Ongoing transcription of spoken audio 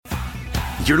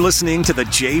You're listening to The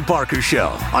Jay Barker Show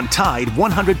on Tide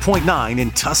 100.9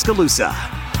 in Tuscaloosa.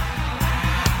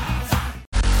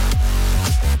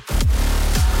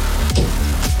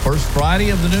 First Friday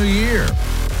of the new year.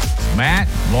 Matt,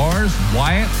 Lars,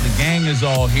 Wyatt, the gang is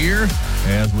all here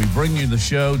as we bring you the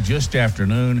show just after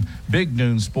noon. Big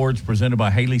Noon Sports presented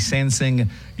by Haley Sansing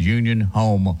Union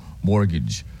Home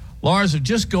Mortgage. Lars, I'm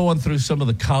just going through some of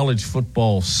the college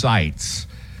football sites,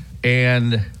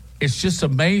 and it's just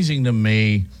amazing to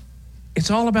me. It's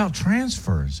all about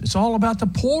transfers. It's all about the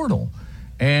portal.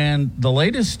 And the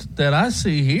latest that I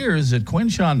see here is that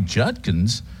Quinshon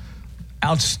Judkins,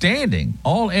 outstanding,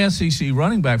 all SEC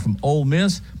running back from Ole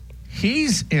Miss,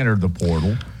 he's entered the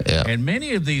portal. Yeah. And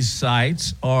many of these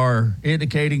sites are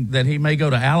indicating that he may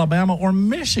go to Alabama or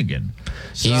Michigan.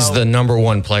 He's the number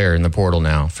one player in the portal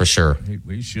now, for sure.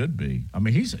 He should be. I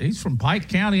mean, he's from Pike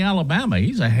County, Alabama.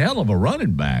 He's a hell of a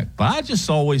running back. But I just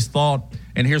always thought,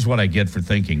 and here's what I get for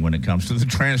thinking when it comes to the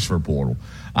transfer portal.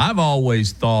 I've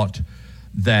always thought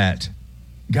that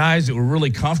guys that were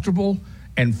really comfortable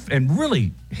and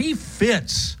really he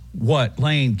fits what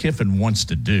Lane Kiffin wants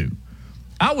to do.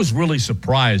 I was really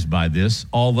surprised by this,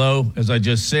 although, as I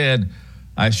just said,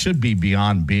 I should be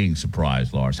beyond being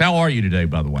surprised, Lars. How are you today,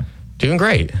 by the way? Doing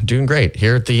great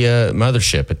here at the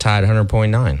mothership at Tide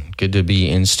 100.9. Good to be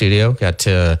in studio. Got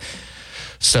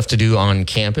stuff to do on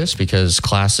campus because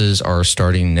classes are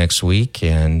starting next week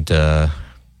and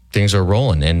things are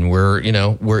rolling. And we're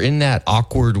in that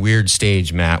awkward, weird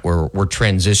stage, Matt, where we're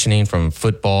transitioning from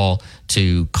football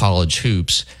to college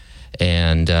hoops.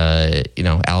 And,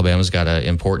 Alabama's got an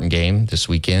important game this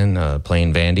weekend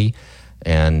playing Vandy.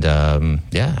 And,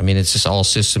 it's just all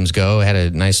systems go. I had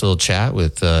a nice little chat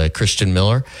with Christian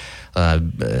Miller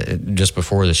just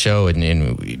before the show.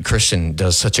 And Christian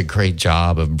does such a great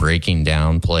job of breaking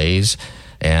down plays.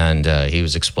 And he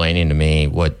was explaining to me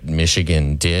what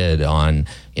Michigan did on,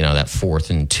 that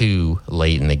 4th and 2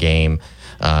 late in the game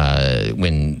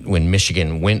when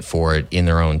Michigan went for it in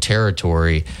their own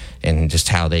territory, and just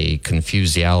how they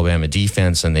confused the Alabama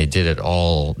defense, and they did it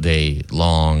all day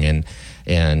long.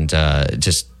 And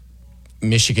just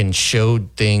Michigan showed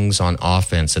things on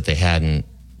offense that they hadn't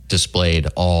displayed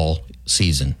all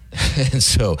season. And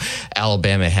so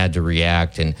Alabama had to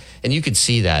react. And you could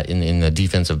see that in the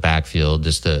defensive backfield,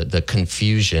 just the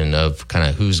confusion of kind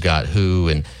of who's got who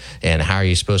and how are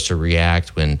you supposed to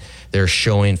react when they're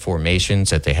showing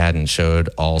formations that they hadn't showed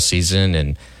all season.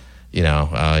 And,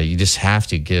 you just have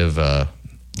to give a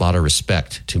lot of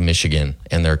respect to Michigan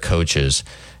and their coaches.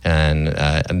 And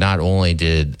not only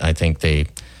did I think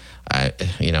I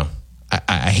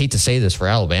hate to say this for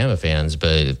Alabama fans,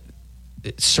 but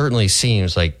it certainly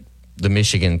seems like the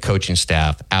Michigan coaching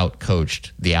staff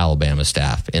outcoached the Alabama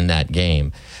staff in that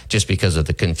game just because of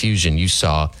the confusion you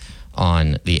saw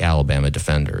on the Alabama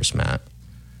defenders, Matt.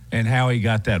 And how he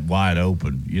got that wide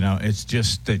open. It's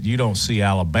just that you don't see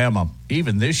Alabama,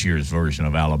 even this year's version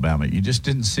of Alabama, you just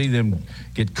didn't see them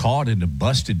get caught into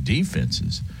busted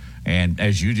defenses. And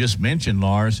as you just mentioned,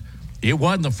 Lars, it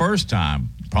wasn't the first time.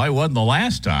 Probably wasn't the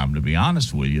last time, to be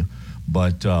honest with you.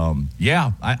 But,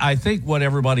 I think what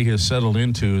everybody has settled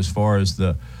into as far as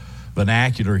the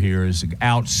vernacular here is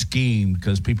out-schemed,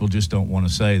 because people just don't want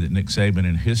to say that Nick Saban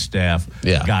and his staff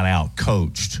got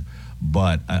out-coached.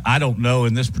 But I don't know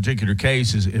in this particular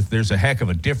case if there's a heck of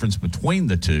a difference between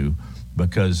the two,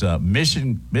 because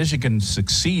Michigan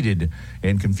succeeded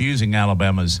in confusing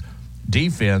Alabama's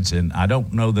defense, and I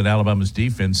don't know that Alabama's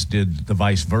defense did the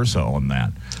vice versa on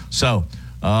that. So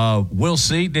we'll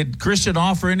see. Did Christian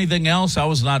offer anything else?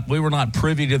 We were not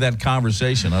privy to that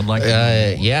conversation. I'd like to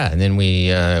know. And then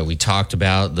we talked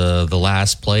about the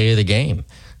last play of the game,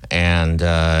 and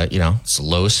it's a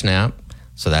low snap,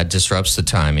 so that disrupts the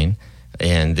timing.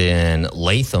 And then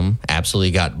Latham absolutely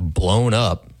got blown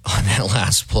up on that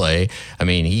last play. I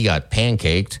mean, he got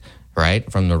pancaked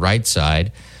right from the right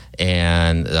side,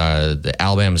 and the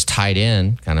Alabama's tight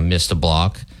end kind of missed a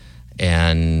block.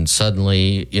 And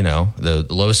suddenly, the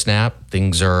low snap,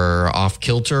 things are off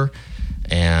kilter,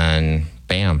 and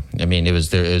bam. I mean, it was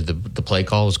the play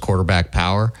call was quarterback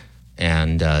power,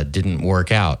 and didn't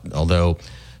work out. Although,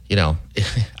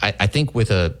 I think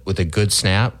with a good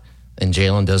snap, and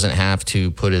Jalen doesn't have to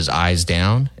put his eyes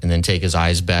down and then take his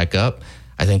eyes back up,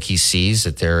 I think he sees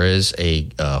that there is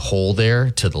a hole there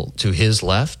to his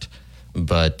left.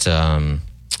 But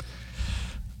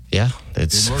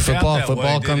it's football.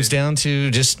 Football comes down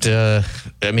to just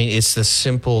it's the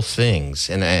simple things.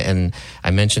 And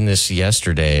I mentioned this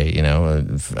yesterday.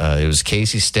 It was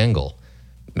Casey Stengel,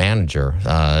 manager,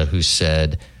 who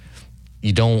said,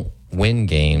 "You don't win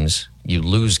games, you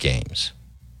lose games."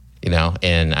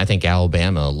 And I think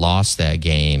Alabama lost that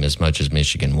game as much as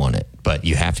Michigan won it. But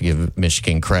you have to give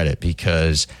Michigan credit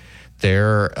because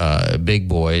their big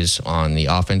boys on the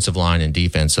offensive line and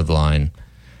defensive line,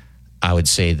 I would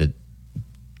say that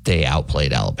they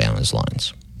outplayed Alabama's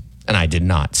lines. And I did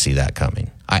not see that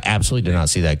coming. I absolutely did not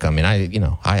see that coming.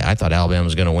 I thought Alabama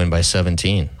was going to win by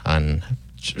 17. And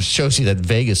shows you that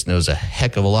Vegas knows a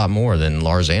heck of a lot more than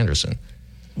Lars Anderson.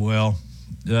 Well,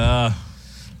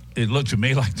 it looked to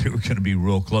me like they were going to be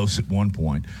real close at one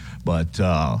point. But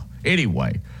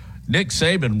anyway, Nick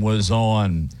Saban was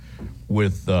on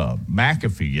with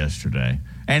McAfee yesterday,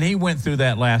 and he went through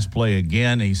that last play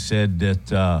again. He said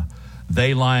that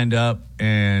they lined up,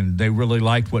 and they really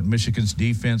liked what Michigan's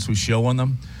defense was showing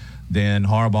them. Then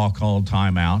Harbaugh called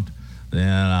timeout.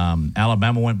 Then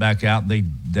Alabama went back out. They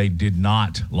did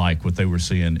not like what they were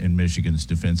seeing in Michigan's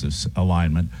defensive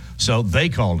alignment, so they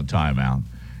called a timeout.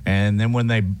 And then when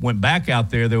they went back out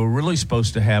there, they were really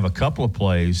supposed to have a couple of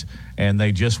plays, and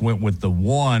they just went with the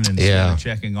one instead of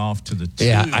checking off to the two.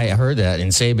 Yeah, I heard that,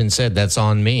 and Saban said that's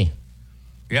on me.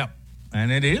 Yep,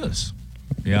 and it is,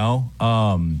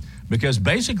 because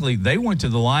basically they went to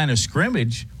the line of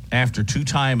scrimmage after 2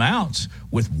 timeouts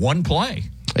with one play.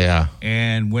 Yeah.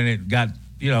 And when it got,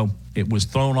 it was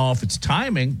thrown off its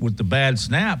timing with the bad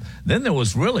snap, then there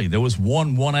was 1A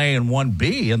and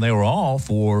 1B, and they were all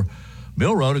for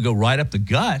Milroe to go right up the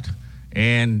gut.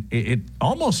 And it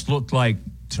almost looked like,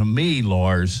 to me,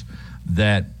 Lars,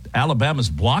 that Alabama's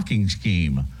blocking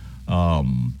scheme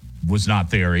was not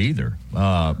there either.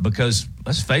 Because,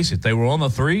 let's face it, they were on the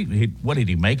 3. What did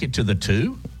he make it to the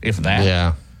 2, if that?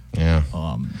 Yeah.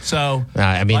 So,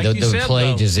 I mean, like the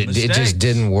play it just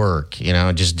didn't work.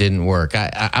 It just didn't work.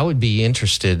 I would be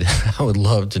interested. I would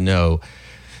love to know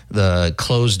the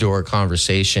closed door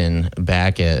conversation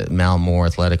back at Malmore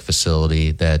Athletic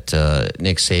Facility that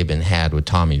Nick Saban had with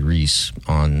Tommy Rees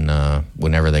on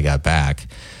whenever they got back,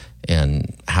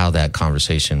 and how that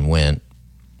conversation went.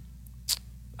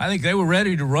 I think they were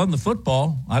ready to run the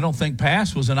football. I don't think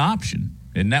pass was an option.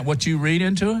 Isn't that what you read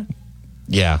into it?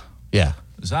 Yeah.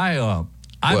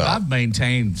 I've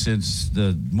maintained since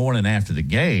the morning after the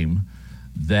game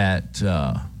that,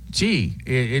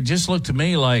 it just looked to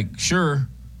me like, sure,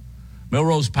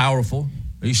 Milroe's powerful.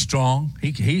 He's strong.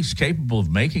 He's capable of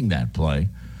making that play.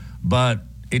 But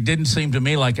it didn't seem to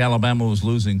me like Alabama was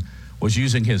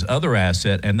using his other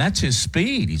asset, and that's his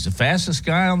speed. He's the fastest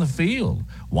guy on the field.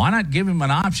 Why not give him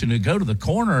an option to go to the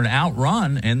corner and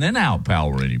outrun and then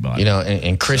outpower anybody?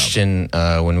 And Christian,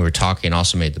 when we were talking,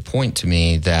 also made the point to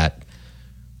me that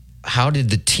how did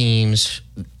the teams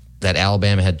that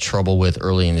Alabama had trouble with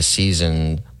early in the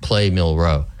season play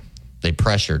Milroe? They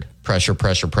pressured. Pressure.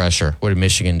 What did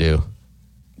Michigan do?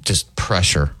 Just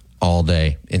pressure all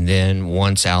day. And then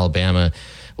once Alabama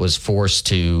was forced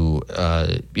to,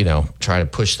 try to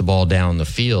push the ball down the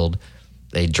field,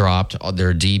 they dropped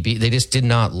their DB. They just did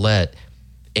not let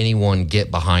anyone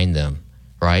get behind them,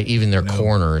 right? Even their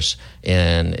corners.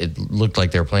 And it looked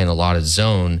like they were playing a lot of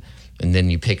zone. And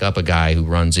then you pick up a guy who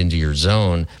runs into your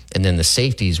zone, and then the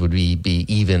safeties would be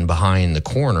even behind the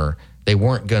corner. They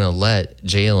weren't going to let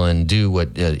Jalen do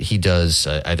what he does,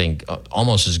 I think,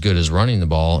 almost as good as running the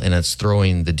ball, and it's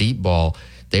throwing the deep ball.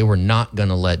 They were not going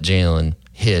to let Jalen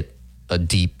hit a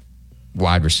deep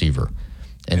wide receiver.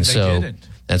 And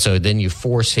so then you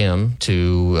force him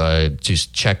to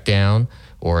just check down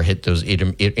or hit those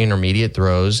intermediate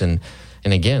throws. And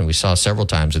again, we saw several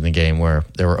times in the game where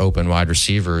there were open wide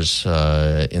receivers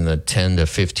in the 10 to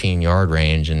 15-yard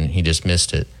range, and he just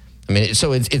missed it. I mean,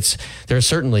 so there are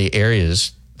certainly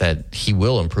areas that he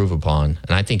will improve upon,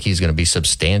 and I think he's going to be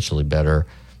substantially better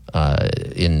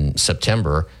in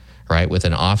September, right, with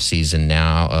an offseason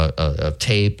now of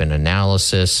tape and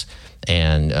analysis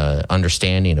and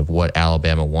understanding of what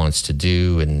Alabama wants to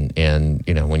do. And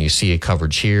when you see a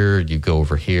coverage here, you go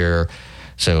over here.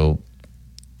 So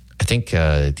I think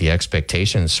the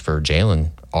expectations for Jalen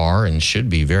are and should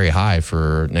be very high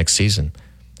for next season.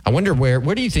 I wonder where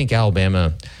do you think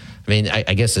Alabama – I mean,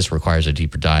 I guess this requires a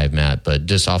deeper dive, Matt, but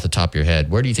just off the top of your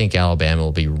head, where do you think Alabama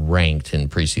will be ranked in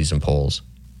preseason polls?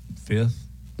 5th?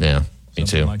 Yeah, me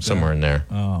too. Like somewhere in there.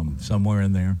 Somewhere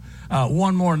in there.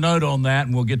 One more note on that,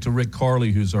 and we'll get to Rick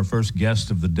Carley, who's our first guest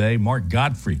of the day. Mark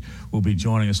Godfrey will be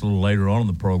joining us a little later on in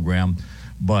the program,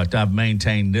 but I've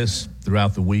maintained this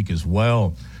throughout the week as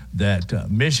well, that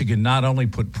Michigan not only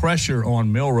put pressure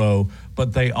on Milroe,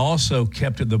 but they also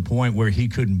kept it to the point where he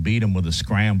couldn't beat him with a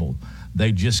scramble.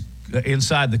 They just,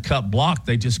 inside the cut block,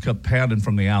 they just kept pounding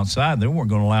from the outside. They weren't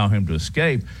going to allow him to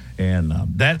escape, and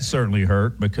that certainly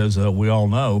hurt because we all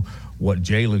know what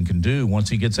Jalen can do once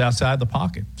he gets outside the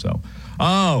pocket. So,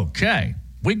 okay,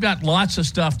 we've got lots of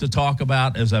stuff to talk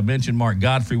about. As I mentioned, Mark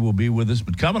Godfrey will be with us.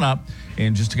 But coming up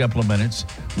in just a couple of minutes,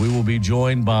 we will be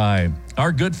joined by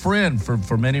our good friend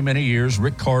for many, many years,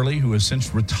 Rick Carly, who has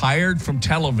since retired from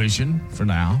television for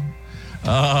now,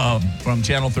 from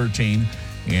Channel 13.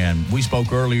 And we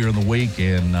spoke earlier in the week,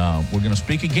 and we're going to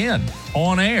speak again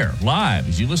on air, live,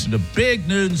 as you listen to Big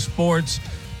Noon Sports,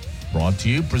 brought to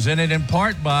you, presented in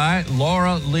part by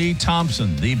Laura Lee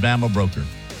Thompson, the Bama Broker.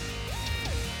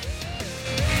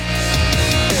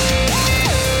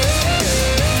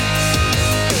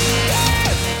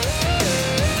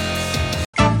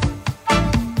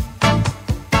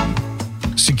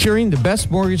 Securing the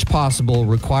best mortgage possible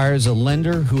requires a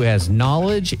lender who has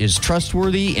knowledge, is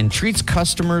trustworthy, and treats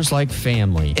customers like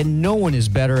family. And no one is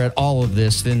better at all of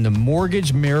this than the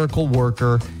mortgage miracle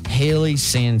worker, Haley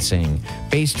Sansing.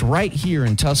 Based right here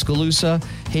in Tuscaloosa,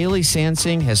 Haley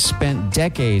Sansing has spent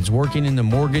decades working in the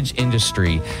mortgage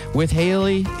industry. With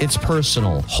Haley, it's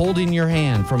personal, holding your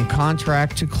hand from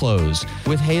contract to close.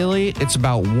 With Haley, it's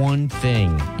about one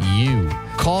thing, you.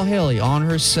 Call Haley on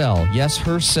her cell, yes,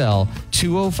 her cell,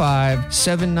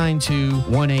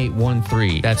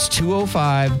 205-792-1813. That's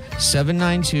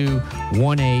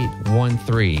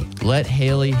 205-792-1813. Let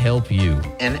Haley help you.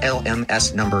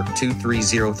 NLMS number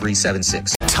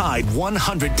 230376. Tide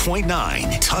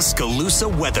 100.9 Tuscaloosa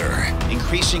weather.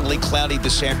 Increasingly cloudy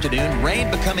this afternoon. Rain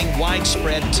becoming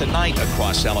widespread tonight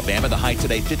across Alabama. The high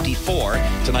today 54.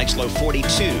 Tonight's low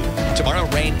 42. Tomorrow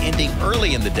rain ending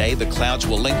early in the day. The clouds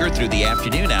will linger through the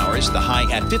afternoon hours. The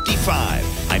high at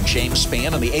 55. I'm James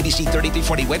Spann on the ABC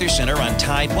 3340 Weather Center on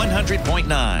Tide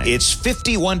 100.9. It's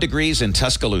 51 degrees in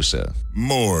Tuscaloosa.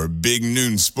 More Big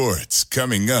Noon Sports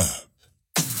coming up.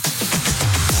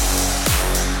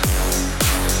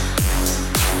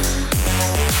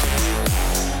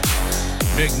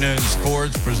 Big Noon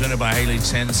Sports, presented by Haley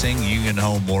Sansing, Union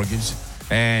Home Mortgage.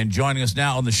 And joining us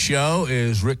now on the show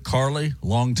is Rick Carly,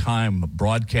 longtime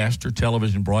broadcaster,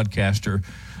 television broadcaster,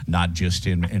 not just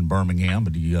in Birmingham,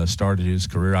 but he started his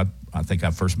career. I think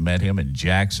I first met him in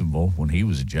Jacksonville when he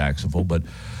was at Jacksonville. But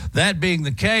that being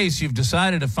the case, you've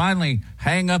decided to finally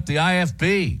hang up the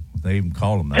IFB. They even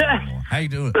call him that anymore. How you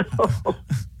doing? What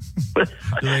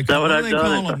do they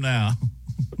call him now?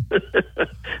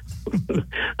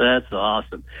 That's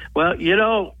awesome. Well, you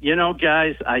know,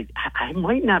 guys, I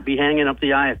might not be hanging up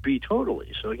the IFB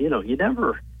totally. So, you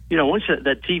never, once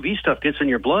that TV stuff gets in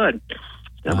your blood,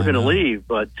 it's never going to leave.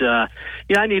 But, I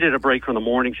needed a break from the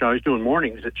morning show. I was doing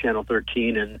mornings at Channel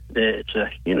 13, and it's,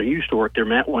 you used to work there,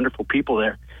 Matt, wonderful people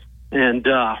there. And,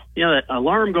 that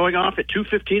alarm going off at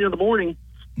 2:15 in the morning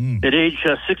at age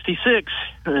 66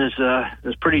 is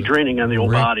pretty draining on the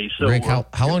old body. So, Rick, how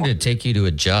long did it take you to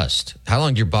adjust? How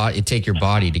long did it take your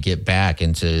body to get back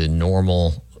into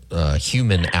normal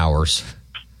human hours?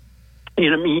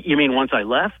 You mean once I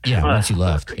left? Yeah, once you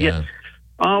left. Yeah.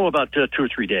 Oh, about 2 or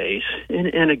 3 days.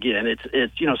 And again, it's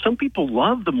some people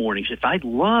love the mornings. If I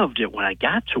loved it when I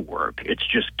got to work, it's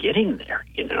just getting there,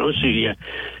 So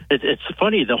it's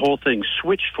funny, the whole thing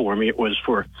switched for me. It was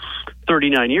for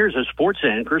 39 years as sports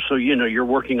anchor, so you're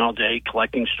working all day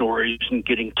collecting stories and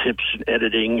getting tips and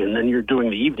editing, and then you're doing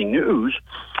the evening news.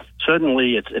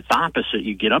 Suddenly, it's opposite.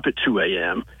 You get up at 2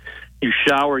 a.m., you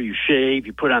shower, you shave,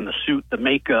 you put on the suit, the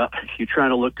makeup, you're trying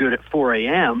to look good at 4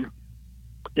 a.m.,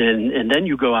 and then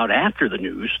you go out after the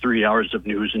news, 3 hours of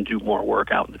news, and do more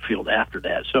work out in the field after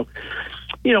that. So,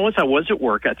 once I was at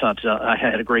work, I thought I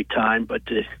had a great time, but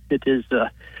it is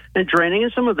and draining,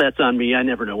 and some of that's on me. I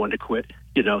never know when to quit,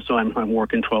 so I'm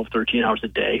working 12, 13 hours a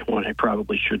day when I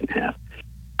probably shouldn't have.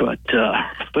 But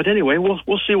anyway,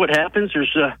 we'll see what happens.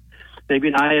 There's maybe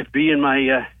an IFB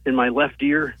in my left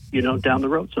ear, down the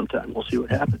road sometime. We'll see what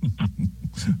happens.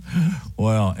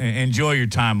 Well, enjoy your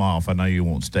time off. I know you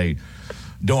won't stay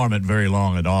dormant very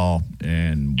long at all,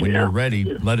 and when you're ready,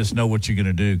 let us know what you're going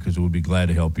to do, because we'll be glad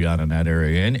to help you out in that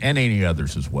area and any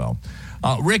others as well.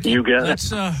 Ricky,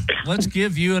 let's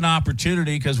give you an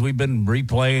opportunity, because we've been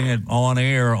replaying it on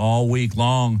air all week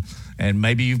long, and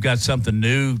maybe you've got something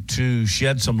new to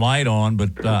shed some light on,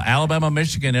 but Alabama,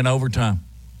 Michigan in overtime.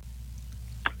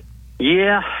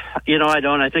 Yeah, I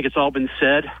don't. I think it's all been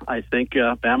said. I think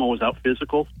Bama was out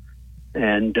physical,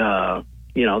 and that's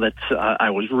I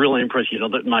was really impressed.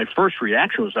 That my first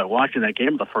reaction was watching that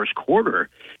game, the first quarter.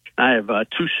 I have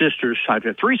two sisters. I've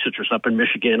got three sisters up in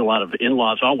Michigan. A lot of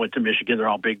in-laws all went to Michigan. They're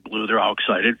all big blue. They're all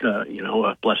excited.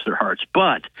 Bless their hearts.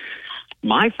 But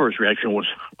my first reaction was,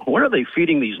 what are they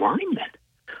feeding these linemen?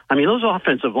 I mean, those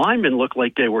offensive linemen look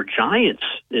like they were giants,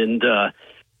 and on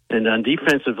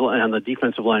the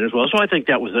defensive line as well. So I think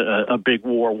that was a big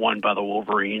war won by the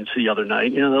Wolverines the other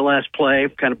night. The last play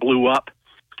kind of blew up.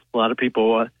 A lot of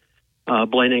people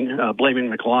blaming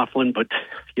McLaughlin, but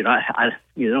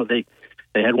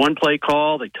they had one play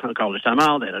call, they called a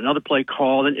timeout, they had another play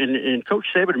call, and Coach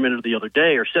Saban said the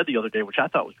other day, which I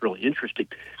thought was really interesting.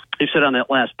 He said on that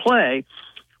last play,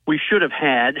 we should have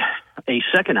had a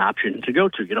second option to go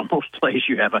to. Most plays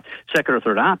you have a second or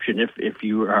third option if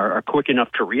you are quick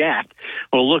enough to react.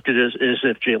 Well, it looked at it as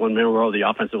if Jalen Milroe, the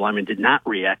offensive lineman, did not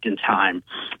react in time.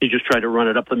 He just tried to run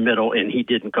it up the middle, and he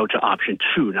didn't go to option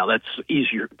 2. Now, that's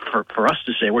easier for us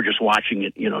to say. We're just watching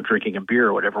it, drinking a beer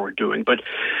or whatever we're doing. But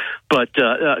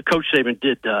Coach Saban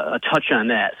did touch on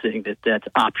that, saying that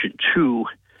option 2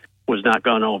 was not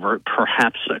gone over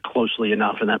perhaps closely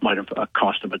enough, and that might have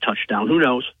cost him a touchdown. Who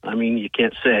knows? I mean, you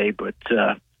can't say, but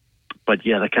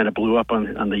yeah, that kind of blew up on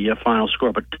the final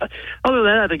score. But other than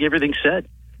that, I think everything's said.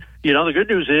 The good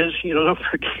news is, don't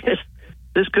forget,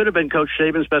 this could have been Coach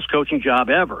Saban's best coaching job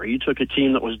ever. He took a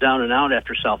team that was down and out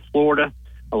after South Florida,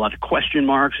 a lot of question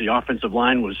marks. The offensive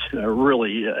line was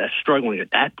really struggling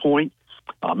at that point.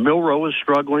 Milroe was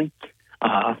struggling.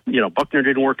 Buckner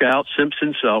didn't work out,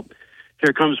 Simpson, so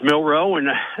here comes Milroe,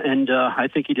 and I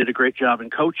think he did a great job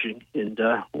in coaching. And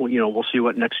we'll see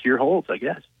what next year holds, I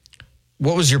guess.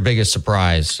 What was your biggest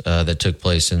surprise that took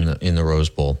place in the Rose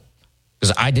Bowl?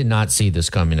 Because I did not see this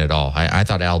coming at all. I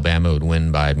thought Alabama would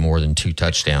win by more than 2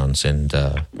 touchdowns, and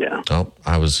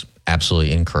I was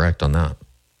absolutely incorrect on that.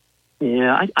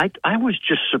 Yeah, I was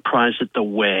just surprised at the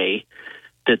way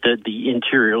that the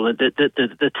interior,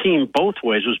 the team both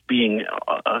ways was being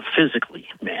physically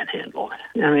manhandled.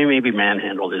 I mean, maybe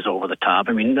manhandled is over the top.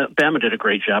 I mean, Bama did a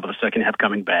great job of the second half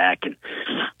coming back, and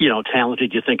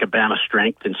talented. You think of Bama's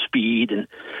strength and speed, and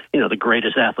the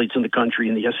greatest athletes in the country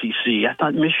in the SEC. I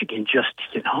thought Michigan just,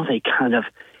 they kind of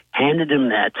handed him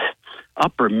that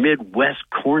upper Midwest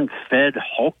corn-fed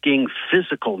hulking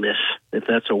physicalness, if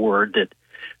that's a word, that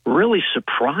really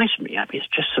surprised me. I mean, it's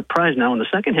just surprised. Now in the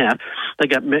second half, they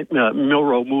got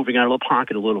Milroe moving out of the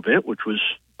pocket a little bit, which was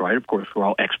right. Of course, we're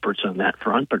all experts on that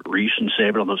front, but Reese and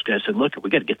Saban and those guys said, look,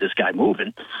 we got to get this guy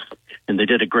moving. And they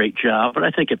did a great job. But I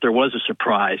think if there was a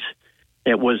surprise,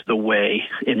 it was the way,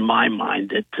 in my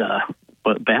mind, that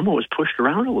Bama was pushed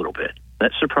around a little bit.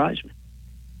 That surprised me.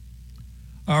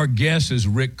 Our guest is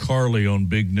Rick Carly on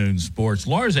Big Noon Sports.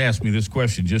 Lars asked me this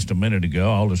question just a minute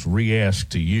ago. I'll just re-ask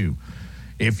to you.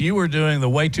 If you were doing the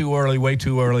way too early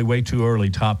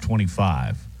top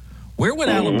 25, where would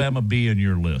Alabama be in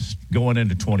your list going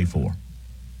into 24?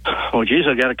 Oh, geez,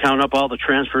 I got to count up all the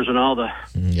transfers and all the,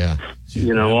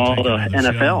 all the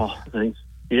NFL things.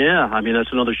 Yeah, I mean,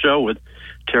 that's another show with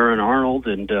Terran Arnold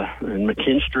and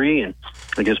McKinstry, and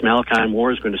I guess Malachi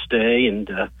Moore is going to stay, and,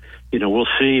 we'll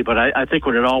see. But I think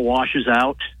when it all washes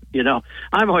out,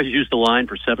 I've always used the line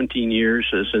for 17 years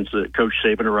since Coach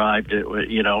Saban arrived.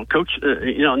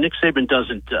 Nick Saban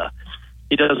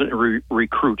doesn't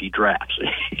recruit; he drafts.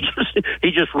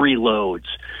 he just reloads.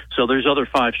 So there's other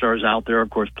 5-stars out there. Of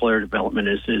course, player development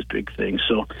is his big thing.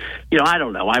 So, I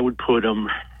don't know. I would put him.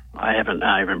 I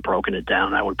haven't broken it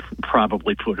down. I would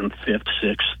probably put him 5th,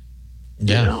 6th.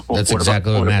 Yeah, that's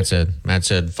exactly what Matt said. Matt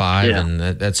said 5, and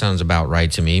that sounds about right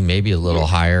to me. Maybe a little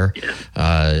higher.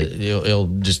 Yeah.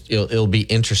 It'll be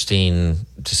interesting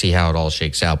to see how it all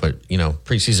shakes out. But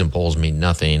preseason polls mean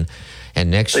nothing,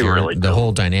 and next year really the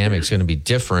whole dynamic's going to be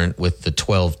different with the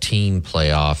 12-team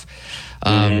playoff.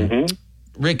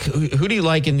 Rick, who do you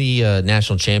like in the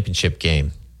national championship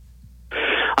game?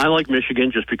 I like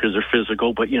Michigan just because they're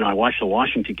physical. But I watched the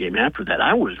Washington game after that.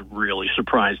 I was really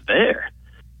surprised there.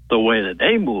 The way that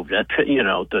they moved, that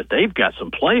they've got some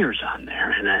players on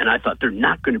there, and I thought they're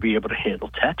not going to be able to handle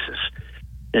Texas,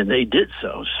 and they did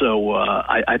so. So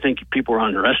I think people are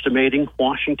underestimating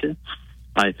Washington.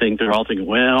 I think they're all thinking,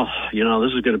 well,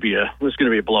 this is going to be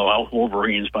a blowout,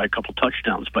 Wolverines by a couple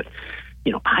touchdowns. But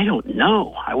I don't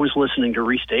know. I was listening to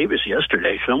Reese Davis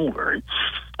yesterday somewhere,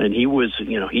 and he was,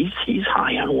 he's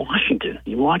high on Washington.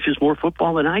 He watches more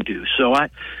football than I do, so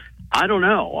I don't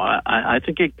know. I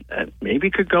think it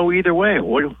maybe could go either way.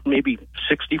 Or maybe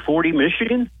 60-40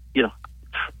 Michigan?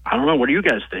 I don't know. What are you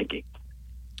guys thinking?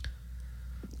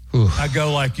 I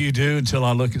go like you do until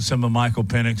I look at some of Michael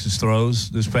Penix's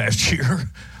throws this past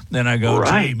year. Then I go,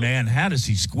 gee, man, how does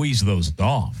he squeeze those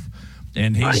off?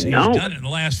 And he's done it in the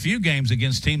last few games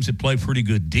against teams that play pretty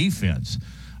good defense.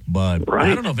 But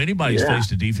I don't know if anybody's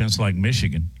faced a defense like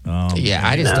Michigan. I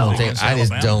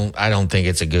don't think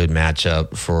it's a good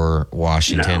matchup for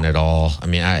Washington at all. I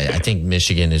mean, I think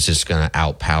Michigan is just going to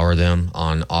outpower them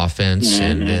on offense,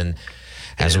 and then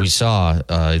as we saw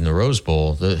in the Rose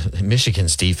Bowl,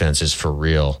 Michigan's defense is for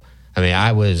real. I mean,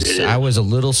 I was a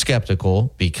little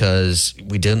skeptical because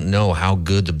we didn't know how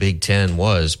good the Big Ten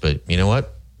was, but you know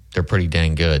what? they're pretty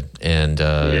dang good. And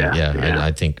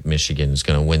I think Michigan is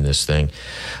going to win this thing.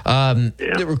 A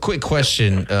quick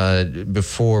question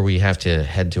before we have to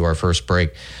head to our first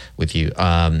break with you.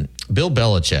 Bill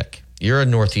Belichick, you're a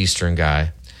Northeastern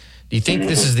guy. Do you think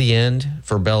this is the end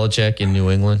for Belichick in New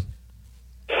England?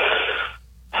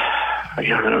 I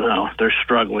don't know. They're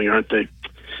struggling, aren't they?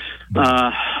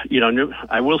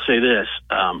 I will say this.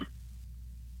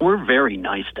 We're very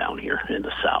nice down here in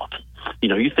the South.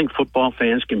 You think football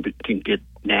fans can get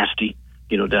nasty,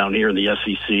 down here in the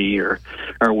SEC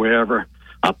or wherever.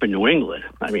 Up in New England,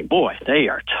 I mean, boy, they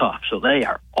are tough. So they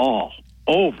are all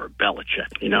over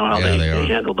Belichick. How they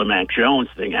handle the Mac Jones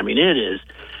thing. I mean, it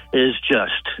is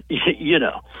just,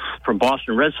 from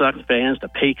Boston Red Sox fans to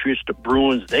Patriots to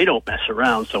Bruins, they don't mess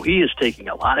around. So he is taking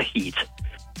a lot of heat.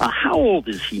 How old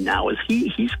is he now?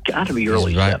 He's got to be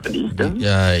early 70s, doesn't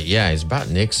he? He's about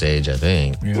Nick's age, I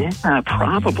think. Yeah,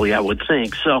 probably, I would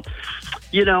think. So,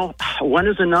 when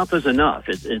is enough is enough.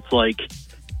 It's like,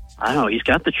 I don't know, he's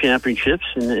got the championships,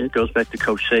 and it goes back to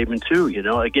Coach Saban, too.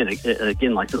 Again,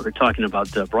 like we were talking about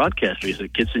broadcasters,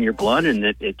 it gets in your blood, and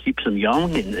it keeps him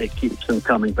young, and it keeps him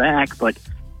coming back. But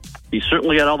he's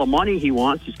certainly got all the money he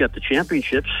wants. He's got the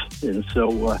championships, and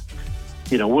so...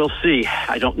 we'll see.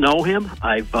 I don't know him.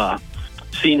 I've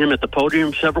seen him at the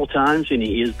podium several times, and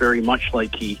he is very much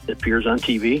like he appears on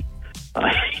TV.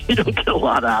 You don't get a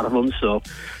lot out of him. So,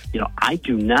 I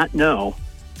do not know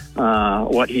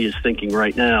what he is thinking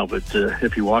right now. But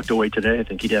if he walked away today, I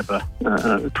think he'd have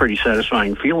a pretty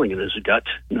satisfying feeling in his gut,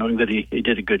 knowing that he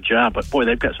did a good job. But, boy,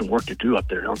 they've got some work to do up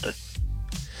there, don't they?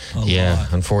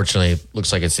 Unfortunately, it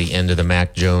looks like it's the end of the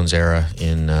Mac Jones era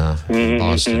in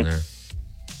Boston there.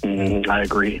 I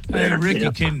agree. Hey,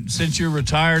 Ricky, since you're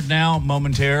retired now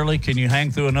momentarily, can you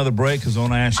hang through another break? Because I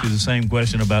want to ask you the same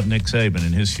question about Nick Saban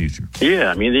and his future.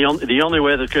 Yeah, I mean, the only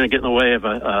way that's going to get in the way of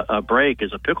a break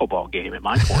is a pickleball game at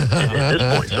my point, at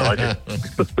this point.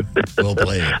 So Well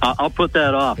played. I'll put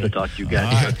that off to talk to you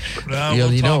guys.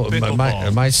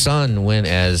 Right. My son went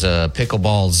as a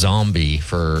pickleball zombie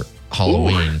for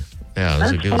Halloween. Ooh. Yeah,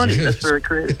 that's funny. That's very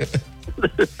creative.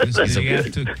 Does he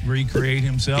have to recreate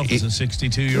himself as a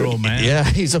 62-year-old man? Yeah,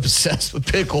 he's obsessed with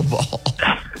pickleball.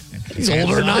 He's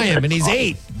older than I am, and he's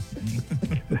 8.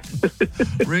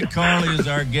 Rick Carly is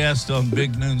our guest on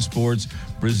Big Noon Sports,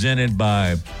 presented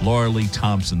by Laura Lee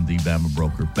Thompson, the Bama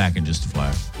broker. Back in just a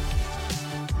flash.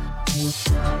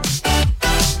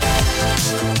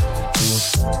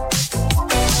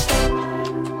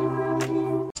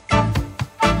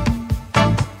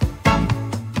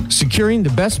 Securing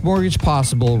the best mortgage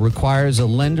possible requires a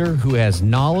lender who has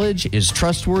knowledge, is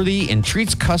trustworthy, and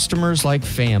treats customers like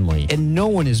family. And no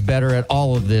one is better at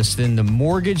all of this than the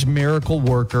mortgage miracle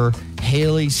worker,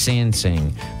 Haley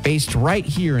Sansing. Based right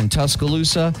here in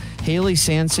Tuscaloosa, Haley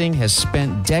Sansing has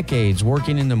spent decades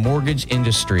working in the mortgage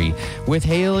industry. With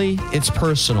Haley, it's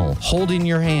personal, holding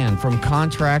your hand from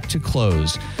contract to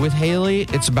close. With Haley,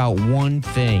 it's about one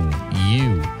thing,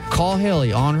 you. Call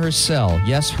Haley on her cell,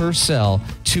 yes, her cell,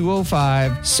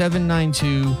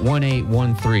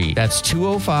 205-792-1813. That's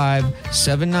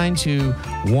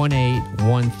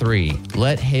 205-792-1813.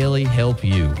 Let Haley help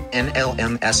you.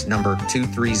 NLMS number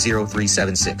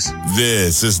 230376.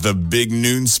 This is the Big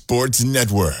Noon Sports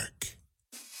Network.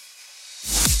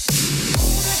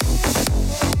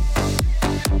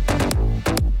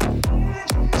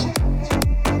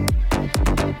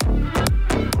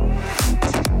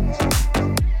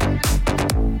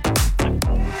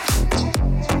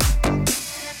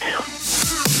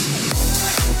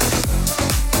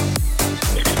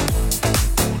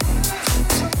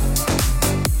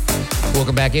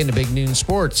 Welcome back into Big Noon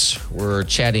Sports. We're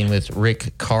chatting with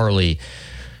Rick Carly.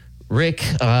 Rick,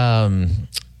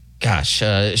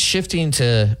 shifting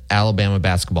to Alabama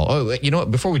basketball. Oh, you know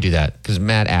what? Before we do that, because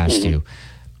Matt asked you,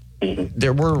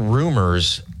 there were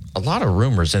rumors, a lot of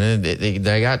rumors, and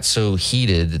they got so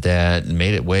heated that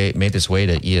made its way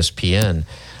to ESPN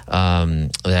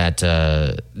that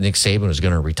Nick Saban was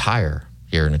going to retire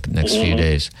here in the next few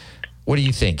days. What do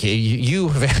you think? You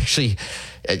have actually...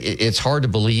 It's hard to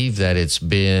believe that it's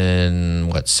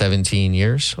been, 17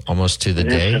 years, almost to the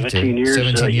day? 17 years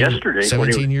yesterday.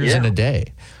 17 years in a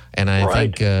day. And I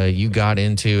think you got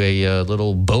into a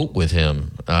little boat with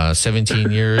him 17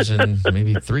 years and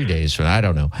maybe 3 days. I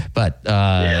don't know. But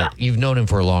you've known him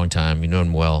for a long time. You know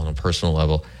him well on a personal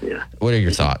level. Yeah. What are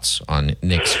your thoughts on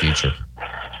Nick's future?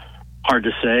 Hard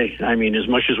to say. I mean, as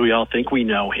much as we all think we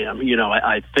know him,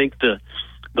 I think the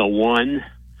one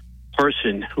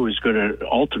person who is going to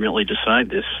ultimately decide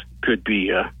this could be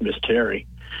Miss Terry.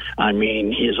 I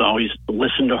mean, he has always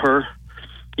listened to her.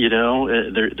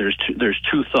 There's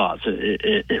two thoughts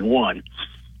in one.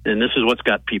 And this is what's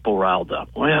got people riled up.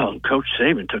 Well, Coach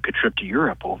Saban took a trip to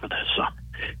Europe over the summer.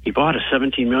 He bought a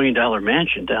 $17 million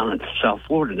mansion down in South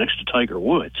Florida next to Tiger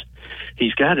Woods.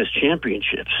 He's got his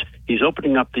championships. He's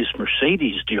opening up these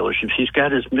Mercedes dealerships. He's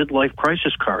got his midlife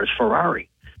crisis car, his Ferrari.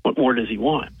 What more does he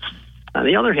want? On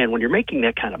the other hand, when you're making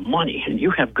that kind of money and you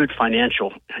have good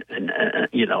financial,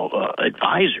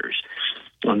 advisors,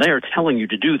 and they are telling you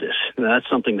to do this, that's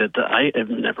something that I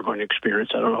am never going to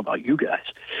experience. I don't know about you guys,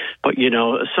 but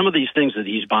some of these things that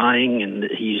he's buying and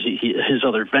his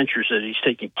other ventures that he's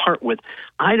taking part with,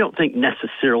 I don't think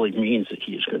necessarily means that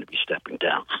he is going to be stepping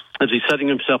down. Is he setting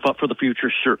himself up for the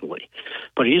future? Certainly,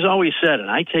 but he's always said,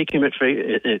 and I take him at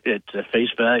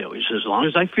face value. He says, as long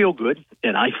as I feel good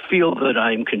and I feel that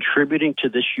I'm contributing to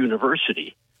this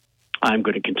university, I'm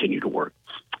going to continue to work.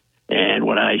 And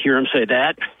when I hear him say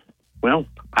that, well,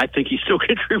 I think he's still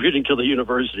contributing to the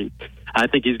university. I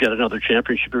think he's got another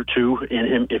championship or two in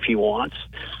him if he wants.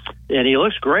 And he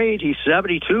looks great. He's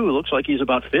 72. Looks like he's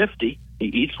about 50. He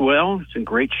eats well. He's in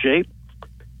great shape.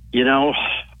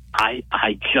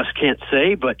 I just can't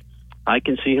say, but I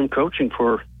can see him coaching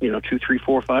for, 2, 3,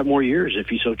 4, 5 more years if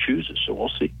he so chooses. So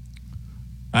we'll see.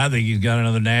 I think he's got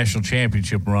another national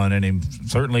championship run in him.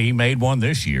 Certainly he made one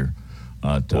this year.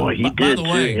 Boy, he did, by the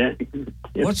way, too.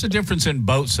 Yeah. What's the difference in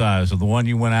boat size of the one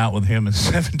you went out with him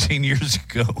 17 years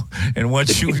ago and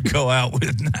what you would go out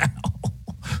with now?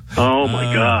 Oh,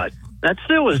 my God. That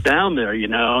still is down there,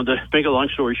 To make a long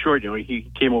story short,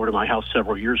 he came over to my house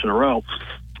several years in a row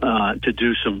to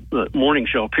do some morning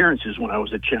show appearances when I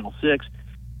was at Channel 6.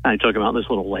 I took him out this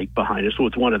little lake behind us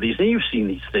with one of these. And you've seen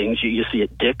these things. You see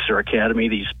at Dick's or Academy,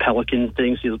 these pelican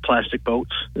things, these plastic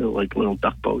boats, like little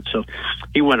duck boats. So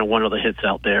he went on one of the hits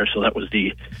out there. So that was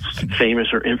the famous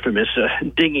or infamous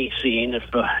dinghy scene, if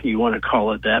you want to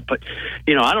call it that. But,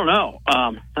 I don't know.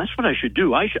 That's what I should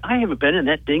do. I haven't been in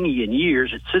that dinghy in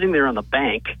years. It's sitting there on the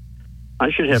bank. I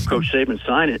should have Coach Saban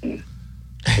sign it and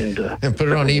put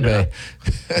it on eBay.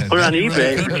 Put it on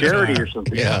eBay for charity or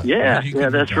something. Yeah,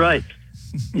 that's right.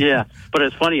 Yeah, but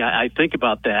it's funny. I think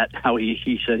about that, how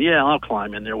he said, yeah, I'll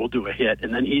climb in there. We'll do a hit.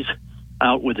 And then he's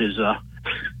out with his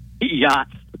yacht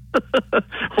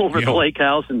over the lake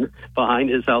house and behind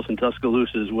his house in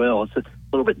Tuscaloosa as well. It's a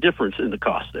little bit different in the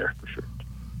cost there, for sure.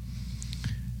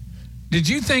 Did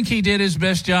you think he did his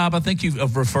best job? I think you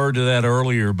referred to that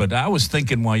earlier, but I was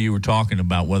thinking while you were talking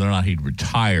about whether or not he'd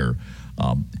retire,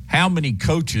 how many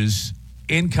coaches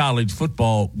in college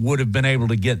football would have been able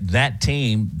to get that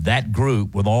team, that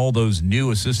group with all those new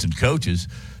assistant coaches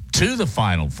to the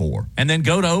Final Four and then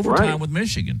go to overtime with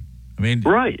Michigan?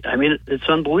 It's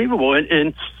unbelievable.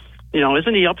 And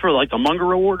isn't he up for like the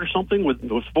Munger Award or something with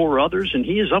 4 others? And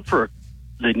he is up for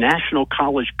the National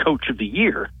College Coach of the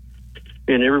Year.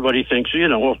 And everybody thinks,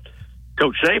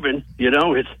 Coach Saban,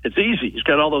 it's easy. He's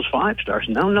got all those 5 stars.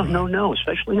 No,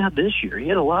 especially not this year. He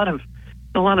had a lot of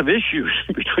issues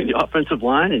between the offensive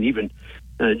line and even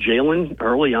Jalen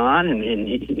early on, and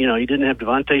he didn't have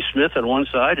Devontae Smith on one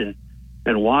side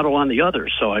and Waddle on the other.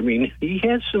 So he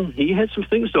had some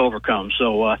things to overcome.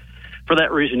 So for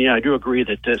that reason, I do agree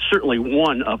that certainly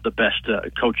one of the best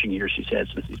coaching years he's had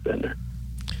since he's been there.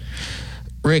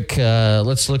 Rick,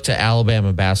 let's look to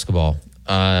Alabama basketball.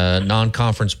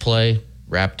 Non-conference play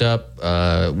wrapped up.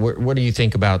 What do you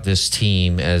think about this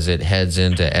team as it heads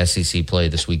into SEC play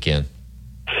this weekend?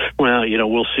 Well,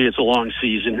 we'll see. It's a long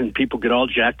season, and people get all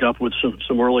jacked up with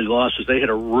some early losses. They had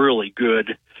a really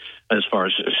good, as far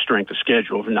as strength of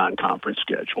schedule, non-conference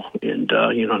schedule, and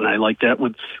and I like that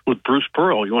with Bruce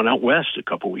Pearl. He went out west a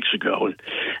couple weeks ago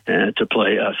and to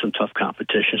play some tough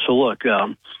competition. So look,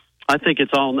 I think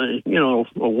it's all a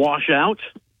washout.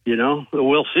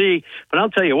 We'll see. But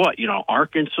I'll tell you what,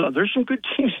 Arkansas. There's some good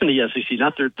teams in the SEC.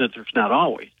 Not that there's not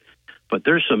always. But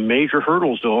there's some major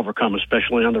hurdles to overcome,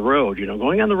 especially on the road.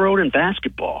 Going on the road in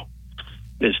basketball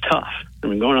is tough.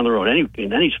 Going on the road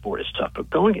in any sport is tough, but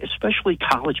especially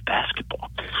college basketball.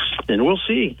 And we'll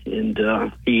see. And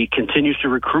he continues to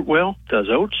recruit well, does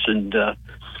Oates, and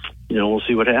we'll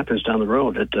see what happens down the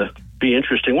road. It'll be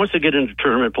interesting. Once they get into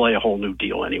tournament play, a whole new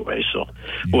deal anyway. So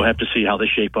we'll have to see how they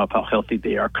shape up, how healthy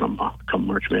they are come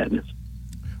March Madness.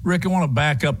 Rick, I want to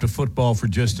back up to football for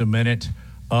just a minute.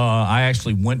 I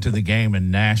actually went to the game in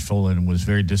Nashville and was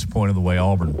very disappointed the way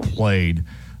Auburn played.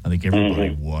 I think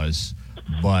everybody was.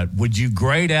 But would you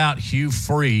grade out Hugh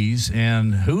Freeze,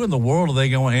 and who in the world are they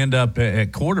going to end up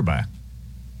at quarterback?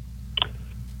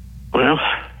 Well,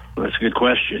 that's a good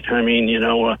question.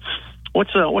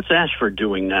 What's Ashford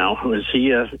doing now? Is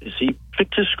he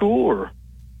picked his school, or?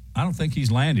 I don't think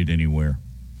he's landed anywhere.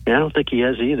 Yeah, I don't think he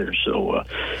has either. So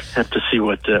have to see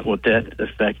what that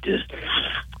effect is.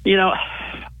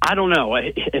 I don't know.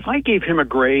 If I gave him a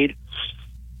grade,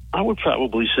 I would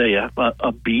probably say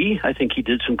a B. I think he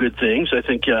did some good things. I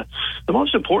think the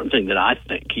most important thing that I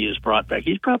think he's brought back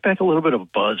a little bit of a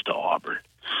buzz to Auburn.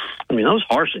 I mean, those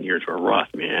Harsin years were rough,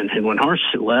 man. And when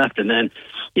Harsin left, and then,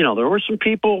 there were some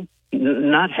people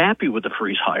not happy with the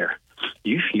Freeze hire.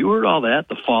 You heard all that,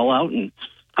 the fallout, and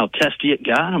how testy it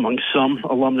got among some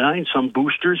alumni and some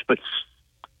boosters. But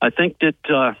I think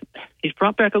that he's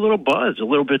brought back a little buzz, a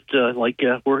little bit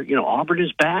where, Auburn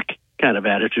is back kind of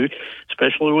attitude,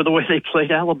 especially with the way they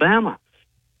played Alabama.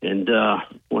 And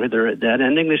when they're at that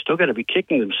ending, they still got to be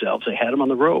kicking themselves. They had them on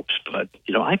the ropes. But,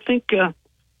 I think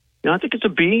it's a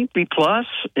B plus,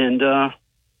 and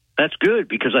that's good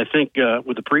because I think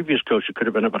with the previous coach, it could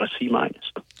have been about a C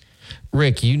minus.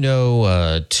 Rick,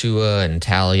 Tua and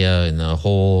Talia and the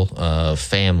whole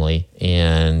family,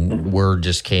 and word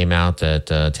just came out that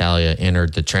Talia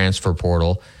entered the transfer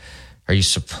portal. Are you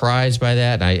surprised by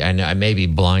that? I may be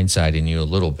blindsiding you a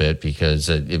little bit because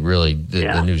the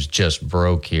news just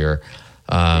broke here.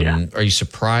 Are you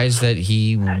surprised that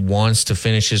he wants to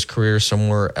finish his career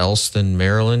somewhere else than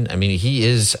Maryland? I mean,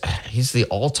 he's the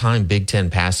all-time Big Ten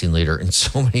passing leader in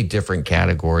so many different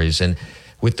categories, and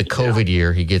with the COVID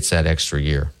year, he gets that extra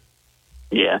year.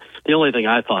 Yeah. The only thing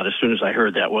I thought as soon as I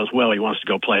heard that was, well, he wants to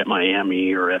go play at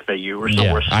Miami or FAU or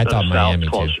somewhere. Yeah, I thought Miami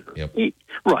closer. Too. Yep.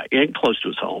 Right, and close to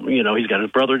his home. He's got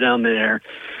his brother down there.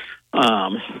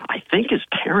 I think his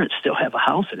parents still have a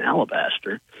house in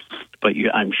Alabaster, but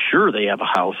I'm sure they have a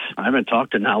house. I haven't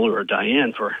talked to Nalu or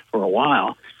Diane for a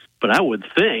while, but I would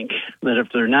think that if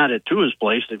they're not at Tua's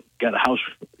place, they've got a house,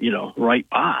 right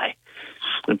by.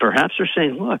 And perhaps they're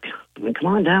saying, look, come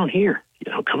on down here.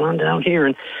 Come on down here.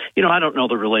 And, I don't know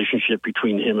the relationship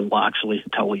between him and Loxley,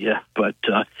 Talia, but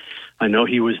I know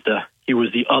he was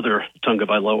the other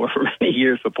Tagovailoa for many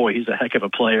years, but boy, he's a heck of a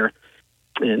player.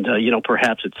 And,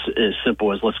 perhaps it's as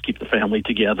simple as let's keep the family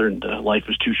together and life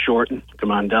is too short and come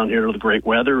on down here to the great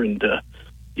weather and,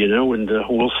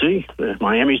 we'll see.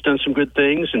 Miami's done some good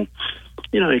things and,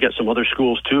 you got some other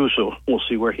schools too, so we'll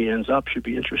see where he ends up. Should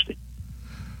be interesting.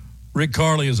 Rick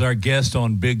Carly is our guest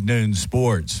on Big Noon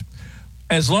Sports.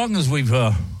 As long as we've,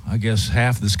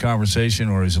 half this conversation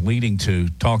or is leading to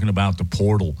talking about the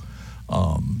portal,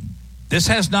 this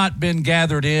has not been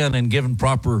gathered in and given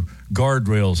proper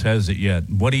guardrails, has it yet?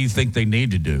 What do you think they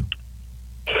need to do?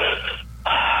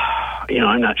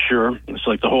 I'm not sure. It's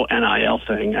like the whole NIL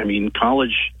thing. I mean,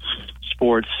 college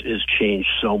sports has changed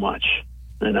so much.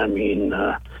 And I mean,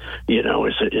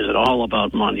 is it all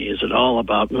about money? Is it all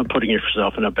about putting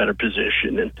yourself in a better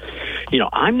position? And,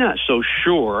 I'm not so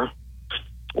sure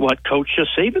what Coach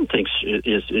Saban thinks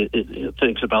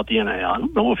about the NIL. I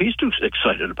don't know if he's too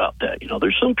excited about that.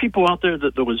 There's some people out there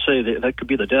that would say that could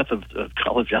be the death of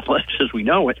college athletics as we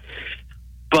know it.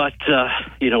 But,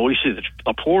 we see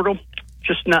a portal,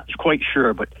 just not quite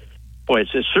sure. But, boy,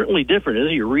 it's certainly different.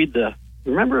 As you read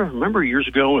Remember years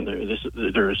ago when there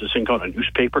was this thing called a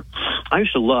newspaper? I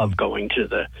used to love going to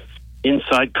the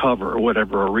inside cover or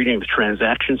whatever, or reading the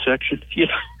transaction section. You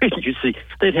see,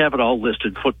 they'd have it all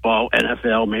listed: football,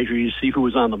 NFL, major. You see who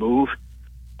was on the move.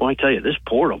 Well, I tell you, this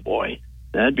portal, boy,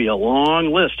 that'd be a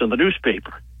long list on the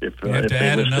newspaper. You have to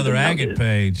add another agate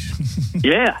page.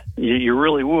 Yeah, you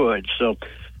really would. So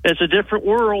it's a different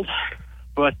world,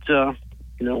 but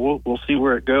we'll see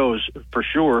where it goes for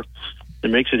sure. It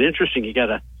makes it interesting. You got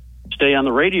to stay on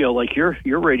the radio like your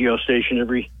radio station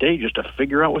every day just to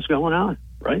figure out what's going on,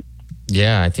 right?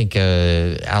 Yeah, I think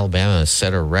Alabama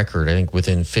set a record. I think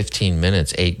within 15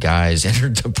 minutes, 8 guys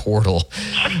entered the portal.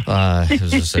 It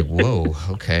was just like, whoa,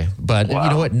 okay. But wow. You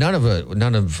know what?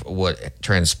 None of what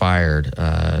transpired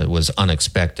was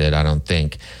unexpected, I don't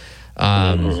think.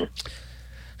 Yeah,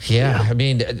 I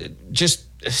mean, just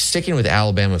sticking with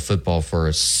Alabama football for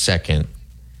a second.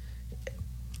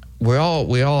 We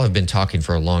all have been talking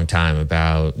for a long time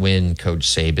about when Coach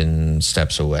Saban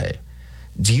steps away.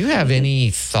 Do you have any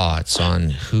thoughts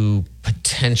on who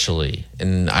potentially,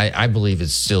 and I believe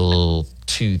it's still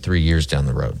 2-3 years down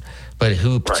the road, but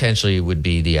who potentially would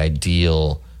be the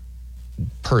ideal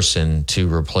person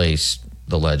to replace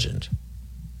the legend?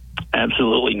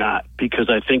 Absolutely not, because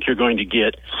I think you're going to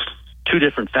get two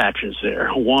different factions there.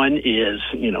 One is,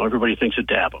 everybody thinks of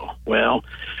Dabo. Well,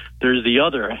 there's the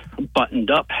other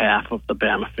buttoned-up half of the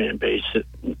Bama fan base that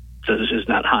is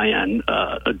not high on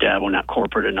Dabo, not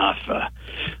corporate enough. I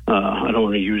don't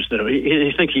want to use that.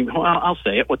 They think I'll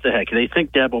say it. What the heck? They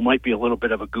think Dabo might be a little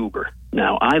bit of a goober.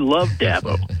 Now, I love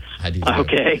Dabo. I do.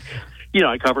 Okay.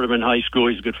 I covered him in high school.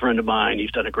 He's a good friend of mine. He's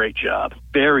done a great job.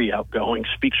 Very outgoing,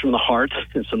 speaks from the heart,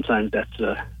 and sometimes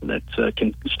that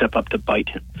can step up to bite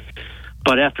him.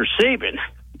 But after Saban,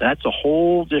 that's a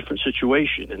whole different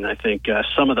situation. And I think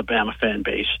some of the Bama fan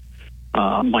base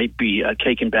might be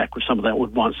taken back with some of that,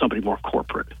 would want somebody more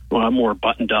corporate, more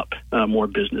buttoned up, more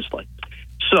business-like.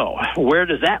 So where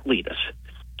does that lead us?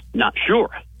 Not sure.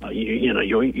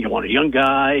 You want a young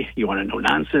guy, you want a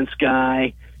no-nonsense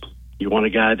guy, you want a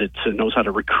guy that knows how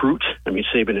to recruit. I mean,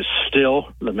 Saban is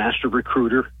still the master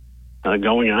recruiter,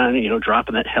 going on,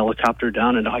 dropping that helicopter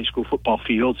down into high school football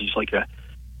fields. He's like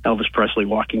Elvis Presley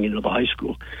walking into the high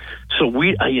school. So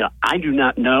I do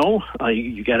not know.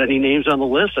 You got any names on the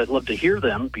list? I'd love to hear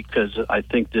them, because I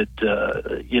think that,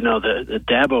 the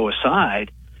Dabo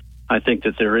aside, I think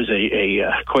that there is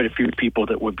quite a few people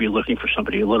that would be looking for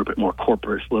somebody a little bit more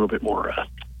corporate, a little bit more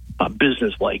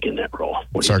business-like in that role.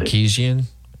 Sarkisian?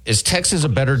 Is Texas a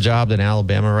better job than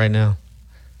Alabama right now?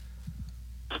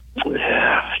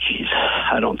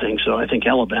 I don't think so. I think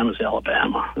Alabama's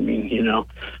Alabama. I mean,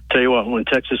 tell you what, when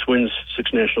Texas wins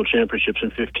 6 national championships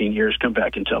in 15 years, come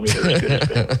back and tell me they're as good as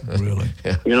Bama. Really?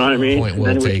 Yeah. You know what I mean? Point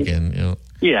well taken.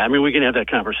 Yeah, I mean, we can have that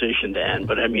conversation then,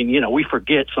 but I mean, we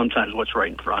forget sometimes what's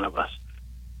right in front of us.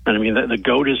 And I mean, the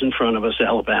GOAT is in front of us.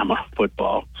 Alabama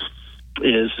football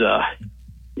is at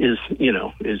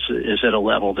a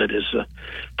level that is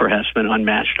perhaps been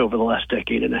unmatched over the last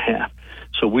decade and a half.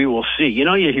 So we will see.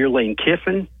 You hear Lane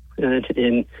Kiffin,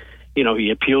 and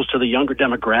he appeals to the younger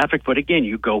demographic, but again,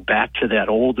 you go back to that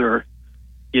older,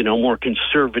 more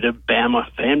conservative Bama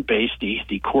fan base,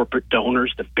 the corporate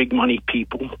donors, the big money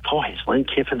people. Boy, is Lane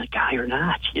Kiffin the guy or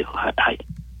not?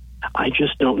 I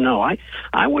just don't know.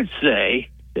 I would say,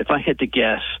 if I had to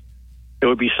guess, it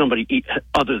would be somebody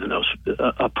other than those,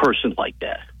 a person like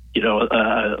that.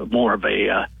 More of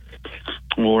a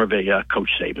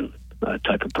Coach Saban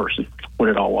type of person when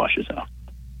it all washes out.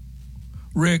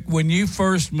 Rick, when you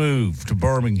first moved to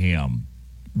Birmingham,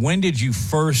 when did you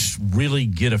first really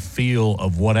get a feel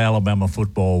of what Alabama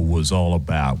football was all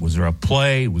about? Was there a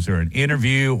play? Was there an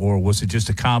interview? Or was it just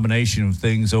a combination of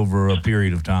things over a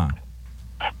period of time?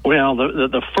 Well,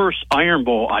 the first Iron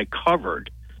Bowl I covered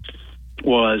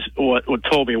was what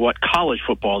told me what college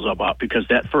football is about, because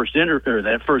that first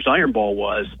Iron Bowl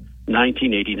was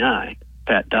 1989.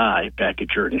 Pat Dye back at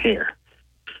Jordan Hare.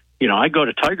 I go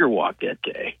to Tiger Walk that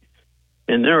day,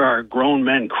 and there are grown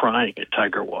men crying at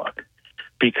Tiger Walk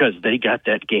because they got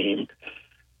that game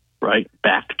right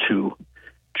back to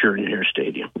Jordan Hare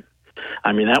Stadium.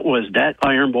 I mean, that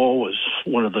Iron Bowl was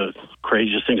one of the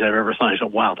craziest things I've ever thought. I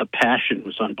said, wow, the passion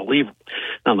was unbelievable.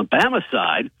 Now, on the Bama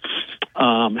side,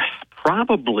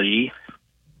 probably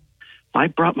I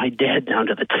brought my dad down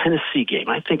to the Tennessee game.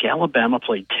 I think Alabama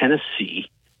played Tennessee,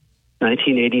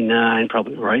 1989,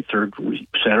 probably right, third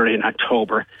Saturday in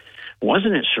October.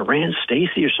 Wasn't it Saran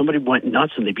Stacy or somebody went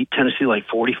nuts and they beat Tennessee like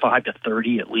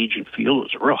 45-30 at Legion Field? It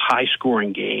was a real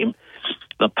high-scoring game.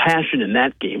 The passion in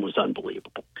that game was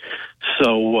unbelievable.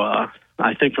 So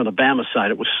I think from the Bama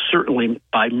side, it was certainly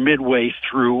by midway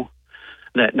through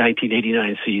that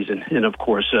 1989 season. And, of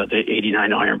course, the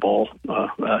 89 Iron Bowl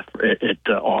at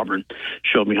Auburn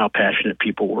showed me how passionate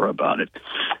people were about it.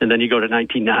 And then you go to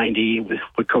 1990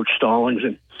 with Coach Stallings,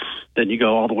 and then you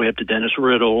go all the way up to Dennis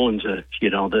Riddle and,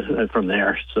 from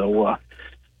there. So,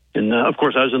 of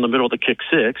course, I was in the middle of the kick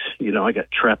six. I got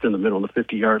trapped in the middle of the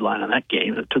 50-yard line on that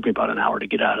game. It took me about an hour to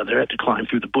get out of there. I had to climb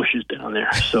through the bushes down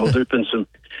there. So there's been some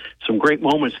great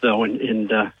moments, though, in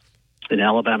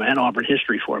Alabama and Auburn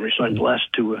history for me. So I'm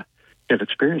blessed to have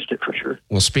experienced it for sure.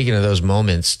 Well, speaking of those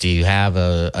moments, do you have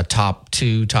a top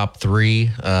 2, top 3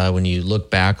 when you look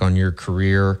back on your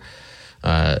career?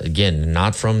 Again,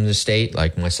 not from the state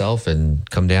like myself, and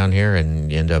come down here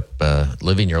and you end up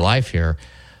living your life here.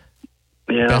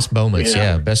 Yeah. Best moments,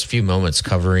 best few moments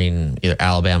covering either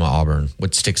Alabama, Auburn.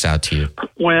 What sticks out to you?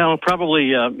 Well,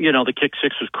 probably the kick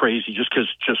six was crazy just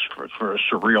for a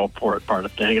surreal part of the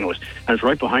thing. And I was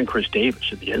right behind Chris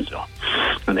Davis in the end zone,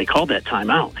 and they called that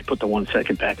timeout. They put the 1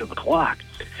 second back of the clock,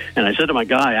 and I said to my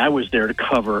guy, I was there to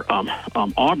cover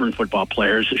Auburn football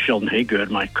players. Sheldon Haygood,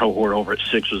 my cohort over at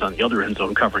 6, was on the other end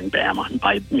zone covering Bama.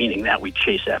 By meaning that we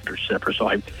chase after separate.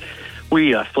 So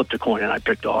we flipped a coin and I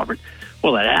picked Auburn.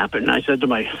 Well, that happened. And I said to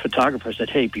my photographer, I said,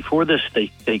 hey, before this,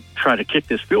 they try to kick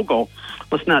this field goal.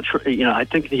 Let's not, I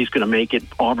think he's going to make it.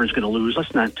 Auburn's going to lose.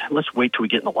 Let's wait till we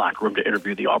get in the locker room to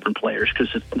interview the Auburn players,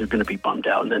 because they're going to be bummed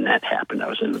out. And then that happened. I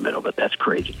was in the middle of it. That's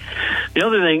crazy. The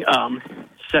other thing,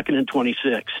 2nd and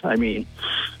 26. I mean,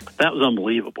 that was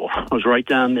unbelievable. I was right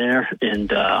down there, and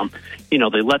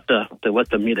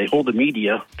they hold the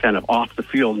media kind of off the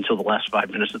field until the last 5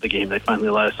 minutes of the game. They finally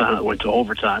let us on. It went to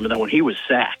overtime, and then when he was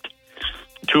sacked,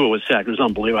 Tua was sacked. It was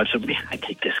unbelievable. I said, man, I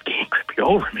think this game could be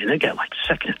over. Man, they got like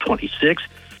 2nd and 26.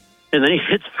 And then he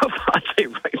hits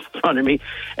Pavante right in front of me,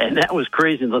 and that was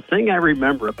crazy. And the thing I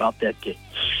remember about that game,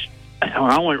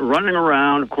 I went running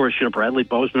around. Of course, Bradley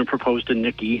Bozeman proposed to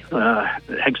Nikki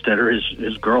Hegstetter,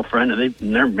 his girlfriend, and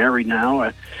they're married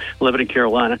now, living in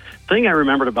Carolina. The thing I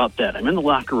remembered about that, I'm in the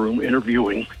locker room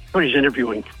interviewing. Everybody's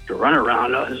interviewing to run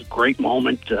around. This great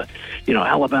moment.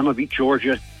 Alabama beat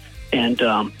Georgia, and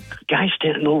guy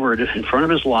standing over in front of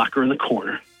his locker in the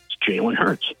corner. It's Jalen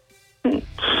Hurts.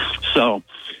 So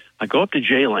I go up to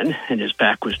Jalen, and his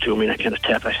back was to me, and I kind of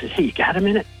tapped. I said, "Hey, you got a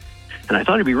minute?" And I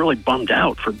thought he'd be really bummed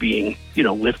out for being,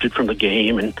 lifted from the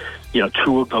game. And,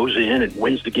 Tua goes in and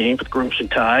wins the game for the Crimson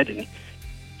Tide. And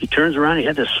he turns around, he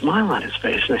had this smile on his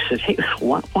face. And I said, "Hey,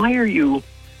 why are you,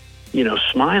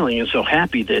 smiling and so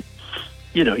happy that,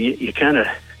 you kind of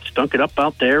stunk it up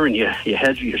out there and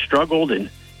you struggled and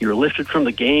you were lifted from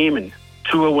the game and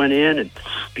Tua went in and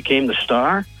became the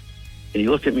star?" And he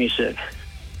looked at me and said,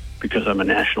 "Because I'm a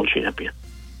national champion."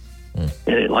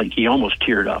 And he almost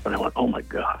teared up, and I went, "Oh my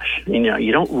gosh!"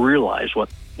 You don't realize what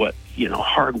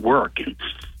hard work and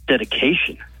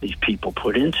dedication these people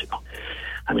put into.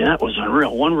 I mean, that was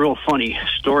unreal. One real funny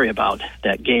story about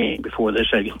that game. Before this,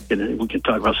 we can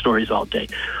talk about stories all day.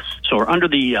 So we're under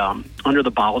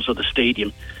the bowels of the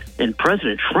stadium, and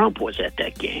President Trump was at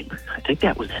that game. I think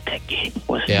that was at that game,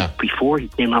 wasn't it? Before he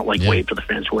came out, waved to the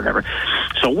fence or whatever.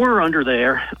 So we're under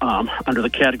there, under the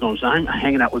catacombs. I'm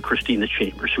hanging out with Christina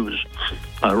Chambers, who was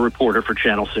a reporter for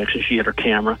Channel 6, and she had her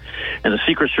camera. And the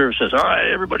Secret Service says, "All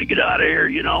right, everybody get out of here.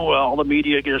 All the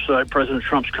media get aside. President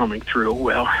Trump's coming through."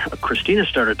 Well, Christina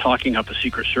started talking up a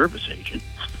Secret Service agent,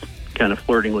 kind of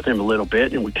flirting with him a little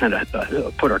bit, and we kind of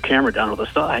put our camera down to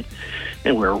the side.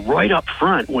 And we're right up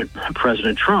front when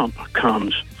President Trump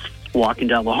comes walking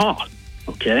down the hall.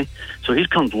 Okay, so he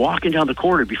comes walking down the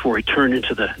corridor before he turned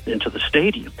into the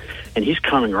stadium, and he's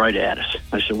coming right at us.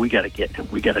 I said, "We got to get him.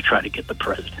 We got to try to get the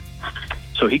president."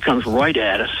 So he comes right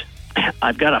at us.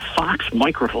 I've got a Fox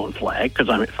microphone flag because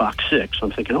I'm at Fox 6.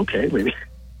 I'm thinking, okay, maybe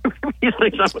he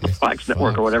thinks I'm with the Fox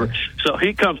Network or whatever. So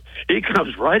he comes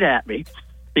right at me.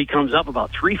 He comes up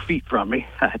about 3 feet from me.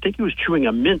 I think he was chewing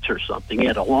a mint or something. He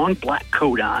had a long black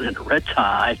coat on and a red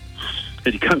tie.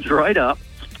 And he comes right up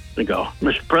and go,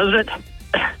 "Mr. President,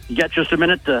 you got just a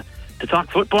minute to talk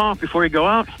football before you go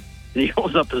out?" And he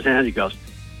holds up his hand and he goes,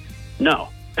 "No."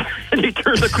 And he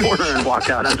turned the corner and walked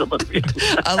out onto the field.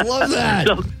 I love that.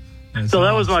 So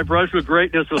that was my brush with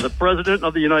greatness with the President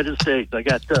of the United States. I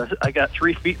got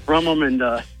 3 feet from him,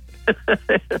 and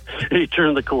he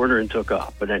turned the corner and took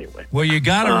off. But anyway. Well, you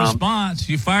got a response.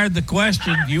 You fired the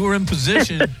question. You were in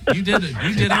position. You did it.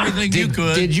 You did everything you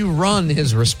could. Did you run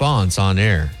his response on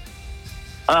air?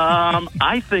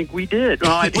 I think we did.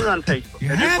 Well, I put it on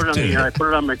Facebook. I put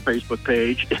it on my Facebook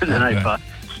page, and then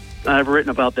I've written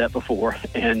about that before.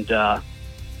 And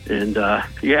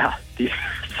yeah.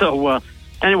 So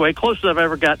anyway, closest I've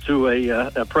ever got to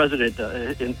a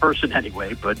president in person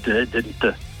anyway, but it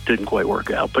didn't quite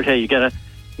work out. But hey, you gotta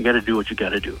do what you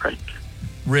gotta do, right?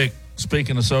 Rick,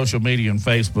 speaking of social media and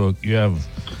Facebook, you have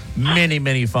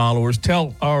many followers.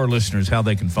 Tell our listeners how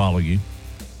they can follow you.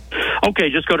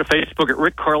 Okay, just go to Facebook at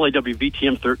Rick Carly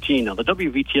WVTM 13. Now the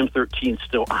WVTM 13 is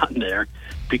still on there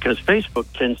because Facebook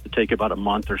tends to take about a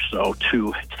month or so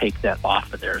to take that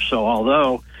off of there. So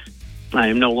although I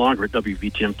am no longer at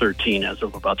WVTM 13 as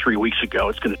of about 3 weeks ago,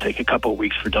 it's going to take a couple of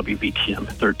weeks for WVTM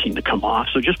 13 to come off.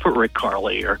 So just put Rick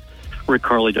Carly or Rick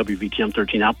Carly WVTM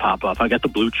 13. I'll pop up. I got the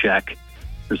blue check.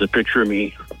 There's a picture of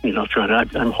me,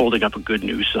 I'm holding up a good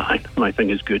news sign. My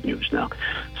thing is good news now.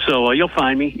 So you'll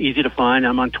find me. Easy to find.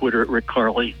 I'm on Twitter at Rick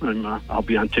Carly. I'll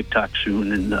be on TikTok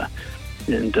soon and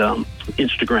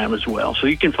Instagram as well. So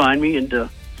you can find me, and I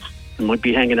might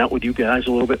be hanging out with you guys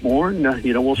a little bit more, and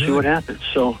we'll see what happens.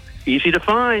 So easy to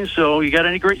find. So you got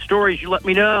any great stories, you let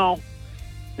me know,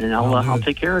 and I'll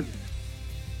take care of you.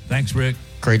 Thanks, Rick.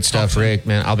 Great stuff, Rick,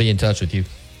 man. I'll be in touch with you.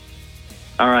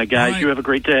 All right, guys. All right. You have a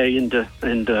great day, and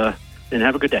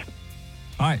have a good day.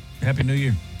 All right. Happy New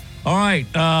Year. All right.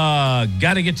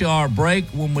 Got to get to our break.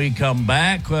 When we come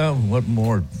back, well, what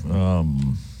more?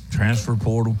 Transfer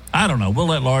portal? I don't know. We'll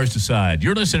let Lars decide.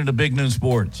 You're listening to Big Noon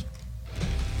Sports.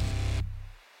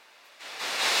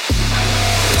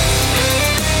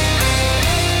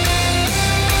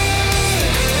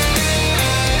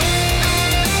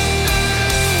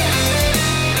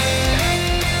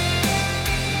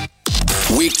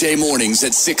 Weekday mornings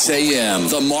at 6 a.m.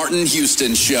 The Martin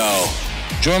Houston Show.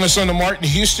 Join us on the Martin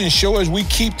Houston Show as we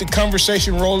keep the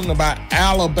conversation rolling about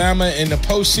Alabama in the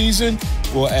postseason.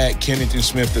 We'll add Kennington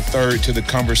Smith III to the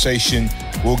conversation.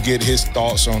 We'll get his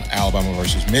thoughts on Alabama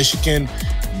versus Michigan.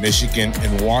 Michigan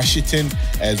and Washington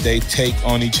as they take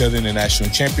on each other in the national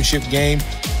championship game.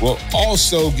 We'll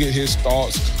also get his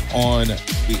thoughts on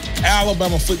the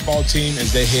Alabama football team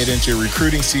as they head into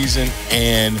recruiting season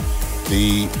and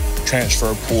the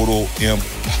transfer portal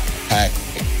impact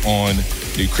on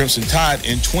the Crimson Tide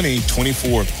in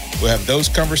 2024. We'll have those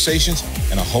conversations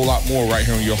and a whole lot more right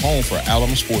here on your home for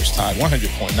Alabama Sports Tide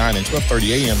 100.9 and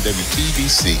 1230 AM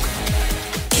WTBC.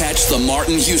 Catch the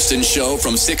Martin Houston Show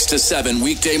from 6 to 7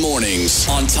 weekday mornings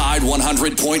on Tide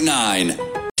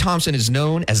 100.9. Thompson is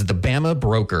known as the Bama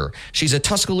Broker. She's a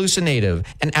Tuscaloosa native,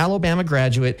 an Alabama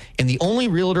graduate, and the only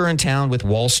realtor in town with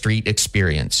Wall Street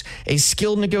experience. A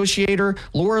skilled negotiator,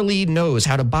 Laura Lee knows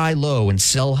how to buy low and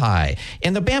sell high.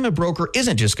 And the Bama Broker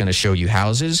isn't just going to show you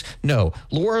houses. No,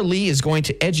 Laura Lee is going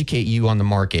to educate you on the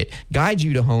market, guide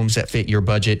you to homes that fit your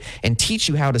budget, and teach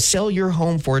you how to sell your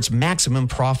home for its maximum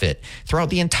profit. Throughout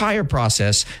the entire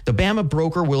process, the Bama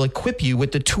Broker will equip you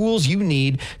with the tools you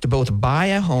need to both buy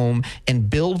a home and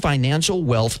build financial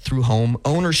wealth through home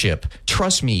ownership.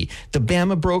 Trust me, the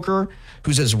Bama Broker,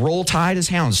 who's as roll tide as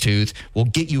houndstooth, will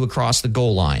get you across the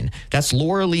goal line. That's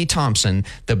Laura Lee Thompson,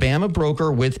 the Bama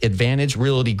Broker with Advantage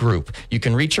Realty Group. You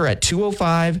can reach her at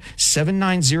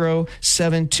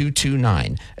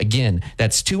 205-790-7229. Again,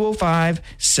 that's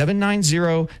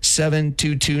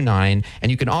 205-790-7229. And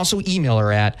you can also email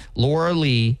her at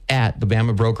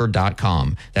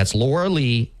lauralee@thebamabroker.com. That's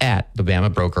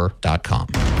lauralee@thebamabroker.com.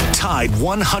 Tide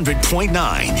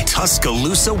 100.9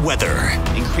 Tuscaloosa weather.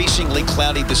 Increasingly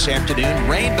cloudy this afternoon.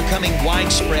 Rain becoming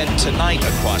widespread tonight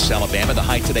across Alabama. The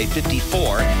high today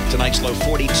 54. Tonight's low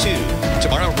 42.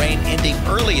 Tomorrow rain ending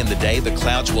early in the day. The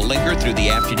clouds will linger through the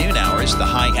afternoon hours. The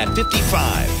high at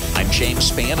 55. I'm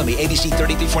James Spann on the ABC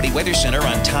 3340 Weather Center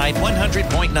on Tide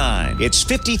 100.9. It's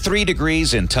 53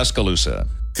 degrees in Tuscaloosa.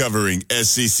 Covering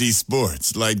SEC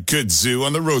sports like kudzu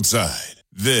on the roadside.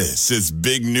 This is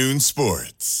Big Noon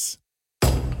Sports.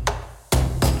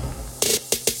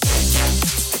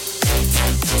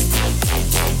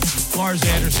 Lars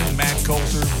Anderson, Matt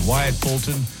Coulter, Wyatt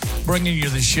Fulton, bringing you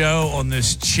the show on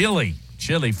this chilly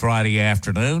Friday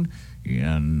afternoon.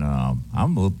 And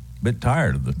I'm a bit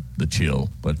tired of the chill,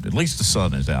 but at least the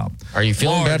sun is out. Are you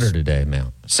feeling better today,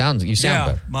 Mel? You sound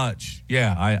better. Much.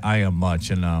 Yeah, I am much.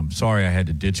 And sorry I had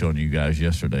to ditch on you guys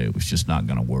yesterday. It was just not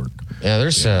going to work. Yeah,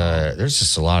 there's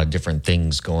just a lot of different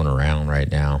things going around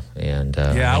right now. And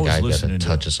I was listening to a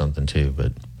touch of something too.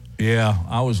 But yeah,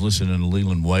 I was listening to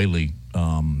Leland Whaley,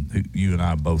 who you and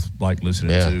I both like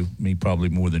listening to. Me probably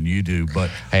more than you do. But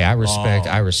hey, I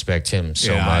respect him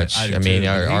so much. I mean,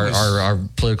 our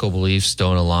political beliefs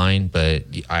don't align, but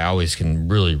I always can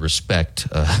really respect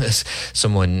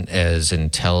someone as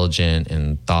intelligent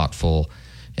and thoughtful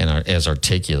and as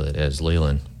articulate as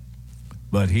Leland.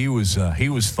 But he was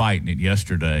fighting it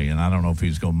yesterday, and I don't know if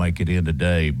he's going to make it in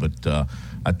today. But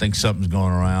I think something's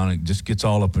going around. It just gets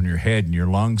all up in your head and your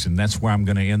lungs, and that's where I'm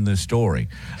going to end this story.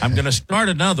 I'm going to start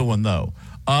another one, though.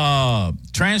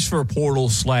 Transfer portal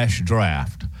 /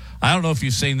 draft. I don't know if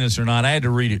you've seen this or not. I had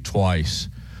to read it twice.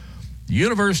 The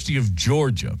University of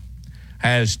Georgia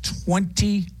has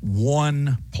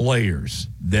 21 players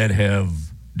that have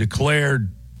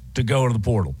declared to go into the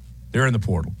portal. They're in the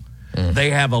portal.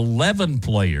 They have 11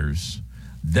 players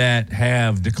that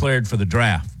have declared for the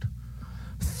draft.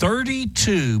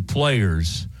 32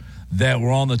 players that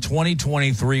were on the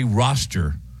 2023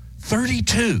 roster.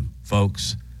 32,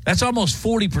 folks. That's almost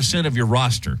 40% of your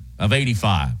roster of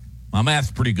 85. My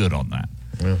math's pretty good on that.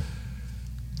 Yeah.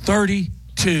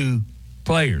 32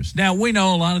 players. Now, we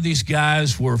know a lot of these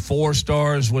guys were 4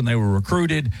 stars when they were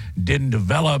recruited, didn't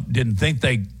develop, didn't think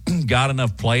they got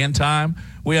enough playing time.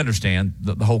 We understand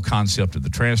the whole concept of the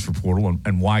transfer portal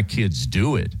and why kids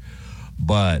do it.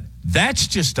 But that's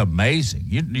just amazing.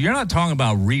 You're not talking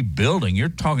about rebuilding. You're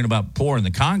talking about pouring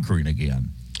the concrete again.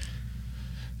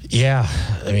 Yeah,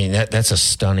 I mean, that's a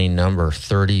stunning number,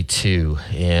 32.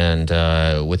 And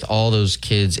with all those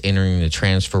kids entering the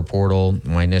transfer portal,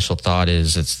 my initial thought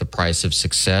is it's the price of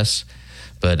success.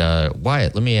 But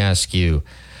Wyatt, let me ask you,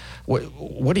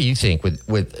 what do you think?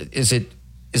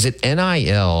 Is it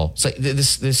NIL? It's like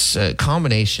this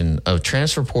combination of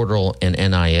transfer portal and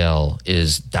NIL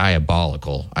is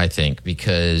diabolical, I think,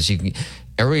 because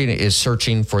everybody is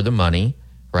searching for the money,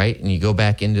 right? And you go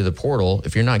back into the portal.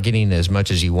 If you're not getting as much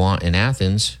as you want in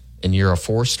Athens and you're a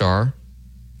 4-star,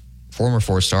 former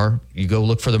 4-star, you go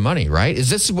look for the money, right?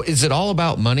 Is it all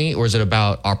about money, or is it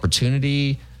about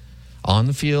opportunity on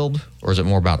the field, or is it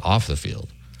more about off the field?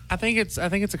 I think it's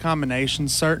a combination.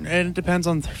 And it depends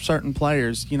on certain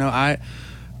players. You know,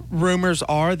 rumors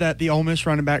are that the Ole Miss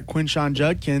running back Quinshon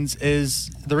Judkins is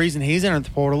the reason he's entered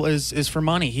the portal is for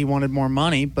money. He wanted more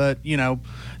money, but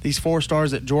these 4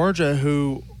 stars at Georgia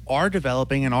who are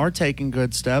developing and are taking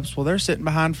good steps, well, they're sitting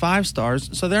behind 5 stars,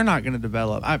 so they're not going to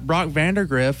develop. Brock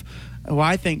Vandergriff, who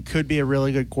I think could be a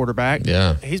really good quarterback,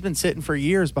 he's been sitting for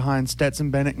years behind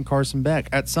Stetson Bennett and Carson Beck.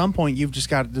 At some point, you've just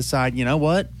got to decide, you know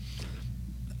what?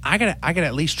 I gotta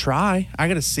at least try. I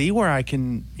gotta see where I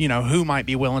can, who might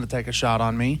be willing to take a shot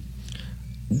on me.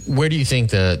 Where do you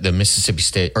think the Mississippi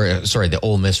State, the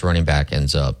Ole Miss running back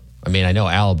ends up? I mean, I know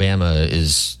Alabama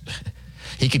is.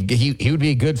 He would be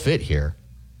a good fit here.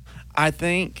 I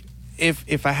think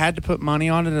if I had to put money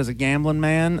on it as a gambling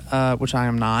man, which I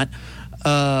am not.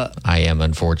 I am,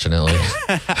 unfortunately.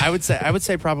 I would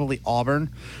say probably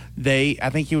Auburn. I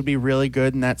think he would be really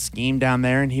good in that scheme down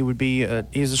there, and he would be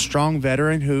he's a strong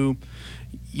veteran who,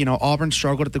 Auburn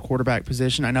struggled at the quarterback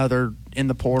position. I know they're in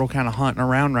the portal kind of hunting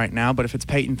around right now, but if it's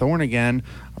Peyton Thorne again,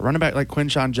 a running back like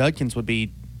Quinshon Judkins would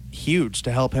be huge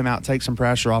to help him out, take some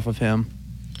pressure off of him.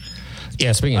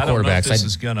 Yeah, speaking of quarterbacks,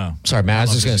 sorry, Matt, I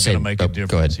was just going to say, make a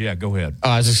difference. Go ahead. Yeah, go ahead.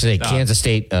 I was just going to say, Kansas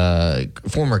State,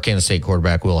 former Kansas State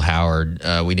quarterback Will Howard.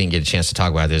 We didn't get a chance to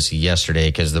talk about this yesterday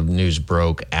because the news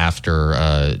broke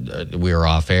after we were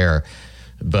off air.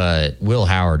 But Will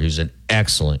Howard, who's an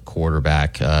excellent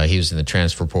quarterback, he was in the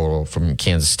transfer portal from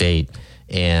Kansas State,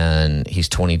 and he's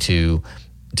 22.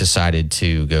 Decided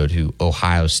to go to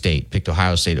Ohio State, picked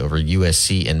Ohio State over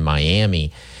USC and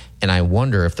Miami. And I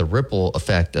wonder if the ripple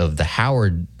effect of the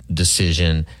Howard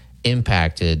decision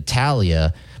impacted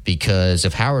Talia, because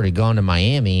if Howard had gone to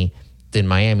Miami, then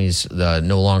Miami's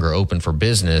no longer open for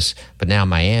business. But now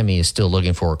Miami is still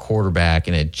looking for a quarterback,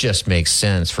 and it just makes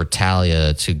sense for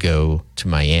Talia to go to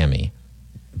Miami,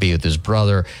 be with his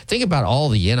brother. Think about all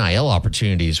the NIL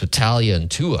opportunities with Talia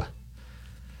and Tua.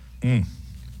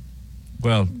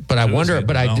 Well, but I wonder.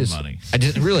 But I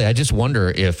just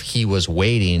wonder if he was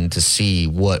waiting to see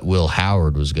what Will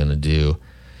Howard was going to do.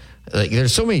 Like,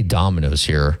 there's so many dominoes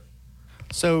here.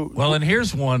 And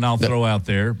here's one I'll throw out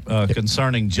there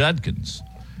concerning Judkins,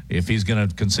 if he's going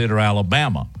to consider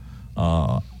Alabama.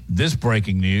 This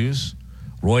breaking news: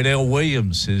 Roydell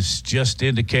Williams has just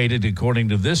indicated, according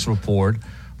to this report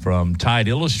from Tide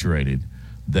Illustrated,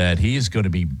 that he is going to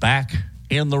be back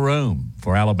in the room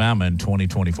for Alabama in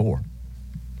 2024.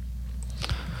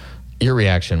 Your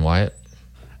reaction, Wyatt?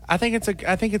 I think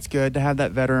it's good to have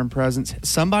that veteran presence.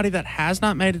 Somebody that has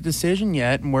not made a decision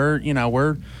yet, and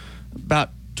we're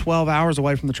about 12 hours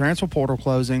away from the transfer portal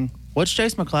closing. What's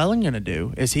Chase McClellan going to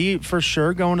do? Is he for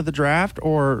sure going to the draft,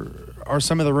 or are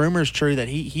some of the rumors true that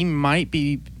he might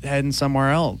be heading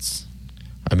somewhere else?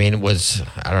 I mean, was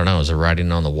it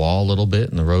writing on the wall a little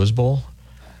bit in the Rose Bowl?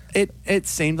 It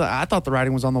seemed like I thought the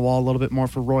writing was on the wall a little bit more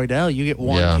for Roydell. You get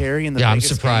one carry in the I'm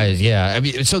surprised. Game. Yeah, I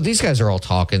mean, so these guys are all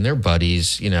talking. They're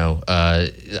buddies.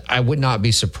 I would not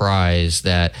be surprised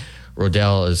that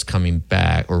Roydell is coming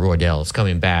back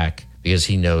because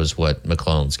he knows what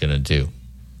McClellan's going to do.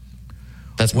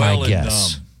 That's my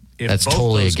guess. That's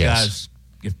totally a guess.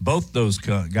 If both those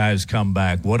guys come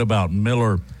back, what about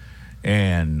Miller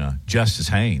and Justice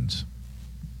Haynes?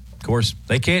 Of course,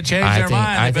 they can't change their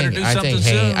mind. They better do something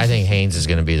soon. I think Haynes is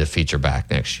going to be the feature back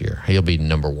next year. He'll be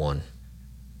number 1.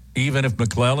 Even if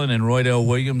McClellan and Roydell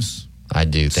Williams I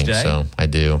do think stay? So. I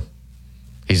do.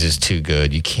 He's just too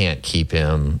good. You can't keep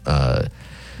him.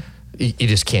 You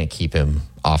just can't keep him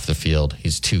off the field.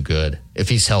 He's too good. If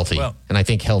he's healthy. Well, and I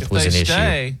think health was an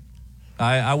issue.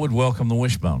 I would welcome the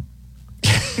wishbone.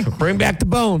 Bring back the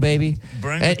bone, baby.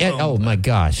 Oh, my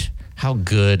gosh. How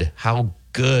good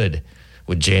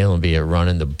would Jalen be at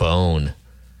running the bone?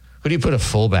 Who do you put a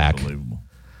fullback? Unbelievable.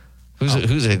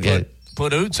 Who's a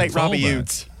put Oots take Robbie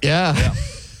Oots. Yeah.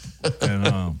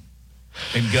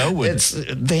 And go with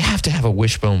it. They have to have a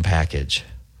wishbone package.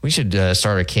 We should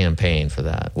start a campaign for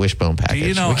that wishbone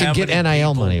package. We can get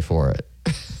NIL money for it.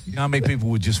 You know how many people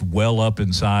would just well up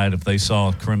inside if they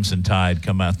saw Crimson Tide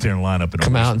come out there and line up in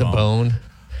come out in the bone?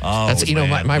 Oh, that's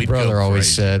my brother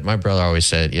always said. My brother always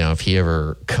said, if he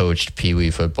ever coached Pee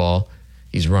Wee football,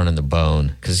 he's running the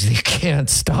bone because you can't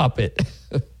stop it.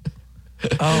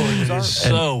 It is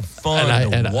so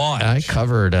fun to watch. I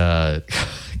covered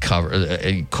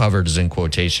is in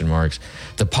quotation marks,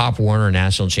 the Pop Warner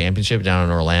National Championship down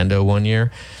in Orlando one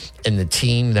year, and the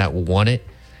team that won it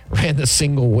ran the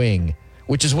single wing,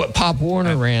 which is what Pop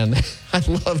Warner ran. I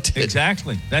loved it.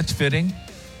 Exactly. That's fitting.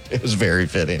 It was very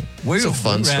fitting. It's a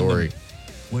fun story.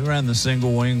 We ran the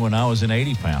single wing when I was in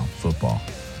 80-pound football.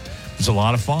 It was a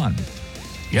lot of fun.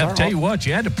 You have to tell you what,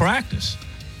 you had to practice.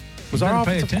 Was our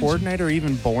offensive coordinator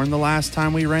even born the last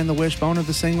time we ran the wishbone of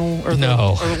the single or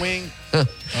the wing?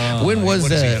 When was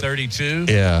that? 32?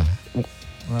 Yeah.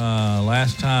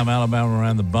 Last time Alabama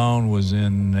ran the bone was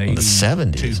in the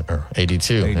 70s or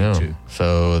 82. Yeah.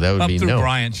 So that would up be through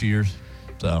Bryant's years.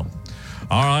 So,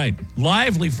 all right,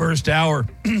 lively first hour.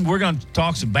 We're going to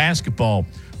talk some basketball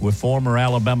with former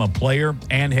Alabama player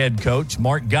and head coach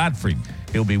Mark Gottfried.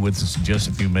 He'll be with us in just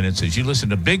a few minutes as you listen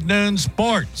to Big Noon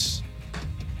Sports.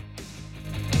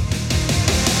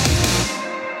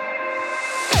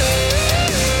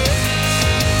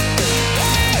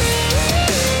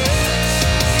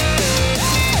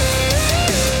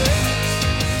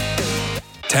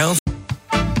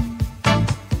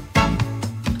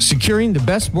 Securing the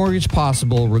best mortgage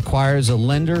possible requires a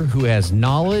lender who has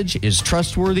knowledge, is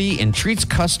trustworthy, and treats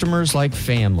customers like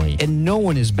family. And no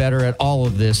one is better at all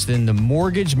of this than the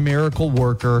mortgage miracle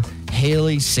worker,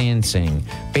 Haley Sansing.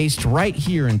 Based right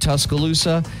here in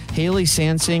Tuscaloosa, Haley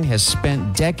Sansing has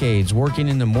spent decades working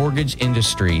in the mortgage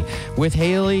industry. With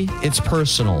Haley, it's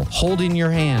personal, holding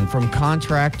your hand from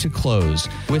contract to close.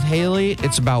 With Haley,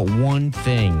 it's about one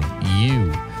thing,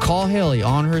 you. Call Haley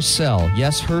on her cell,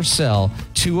 yes, her cell,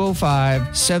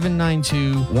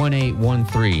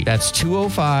 205-792-1813. That's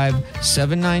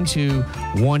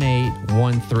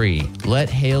 205-792-1813.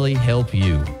 Let Haley help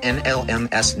you.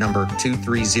 NLMS number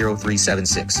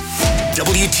 230376.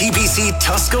 WTBC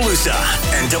Tuscaloosa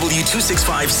and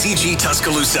W265CG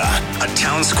Tuscaloosa, a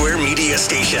Town Square media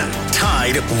station.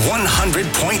 Tide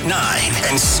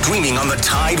 100.9 and streaming on the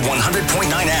Tide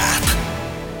 100.9 app.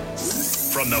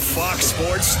 From the Fox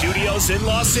Sports Studios in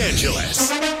Los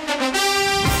Angeles,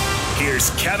 here's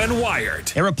Kevin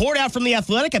Wyatt. A report out from The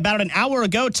Athletic about an hour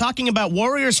ago talking about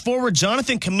Warriors forward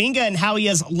Jonathan Kuminga and how he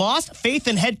has lost faith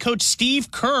in head coach Steve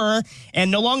Kerr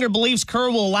and no longer believes Kerr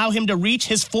will allow him to reach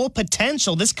his full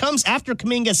potential. This comes after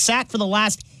Kuminga sat for the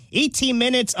last 18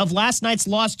 minutes of last night's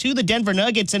loss to the Denver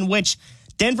Nuggets, in which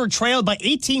Denver trailed by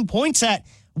 18 points at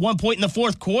one point in the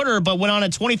fourth quarter, but went on a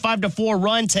 25-4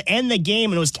 run to end the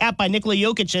game, and it was capped by Nikola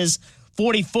Jokic's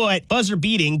 40-foot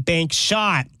buzzer-beating bank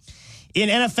shot. In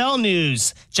NFL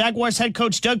news, Jaguars head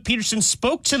coach Doug Peterson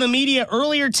spoke to the media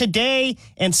earlier today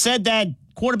and said that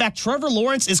quarterback Trevor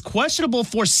Lawrence is questionable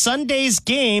for Sunday's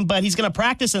game, but he's going to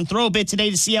practice and throw a bit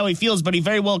today to see how he feels, but he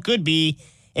very well could be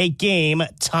a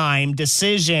game-time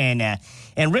decision.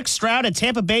 And Rick Stroud at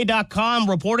TampaBay.com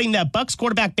reporting that Bucs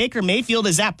quarterback Baker Mayfield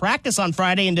is at practice on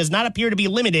Friday and does not appear to be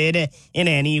limited in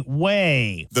any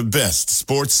way. The best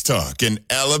sports talk in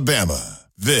Alabama.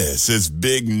 This is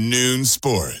Big Noon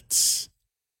Sports.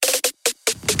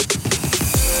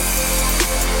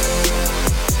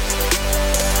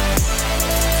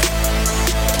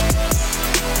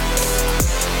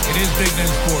 It is Big Noon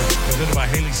Sports, presented by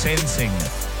Haley Sansing,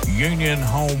 Union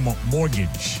Home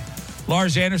Mortgage.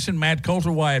 Lars Anderson, Matt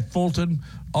Coulter, Wyatt Fulton,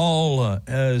 all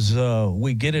as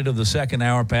we get into the second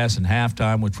hour passing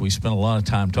halftime, which we spent a lot of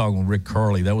time talking with Rick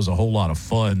Curley. That was a whole lot of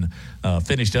fun.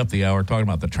 Finished up the hour talking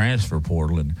about the transfer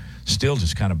portal, and still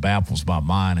just kind of baffles my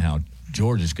mind how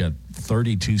Georgia's got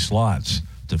 32 slots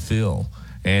to fill.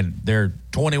 And they're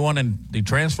 21 in the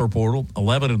transfer portal,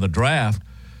 11 in the draft.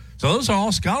 So those are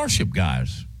all scholarship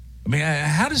guys. I mean,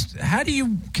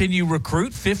 can you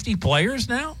recruit 50 players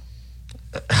now?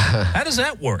 How does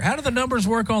that work? How do the numbers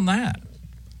work on that?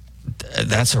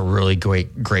 That's a really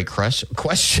great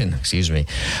question. Excuse me.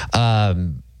 I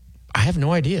have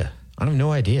no idea.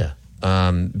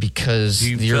 Because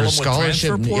your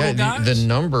scholarship, the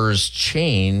numbers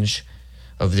change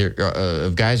of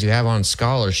guys you have on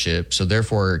scholarship. So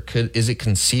therefore, is it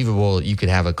conceivable you could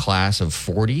have a class of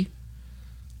 40?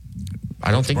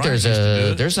 I don't think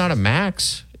there's not a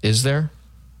max, is there?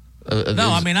 No,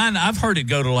 I mean, I've heard it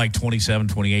go to like 27,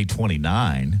 28,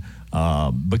 29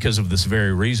 because of this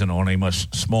very reason on a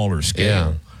much smaller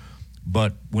scale. Yeah.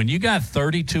 But when you got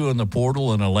 32 in the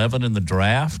portal and 11 in the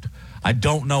draft, I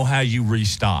don't know how you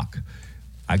restock.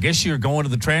 I guess you're going to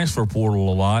the transfer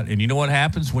portal a lot. And you know what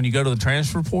happens when you go to the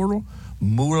transfer portal?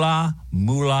 Moolah,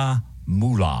 moolah,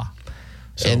 moolah.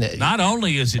 So and not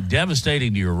only is it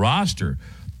devastating to your roster,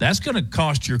 that's going to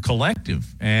cost your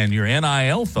collective and your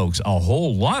NIL folks a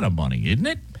whole lot of money, isn't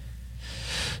it?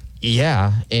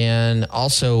 Yeah, and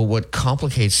also what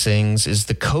complicates things is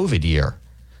the COVID year.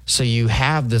 So you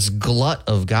have this glut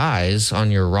of guys on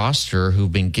your roster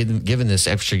who've been given this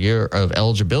extra year of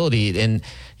eligibility. And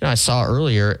I saw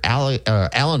earlier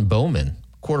Alan Bowman,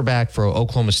 quarterback for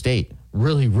Oklahoma State,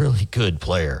 really, really good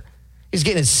player. He's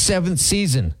getting his 7th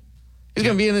season. He's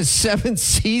going to be in his 7th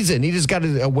season. He just got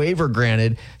a waiver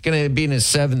granted. Going to be in his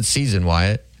 7th season,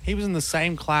 Wyatt. He was in the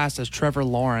same class as Trevor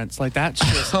Lawrence. Like, that's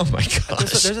just... Oh, my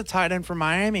gosh. There's a tight end from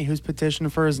Miami who's petitioning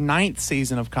for his 9th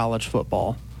season of college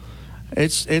football.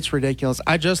 It's ridiculous.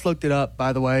 I just looked it up,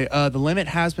 by the way. The limit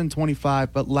has been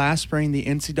 25, but last spring the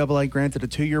NCAA granted a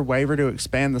 2-year waiver to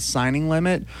expand the signing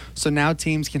limit, so now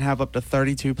teams can have up to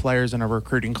 32 players in a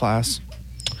recruiting class.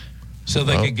 So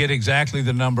they could get exactly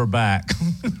the number back.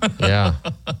 Yeah.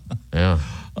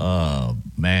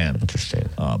 Man. Interesting.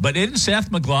 But isn't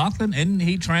Seth McLaughlin, isn't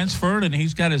he transferred and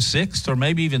he's got his 6th or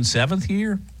maybe even 7th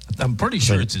year? I'm pretty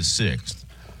sure it's his 6th.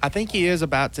 I think he is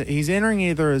about to. He's entering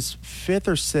either his 5th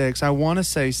or 6th. I want to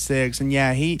say 6th, and yeah,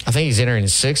 I think he's entering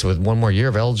his 6th with one more year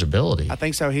of eligibility. I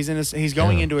think so. He's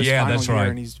going into his final year,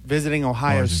 and he's visiting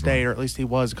Ohio State, or at least he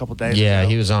was a couple days ago. Yeah,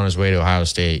 he was on his way to Ohio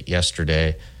State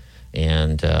yesterday,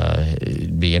 and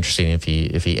it'd be interesting if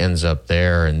he ends up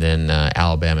there, and then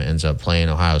Alabama ends up playing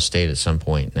Ohio State at some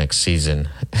point next season.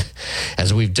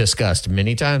 As we've discussed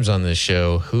many times on this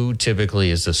show, who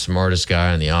typically is the smartest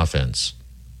guy on the offense?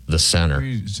 The center.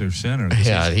 He's their center.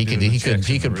 Yeah,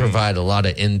 he could provide a lot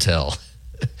of intel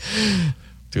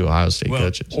to Ohio State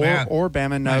coaches. Or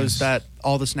Bama knows that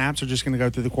all the snaps are just going to go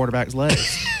through the quarterback's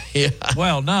legs. Yeah.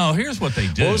 Well, no. Here's what they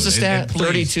do. What was the stat?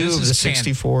 32 of the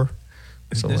 64.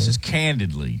 This is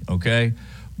candidly, okay,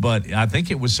 but I think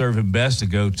it would serve him best to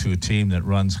go to a team that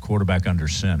runs quarterback under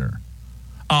center.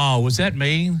 Oh, was that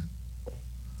mean?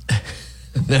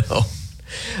 No,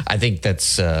 I think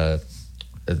that's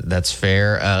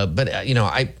fair. But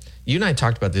you and I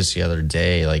talked about this the other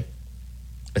day. Like,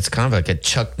 it's kind of like a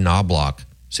Chuck Knobloch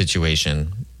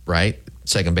situation, right?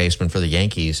 Second baseman for the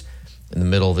Yankees in the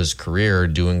middle of his career,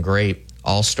 doing great,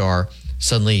 all-star.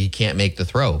 Suddenly he can't make the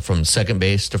throw from second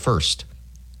base to first.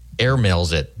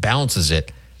 Airmails it, bounces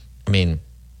it. I mean,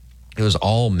 it was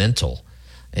all mental.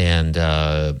 And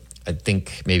I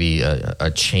think maybe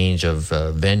a change of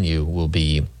venue will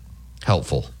be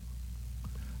helpful.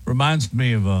 Reminds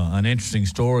me of an interesting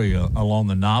story along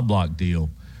the Knobloch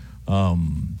deal.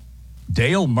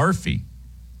 Dale Murphy,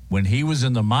 when he was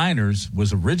in the minors,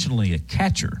 was originally a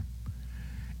catcher.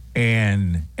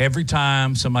 And every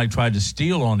time somebody tried to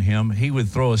steal on him, he would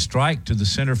throw a strike to the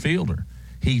center fielder.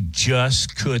 He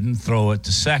just couldn't throw it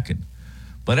to second.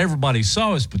 But everybody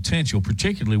saw his potential,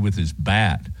 particularly with his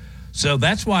bat. So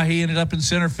that's why he ended up in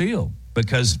center field,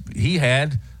 because he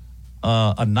had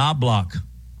a knob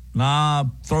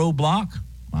throw block.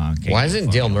 Why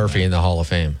isn't Dale Murphy in the Hall of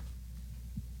Fame?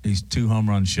 He's 2 home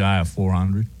runs shy of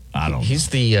 400. I don't know. He's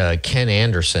the Ken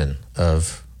Anderson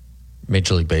of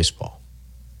Major League Baseball.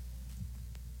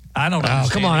 I don't know. Oh,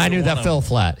 come on. I knew that fell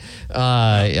flat.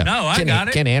 Yeah. No, I got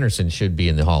it. Ken Anderson should be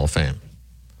in the Hall of Fame.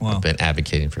 Well, I've been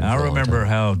advocating for that. I remember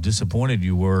how disappointed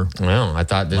you were. Well, I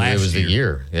thought that it was the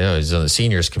year. Yeah, it was on the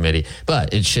seniors committee.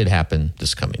 But it should happen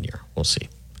this coming year. We'll see.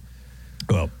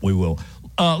 Well, we will.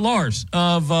 Lars,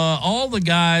 of all the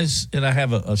guys, and I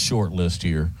have a short list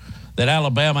here, that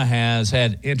Alabama has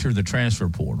had enter the transfer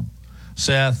portal: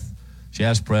 Seth,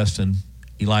 Jazz Preston,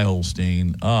 Eli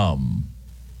Holstein,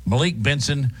 Malik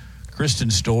Benson, Kristen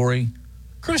Story.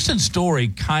 Kristen Story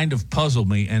kind of puzzled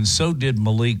me, and so did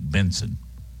Malik Benson.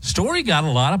 Story got a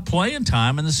lot of playing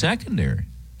time in the secondary.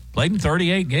 Played in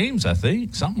 38 games, I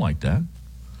think, something like that.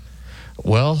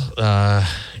 Well,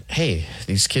 hey,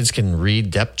 these kids can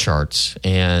read depth charts,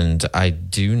 and I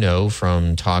do know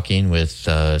from talking with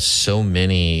so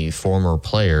many former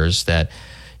players that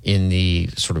in the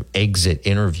sort of exit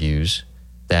interviews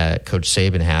that Coach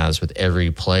Saban has with every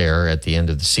player at the end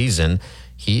of the season,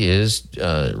 he is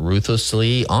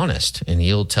ruthlessly honest, and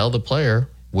he'll tell the player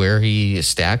where he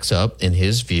stacks up in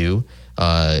his view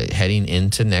heading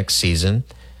into next season.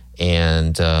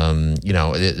 And,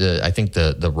 I think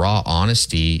the raw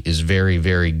honesty is very,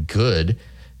 very good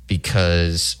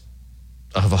because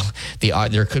of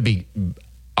there could be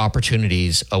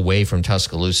opportunities away from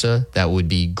Tuscaloosa that would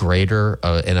be greater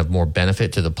and of more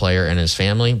benefit to the player and his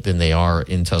family than they are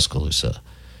in Tuscaloosa.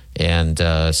 And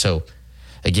so,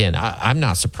 again, I'm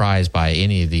not surprised by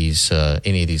any of these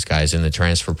guys in the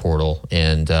transfer portal,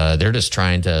 and they're just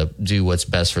trying to do what's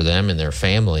best for them and their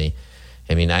family.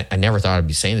 I mean, I never thought I'd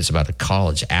be saying this about a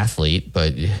college athlete,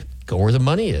 but go where the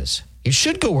money is. You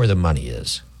should go where the money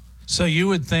is. So you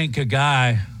would think a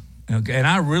guy, and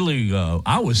I really,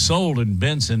 I was sold in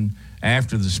Benson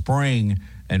after the spring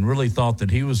and really thought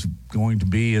that he was going to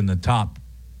be in the top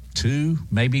 2,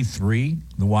 maybe 3,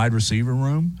 the wide receiver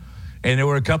room. And there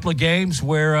were a couple of games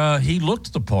where he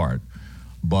looked the part,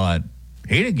 but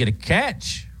he didn't get a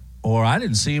catch, or I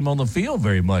didn't see him on the field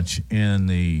very much in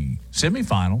the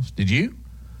semifinals. Did you?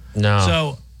 No.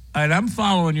 So, and I'm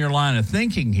following your line of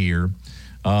thinking here.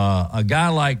 A guy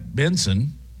like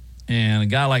Benson And a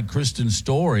guy like Kristen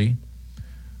Story,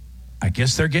 I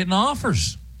guess they're getting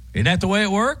offers. Isn't that the way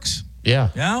it works? Yeah.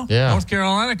 Yeah. North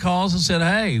Carolina calls and said,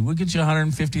 hey, we'll get you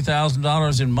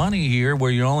 $150,000 in money here where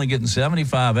you're only getting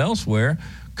 $75,000 elsewhere.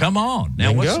 Come on.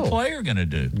 Now, what's the player going to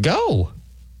do? Go.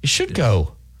 You should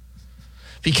go.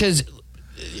 Because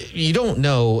you don't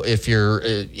know if you're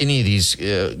any of these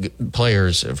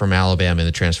players from Alabama in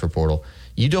the transfer portal,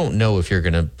 you don't know if you're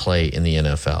going to play in the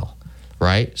NFL,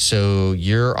 right? So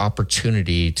your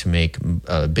opportunity to make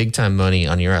big-time money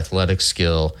on your athletic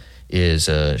skill is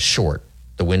short.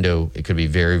 The window, it could be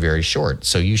very, very short.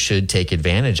 So you should take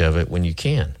advantage of it when you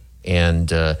can.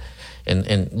 And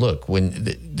look, when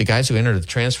the guys who enter the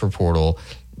transfer portal,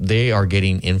 they are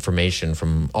getting information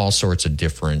from all sorts of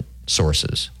different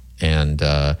sources. And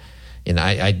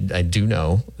I do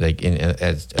know, like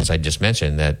as I just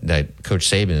mentioned, that Coach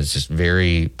Saban is just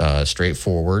very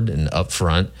straightforward and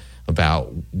upfront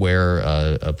about where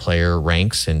a player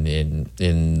ranks in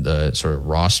the sort of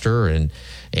roster, and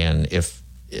if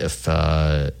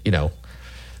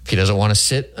he doesn't want to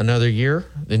sit another year,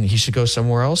 then he should go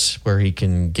somewhere else where he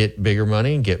can get bigger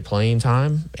money and get playing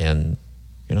time, and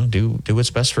do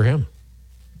what's best for him.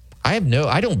 I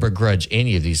don't begrudge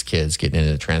any of these kids getting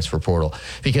into the transfer portal,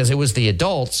 because it was the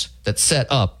adults that set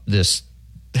up this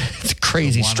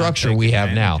crazy structure we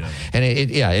have now. And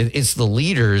it's the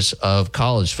leaders of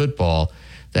college football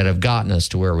that have gotten us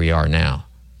to where we are now.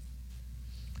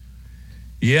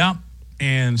 Yeah.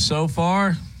 And so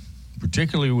far,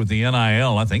 particularly with the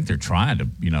NIL, I think they're trying to,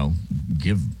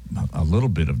 give a little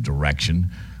bit of direction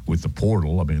with the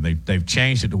portal. I mean, they've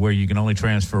changed it to where you can only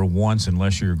transfer once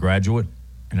unless you're a graduate.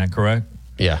 Isn't that correct?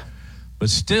 Yeah. But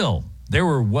still, there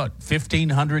were,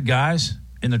 1,500 guys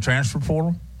in the transfer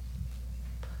portal?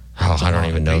 Oh, I don't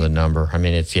even know the number. I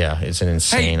mean, it's an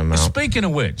insane amount. Speaking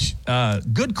of which,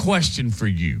 good question for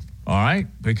you, all right?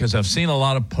 Because I've seen a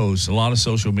lot of posts, a lot of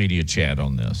social media chat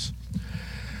on this.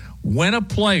 When a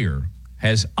player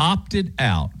has opted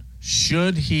out,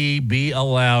 should he be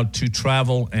allowed to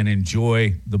travel and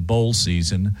enjoy the bowl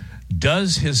season?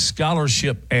 Does his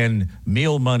scholarship and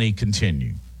meal money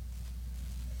continue?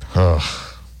 I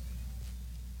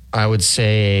would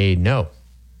say no.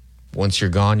 Once you're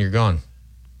gone, you're gone.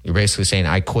 You're basically saying,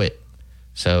 I quit.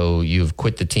 So you've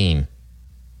quit the team.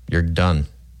 You're done.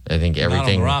 I think everything.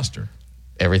 Not on the roster.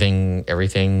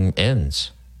 Everything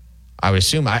ends. I would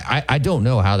assume, I don't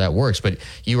know how that works, but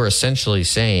you are essentially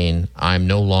saying, I'm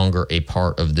no longer a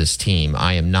part of this team.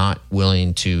 I am not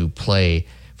willing to play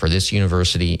for this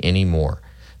university anymore.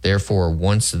 Therefore,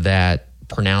 once that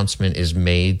pronouncement is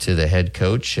made to the head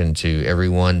coach and to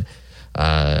everyone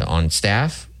on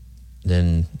staff,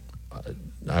 then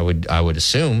I would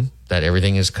assume that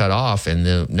everything is cut off,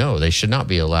 and no, they should not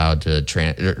be allowed to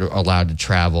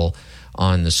travel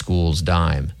on the school's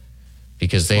dime,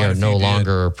 because they are no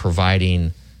longer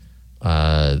providing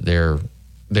they're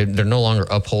no longer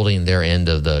upholding their end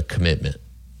of the commitment.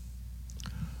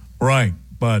 Right,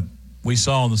 but we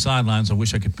saw on the sidelines, I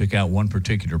wish I could pick out one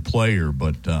particular player,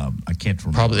 but I can't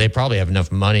remember. They probably have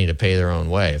enough money to pay their own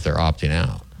way if they're opting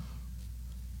out.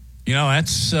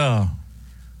 That's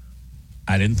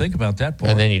I didn't think about that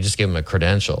part. And then you just give them a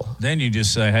credential. Then you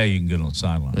just say, hey, you can get on the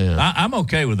sideline. Yeah. I'm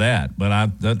okay with that, but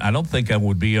I don't think I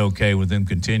would be okay with them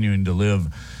continuing to live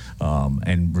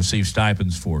and receive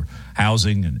stipends for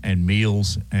housing and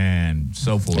meals and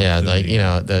so forth. Yeah,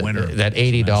 that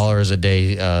 $80 a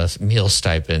day meal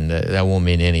stipend, that won't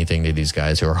mean anything to these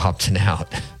guys who are opting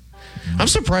out. I'm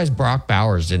surprised Brock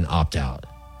Bowers didn't opt out.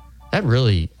 That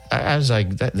really, I was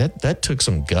like, that took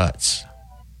some guts.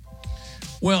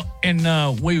 Well,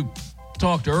 and we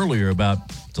talked earlier about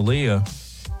D'Elia.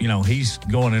 He's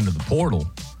going into the portal,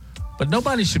 but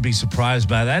nobody should be surprised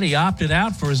by that. He opted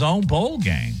out for his own bowl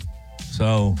game.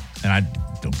 So, and I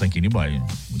don't think anybody,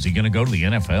 was he going to go to the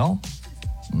NFL?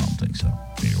 I don't think so.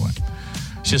 Anyway,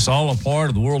 it's just all a part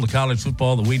of the world of college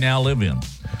football that we now live in.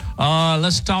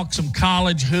 Let's talk some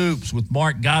college hoops with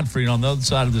Mark Godfrey on the other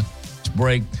side of this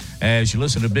break as you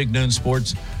listen to Big Noon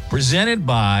Sports, presented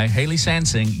by Haley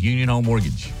Sansing, Union Home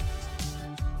Mortgage.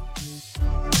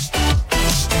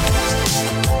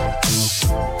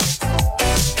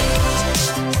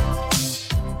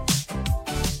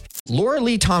 Laura Lee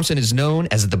Lee Thompson is known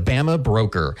as the Bama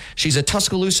Broker. She's a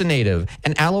Tuscaloosa native,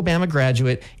 an Alabama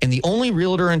graduate, and the only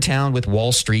realtor in town with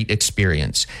Wall Street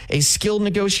experience. A skilled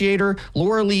negotiator,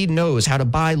 Laura Lee knows how to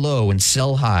buy low and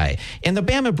sell high. And the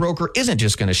Bama Broker isn't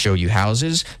just going to show you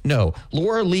houses. No,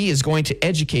 Laura Lee is going to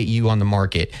educate you on the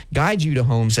market, guide you to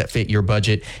homes that fit your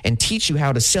budget, and teach you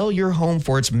how to sell your home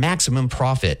for its maximum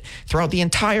profit. Throughout the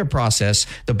entire process,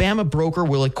 the Bama Broker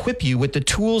will equip you with the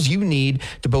tools you need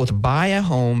to both buy a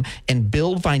home and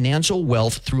build financial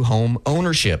wealth through home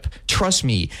ownership. Trust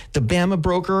me, the Bama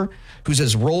Broker, who's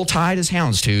as Roll Tide as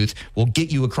houndstooth, will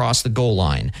get you across the goal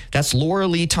line. That's Laura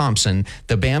Lee Thompson,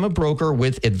 the Bama Broker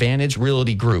with Advantage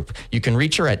Realty Group. You can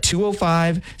reach her at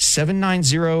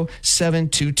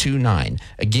 205-790-7229.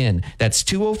 Again, that's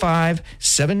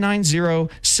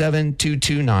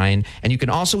 205-790-7229. And you can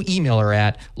also email her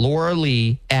at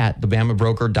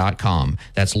lauralee@thebamabroker.com.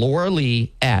 That's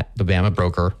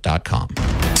lauralee@thebamabroker.com.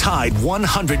 Tide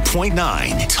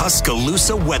 100.9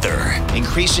 Tuscaloosa weather.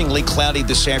 Increasingly cloudy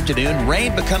this afternoon.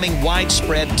 Rain becoming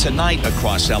widespread tonight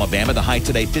across Alabama. The high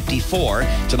today 54.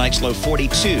 Tonight's low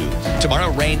 42. Tomorrow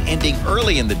rain ending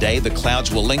early in the day. The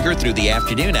clouds will linger through the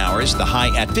afternoon hours. The high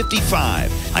at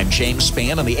 55. I'm James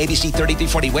Spann on the ABC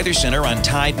 3340 Weather Center on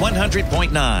Tide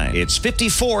 100.9. It's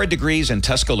 54 degrees in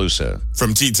Tuscaloosa.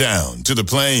 From T-Town to the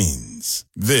Plains,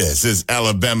 this is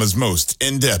Alabama's most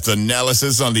in-depth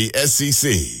analysis on the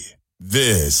SEC.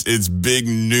 This is Big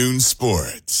Noon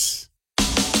Sports.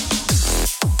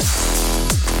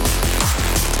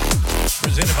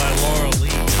 Presented by Laura Lee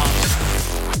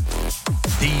Thompson,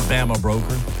 the Bama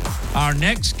Broker. Our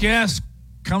next guest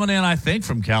coming in, I think,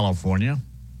 from California,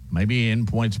 maybe in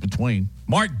points between.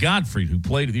 Mark Gottfried, who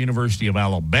played at the University of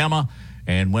Alabama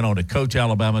and went on to coach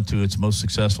Alabama to its most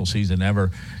successful season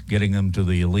ever, getting them to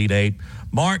the Elite Eight.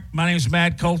 Mark, my name is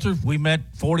Matt Coulter. We met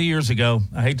 40 years ago.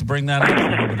 I hate to bring that up,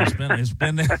 but it's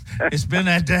been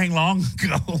that dang long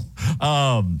ago.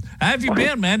 How have you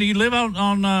been, man? Do you live out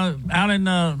in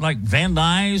like Van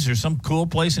Nuys or some cool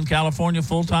place in California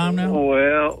full time now?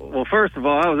 Well, first of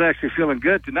all, I was actually feeling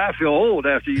good to not feel old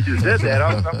after you just said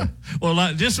that.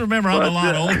 Well, just remember, I'm a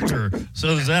lot older,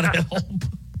 so does that help?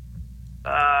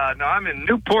 No, I'm in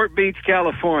Newport Beach,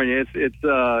 California. It's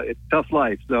tough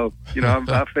life, so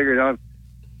I figured I'm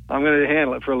going to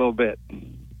handle it for a little bit.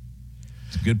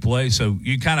 It's a good place. So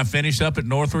you kind of finished up at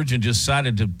Northridge and just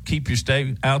decided to keep your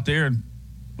stay out there in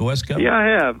the West Coast? Yeah, I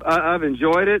have. I've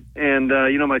enjoyed it, and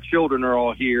my children are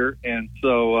all here, and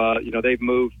so they've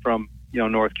moved from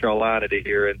North Carolina to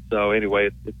here, and so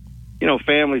anyway,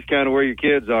 family's kind of where your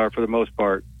kids are for the most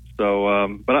part. So,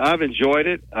 but I've enjoyed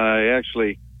it. I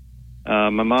actually.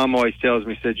 My mom always tells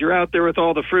me, said, you're out there with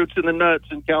all the fruits and the nuts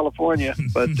in California,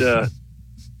 but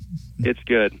it's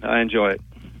good. I enjoy it.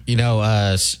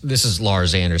 This is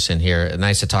Lars Anderson here.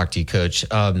 Nice to talk to you, Coach.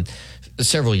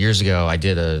 Several years ago, I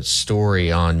did a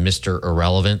story on Mr.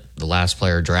 Irrelevant, the last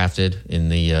player drafted in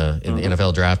the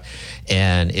NFL draft,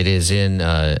 and it is in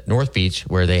North Beach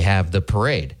where they have the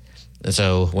parade. And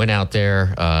so went out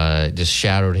there, just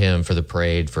shadowed him for the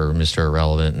parade for Mr.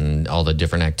 Irrelevant and all the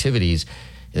different activities.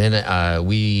 And then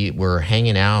we were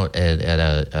hanging out at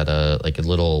a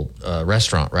little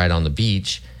restaurant right on the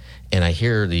beach, and I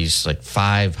hear these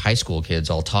 5 high school kids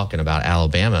all talking about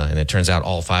Alabama, and it turns out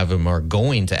all 5 of them are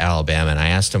going to Alabama. And I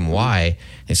asked them why.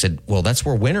 They said, "Well, that's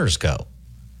where winners go."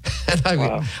 And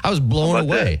I was blown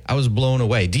away. I was blown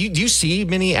away. Do you see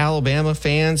many Alabama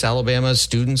fans, Alabama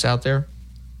students out there?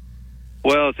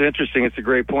 Well, it's interesting. It's a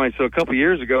great point. So a couple of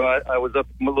years ago, I was up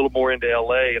a little more into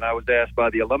L.A., and I was asked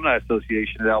by the Alumni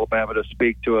Association at Alabama to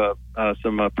speak to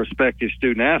some prospective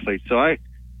student athletes. So I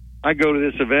go to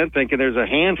this event thinking there's a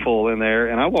handful in there,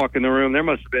 and I walk in the room. There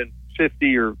must have been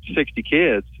 50 or 60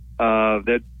 kids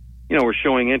that were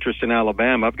showing interest in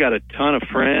Alabama. I've got a ton of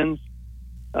friends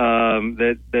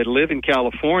that live in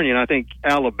California, and I think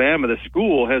Alabama, the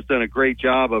school, has done a great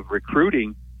job of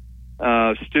recruiting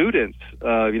students,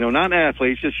 not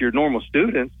athletes, just your normal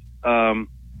students, and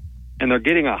they're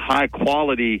getting a high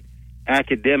quality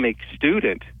academic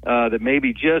student that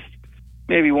maybe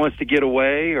wants to get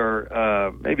away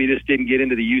or maybe just didn't get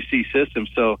into the UC system.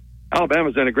 So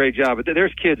Alabama's done a great job, but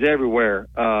there's kids everywhere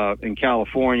in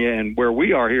California and where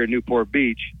we are here in Newport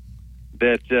Beach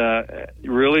that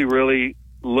really, really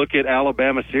look at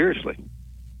Alabama seriously.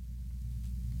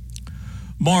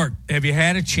 Mark, have you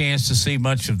had a chance to see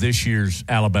much of this year's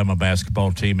Alabama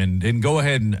basketball team? And go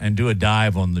ahead and do a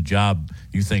dive on the job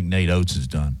you think Nate Oates has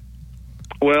done.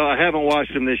 Well, I haven't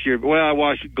watched him this year. Well, I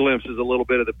watched glimpses a little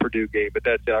bit of the Purdue game, but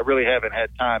that's I really haven't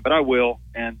had time. But I will,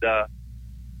 and I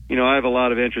have a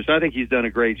lot of interest. I think he's done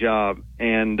a great job,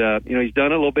 and he's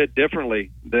done it a little bit differently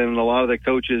than a lot of the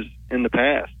coaches in the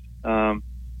past.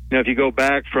 If you go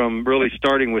back from really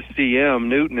starting with CM,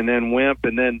 Newton, and then Wimp,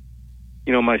 and then,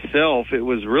 myself, it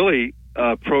was really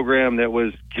a program that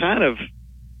was kind of,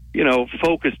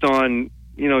 focused on,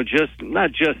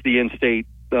 not just the in-state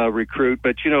recruit,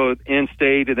 but,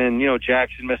 in-state and then,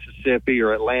 Jackson, Mississippi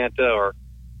or Atlanta or,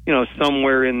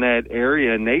 somewhere in that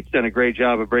area. And Nate's done a great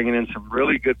job of bringing in some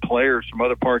really good players from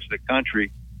other parts of the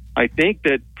country. I think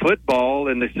that football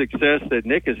and the success that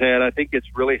Nick has had, I think it's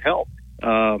really helped.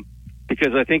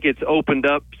 Because I think it's opened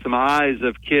up some eyes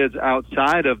of kids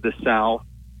outside of the South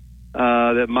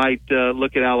that might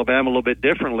look at Alabama a little bit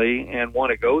differently and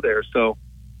want to go there. So,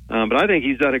 but I think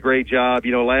he's done a great job.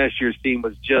 Last year's team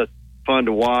was just fun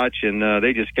to watch, and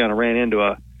they just kind of ran into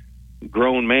a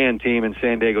grown man team in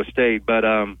San Diego State. But,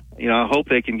 I hope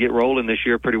they can get rolling this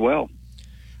year pretty well.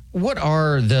 What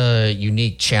are the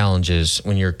unique challenges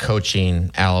when you're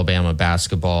coaching Alabama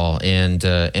basketball? And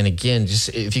again, just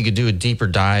if you could do a deeper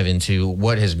dive into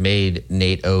what has made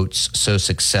Nate Oates so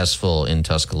successful in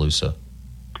Tuscaloosa.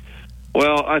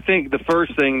 Well, I think the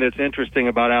first thing that's interesting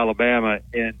about Alabama,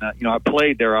 and I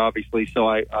played there obviously, so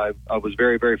I was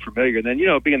very, very familiar. And then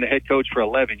being the head coach for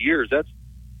 11 years,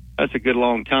 that's a good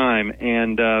long time.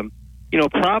 And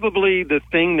probably the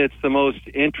thing that's the most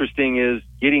interesting is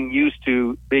getting used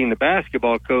to being the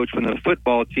basketball coach when the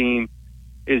football team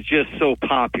is just so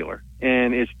popular.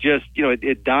 And it's just,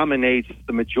 it dominates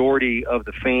the majority of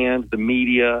the fans, the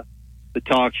media, the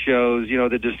talk shows,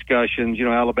 the discussions,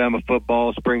 Alabama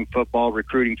football, spring football,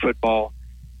 recruiting football.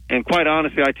 And quite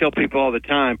honestly, I tell people all the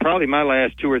time, probably my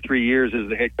last 2 or 3 years as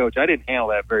the head coach, I didn't handle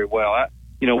that very well.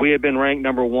 We had been ranked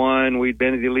number 1. We'd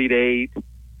been in the Elite 8.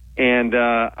 And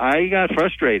I got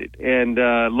frustrated. And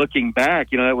looking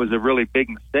back, that was a really big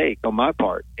mistake on my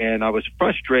part. And I was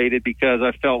frustrated because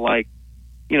I felt like,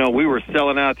 we were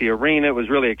selling out the arena. It was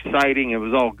really exciting. It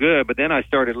was all good. But then I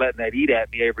started letting that eat at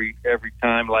me every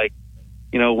time, like,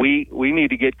 we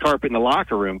need to get carpet in the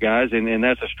locker room, guys, and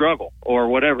that's a struggle or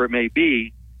whatever it may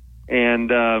be.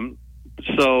 And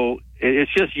so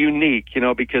it's just unique,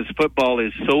 because football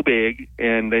is so big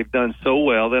and they've done so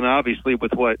well. Then obviously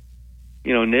with what,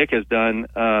 Nick has done,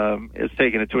 is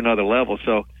taking it to another level.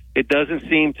 So it doesn't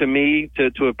seem to me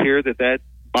to appear that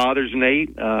bothers Nate.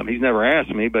 He's never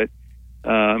asked me, but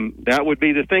that would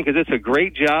be the thing, because it's a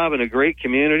great job and a great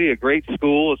community, a great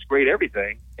school. It's great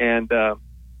everything. And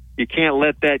you can't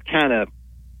let that kind of,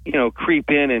 creep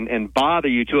in and bother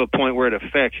you to a point where it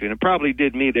affects you. And it probably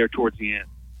did me there towards the end.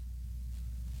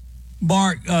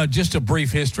 Mark, just a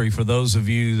brief history for those of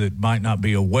you that might not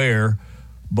be aware,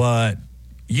 but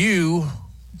you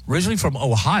originally from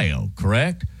Ohio,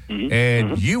 correct? Mm-hmm.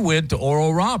 And you went to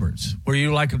Oral Roberts, where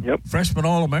you like a freshman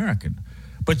All-American.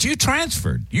 But you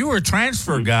transferred. You were a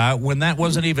transfer guy when that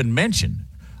wasn't even mentioned.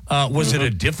 Was it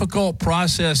a difficult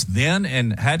process then?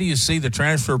 And how do you see the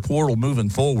transfer portal moving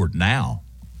forward now?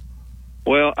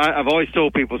 Well, I've always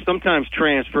told people sometimes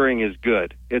transferring is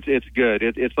good. It's good.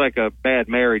 It's like a bad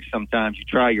marriage sometimes. You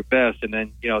try your best, and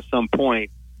then, at some point,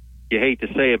 you hate to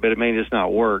say it, but it may just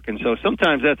not work. And so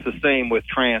sometimes that's the same with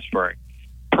transferring.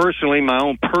 Personally, my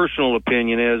own personal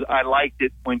opinion is I liked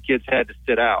it when kids had to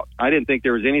sit out. I didn't think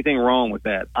there was anything wrong with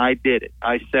that. I did it.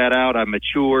 I sat out. I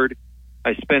matured.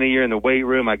 I spent a year in the weight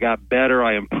room. I got better.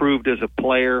 I improved as a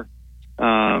player.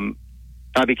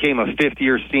 I became a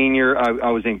fifth-year senior.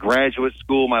 I was in graduate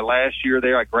school my last year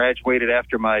there. I graduated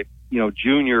after my,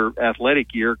 junior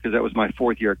athletic year because that was my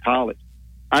fourth year of college.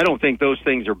 I don't think those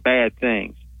things are bad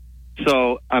things.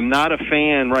 So I'm not a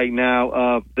fan right now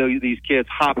of these kids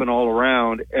hopping all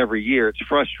around every year. It's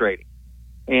frustrating.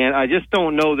 And I just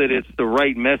don't know that it's the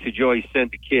right message you always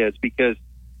send to kids, because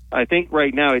I think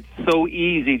right now it's so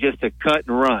easy just to cut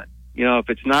and run. If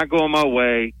it's not going my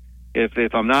way,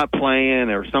 if I'm not playing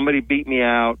or somebody beat me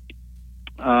out,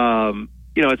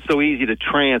 it's so easy to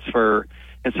transfer.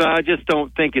 And so I just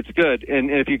don't think it's good.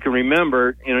 And if you can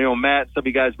remember, Matt, some of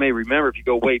you guys may remember if you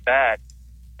go way back,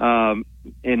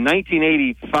 in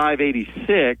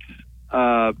 1985-86,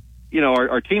 our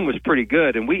team was pretty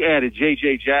good, and we added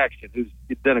J.J. Jackson, who's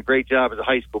done a great job as a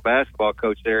high school basketball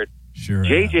coach there. Sure.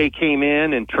 J.J. came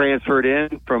in and transferred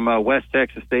in from West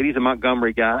Texas State. He's a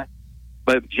Montgomery guy.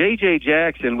 But J.J.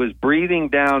 Jackson was breathing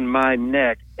down my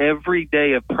neck every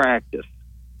day of practice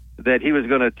that he was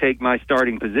going to take my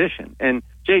starting position. And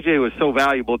J.J. was so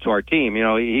valuable to our team.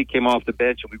 He came off the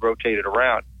bench and we rotated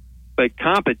around. But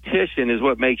competition is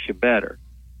what makes you better.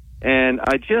 And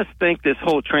I just think this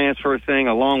whole transfer thing,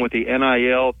 along with the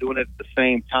NIL, doing it at the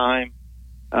same time,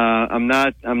 I'm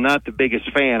not the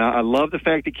biggest fan. I love the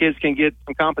fact that kids can get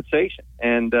some compensation,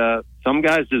 and some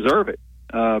guys deserve it.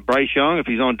 Bryce Young, if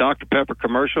he's on Dr. Pepper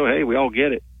commercial, hey, we all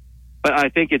get it. But I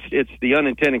think it's the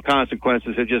unintended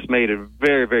consequences have just made it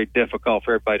very, very difficult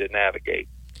for everybody to navigate.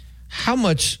 How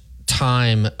much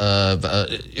time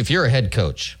if you're a head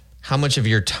coach, how much of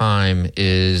your time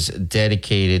is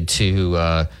dedicated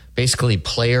to basically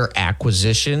player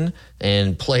acquisition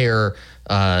and player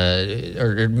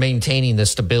or maintaining the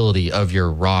stability of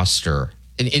your roster?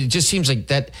 And it just seems like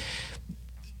that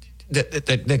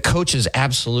the coaches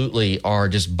absolutely are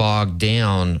just bogged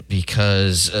down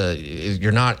because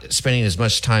you're not spending as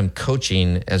much time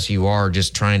coaching as you are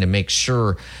just trying to make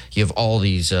sure you have all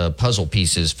these puzzle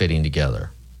pieces fitting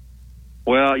together.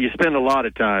 Well, you spend a lot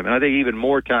of time, and I think even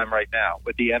more time right now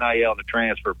with the NIL and the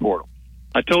transfer portal.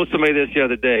 I told somebody this the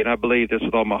other day, and I believe this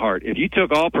with all my heart. If you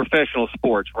took all professional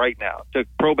sports right now, took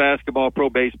pro basketball, pro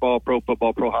baseball, pro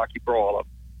football, pro hockey, pro all of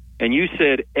them, and you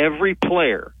said every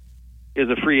player is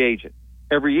a free agent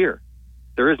every year.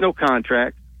 There is no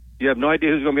contract. You have no idea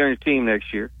who's going to be on your team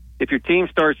next year. If your team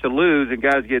starts to lose and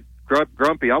guys get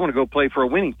grumpy, I want to go play for a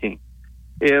winning team.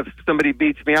 If somebody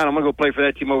beats me out, I'm going to go play for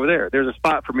that team over there. There's a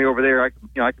spot for me over there. I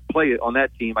can play on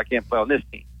that team. I can't play on this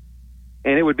team.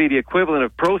 And it would be the equivalent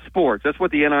of pro sports. That's what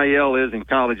the NIL is in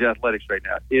college athletics right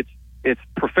now. It's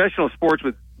professional sports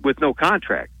with no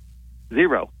contract,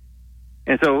 zero.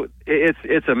 And so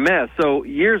it's a mess. So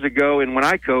years ago, and when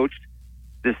I coached,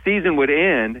 the season would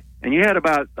end, and you had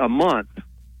about a month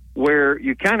where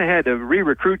you kind of had to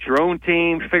re-recruit your own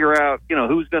team, figure out,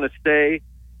 who's going to stay.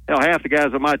 Half the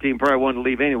guys on my team probably wanted to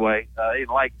leave anyway. They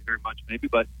didn't like me very much, maybe,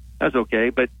 but that's okay.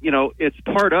 But, it's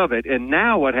part of it. And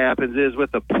now what happens is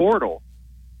with the portal,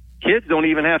 kids don't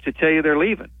even have to tell you they're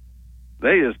leaving.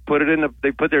 They just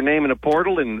they put their name in the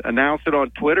portal and announce it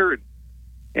on Twitter,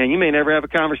 and you may never have a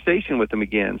conversation with them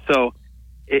again. So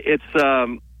it's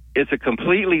a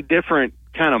completely different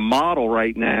kind of model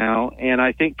right now. And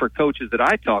I think for coaches that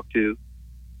I talk to,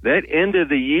 that end of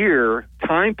the year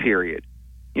time period,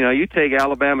 you take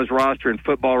Alabama's roster in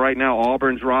football right now,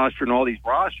 Auburn's roster, and all these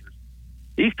rosters.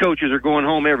 These coaches are going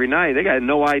home every night. They got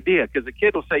no idea because the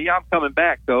kid will say, "Yeah, I'm coming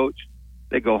back, coach."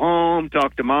 They go home,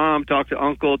 talk to mom, talk to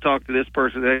uncle, talk to this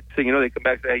person. They come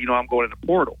back and say, "Hey, I'm going in the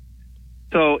portal."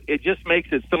 So it just makes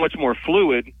it so much more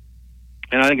fluid,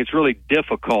 and I think it's really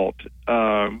difficult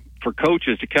for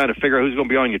coaches to kind of figure out who's going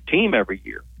to be on your team every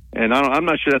year. And I'm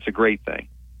not sure that's a great thing.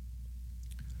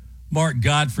 Mark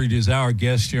Gottfried is our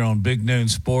guest here on Big Noon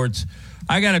Sports.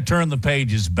 I got to turn the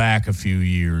pages back a few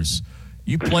years.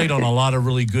 You played on a lot of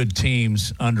really good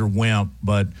teams under Wimp,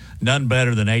 but none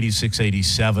better than 86,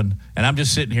 87. And I'm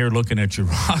just sitting here looking at your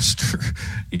roster.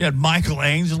 You had Michael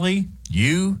Ainsley,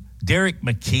 Derek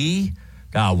McKee.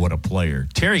 God, what a player.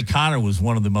 Terry Connor was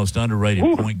one of the most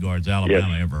underrated point guards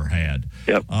Alabama ever had.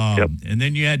 Yep. And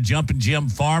then you had Jumpin' Jim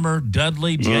Farmer,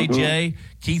 Dudley, JJ.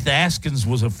 Keith Askins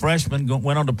was a freshman,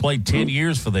 went on to play 10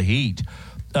 years for the Heat.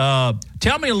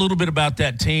 Tell me a little bit about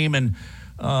that team and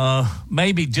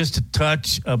maybe just a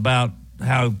touch about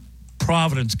how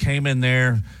Providence came in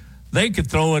there. They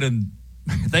could throw it in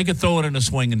a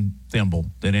swinging thimble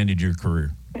that ended your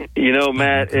career.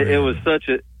 Matt, it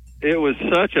was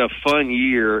such a fun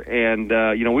year, and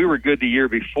we were good the year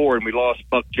before, and we lost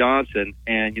Buck Johnson,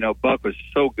 and Buck was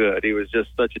so good. He was just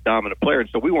such a dominant player, and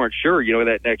so we weren't sure.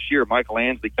 That next year Michael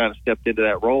Ainsley kind of stepped into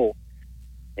that role,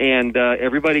 and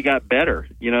everybody got better.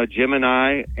 Jim and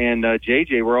I and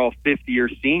JJ were all fifth-year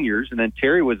seniors, and then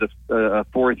Terry was a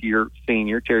fourth-year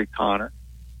senior, Terry Connor,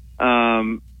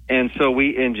 and so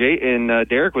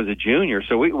Derek was a junior,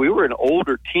 so we were an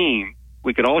older team.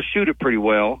 We could all shoot it pretty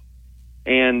well.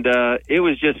 And it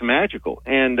was just magical.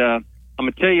 And I'm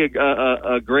going to tell you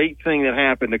a great thing that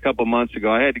happened a couple months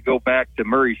ago. I had to go back to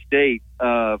Murray State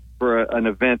for an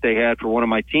event they had for one of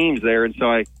my teams there. And so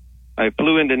I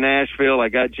flew into Nashville. I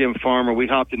got Jim Farmer. We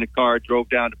hopped in the car, drove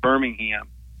down to Birmingham,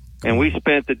 and we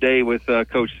spent the day with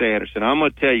Coach Sanderson. I'm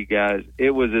going to tell you guys, it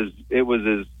was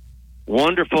as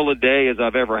wonderful a day as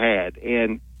I've ever had.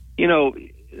 And,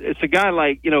 it's a guy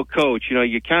like, Coach,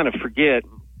 you kind of forget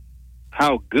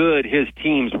how good his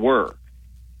teams were.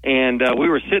 And we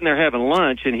were sitting there having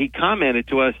lunch, and he commented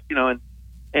to us,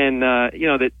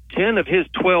 that 10 of his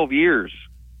 12 years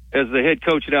as the head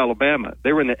coach at Alabama,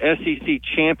 they were in the SEC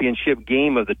championship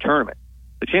game of the tournament,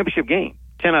 the championship game,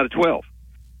 10 out of 12.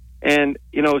 And,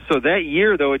 so that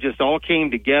year, though, it just all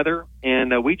came together,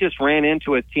 and we just ran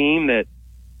into a team that,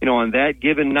 on that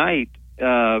given night,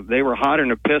 they were hotter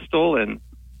than a pistol and,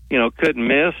 couldn't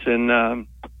miss. And,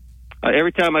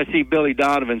 every time I see Billy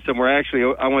Donovan somewhere, actually,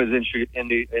 I was in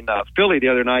Philly the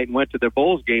other night and went to the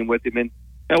Bulls game with him, and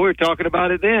we were talking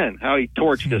about it then, how he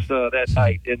torched us that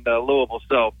night in Louisville.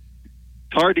 So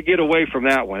it's hard to get away from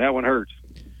that one. That one hurts.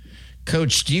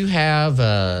 Coach, do you have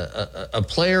a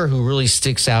player who really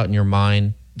sticks out in your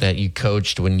mind that you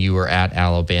coached when you were at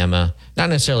Alabama? Not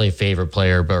necessarily a favorite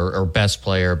player or best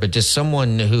player, but just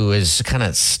someone who has kind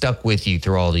of stuck with you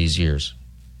through all these years.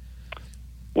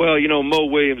 Well, Mo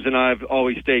Williams and I have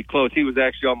always stayed close. He was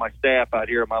actually on my staff out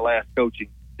here at my last coaching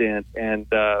stint. And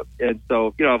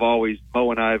so,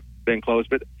 Mo and I have been close.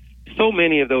 But so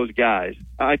many of those guys,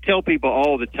 I tell people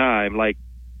all the time, like,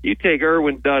 you take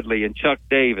Irwin Dudley and Chuck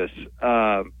Davis,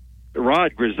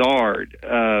 Rod Grizzard.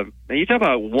 And you talk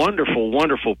about wonderful,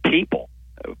 wonderful people.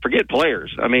 Forget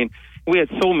players. I mean, we had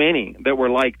so many that were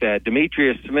like that.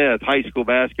 Demetrius Smith, high school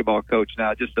basketball coach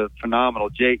now, just a phenomenal.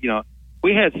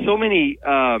 We had so many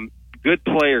good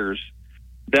players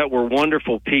that were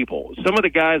wonderful people. Some of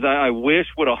the guys I wish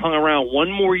would have hung around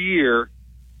one more year.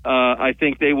 I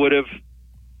think they would have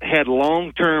had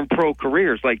long-term pro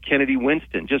careers, like Kennedy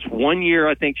Winston. Just 1 year,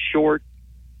 I think, short.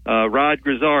 Rod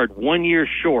Grizzard, 1 year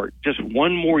short. Just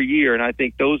one more year, and I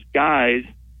think those guys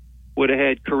would have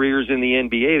had careers in the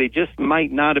NBA. They just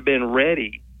might not have been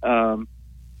ready.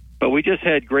 But we just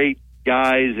had great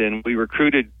guys, and we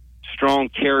recruited strong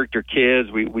character kids.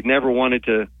 We never wanted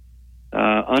to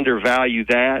undervalue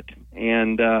that.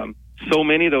 And so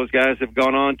many of those guys have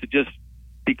gone on to just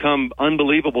become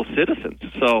unbelievable citizens.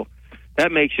 So that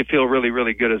makes you feel really,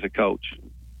 really good as a coach.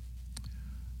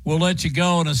 We'll let you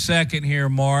go in a second here,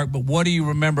 Mark, but what do you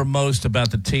remember most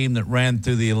about the team that ran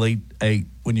through the Elite Eight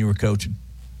when you were coaching?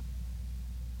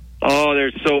 Oh,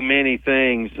 there's so many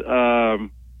things.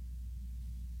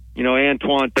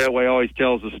 Antoine Betway always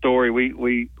tells the story.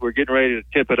 We were getting ready to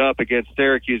tip it up against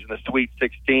Syracuse in the Sweet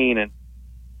 16, and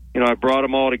I brought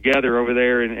them all together over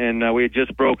there, and we had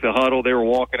just broke the huddle. They were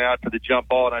walking out for the jump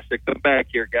ball, and I said, "Come back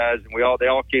here, guys!" And they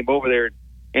all came over there. And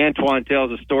Antoine tells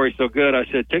the story so good. I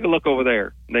said, "Take a look over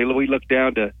there." And we looked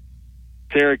down to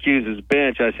Syracuse's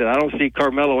bench. I said, "I don't see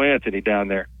Carmelo Anthony down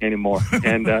there anymore."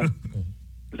 And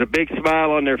there's a big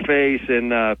smile on their face,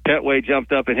 and Petway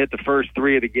jumped up and hit the first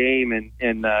three of the game,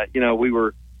 and we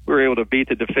were able to beat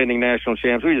the defending national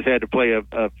champs. We just had to play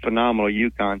a phenomenal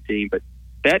UConn team, but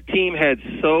that team had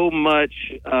so much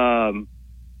kind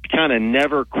of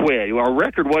never quit. Our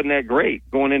record wasn't that great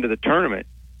going into the tournament,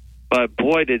 but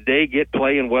boy, did they get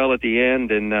playing well at the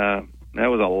end, and that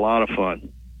was a lot of fun.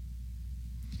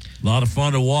 A lot of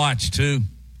fun to watch too.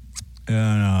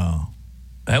 And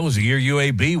that was the year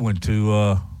UAB went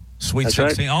to Sweet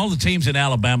 16. Right. All the teams in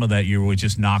Alabama that year were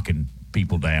just knocking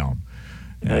people down.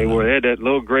 They had that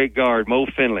little great guard, Mo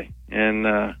Finley, and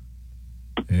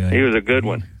he was a good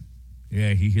one.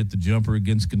 Yeah, he hit the jumper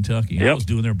against Kentucky. Yep. I was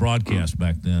doing their broadcast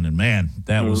back then, and man,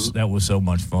 that was so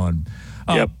much fun.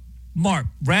 Mark,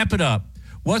 wrap it up.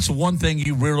 What's one thing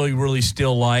you really, really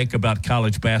still like about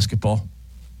college basketball?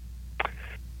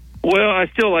 Well, I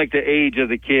still like the age of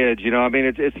the kids. I mean,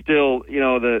 it's still,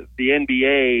 the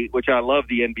NBA, which I love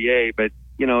the NBA, but,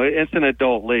 it's an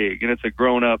adult league, and it's a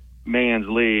grown-up man's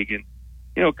league.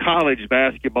 And, college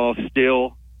basketball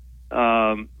still,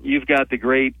 you've got the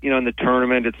great, in the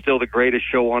tournament, it's still the greatest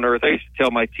show on earth. I used to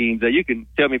tell my teams that you can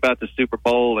tell me about the Super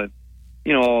Bowl and,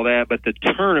 all that, but the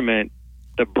tournament,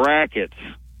 the brackets,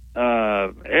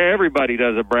 everybody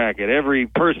does a bracket. Every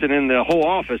person in the whole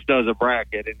office does a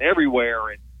bracket, and everywhere,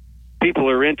 and people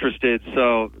are interested,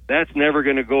 so that's never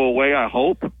going to go away, I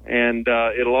hope, and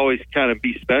it'll always kind of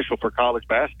be special for college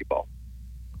basketball.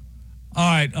 All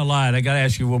right, Eliad, I got to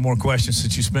ask you one more question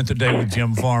since you spent the day with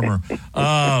Jim Farmer.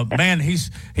 Man,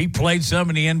 he played some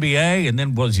in the NBA, and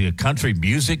then was he a country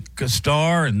music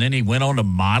star, and then he went on to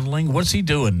modeling? What's he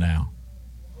doing now?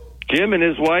 Jim and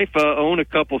his wife own a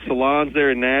couple salons there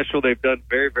in Nashville. They've done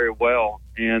very, very well,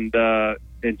 and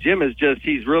Jim is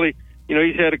he's really –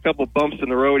 he's had a couple bumps in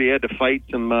the road. He had to fight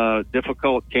some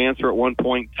difficult cancer at one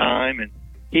point in time, and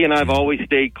he and I have always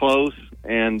stayed close.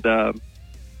 And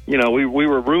we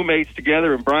were roommates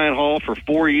together in Bryan Hall for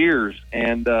 4 years,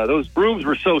 and those rooms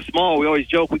were so small. We always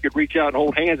joke we could reach out and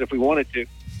hold hands if we wanted to.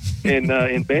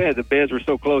 In bed, the beds were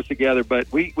so close together.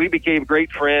 But we became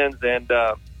great friends, and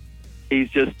he's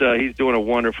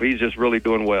doing he's just really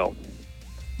doing well.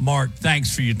 Mark,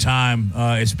 thanks for your time.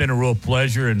 It's been a real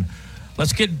pleasure, and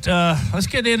Let's get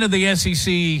into the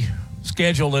SEC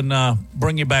schedule and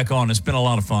bring you back on. It's been a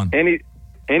lot of fun.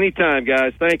 Anytime,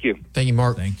 guys. Thank you. Thank you,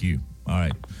 Mark. Thank you. All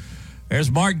right. There's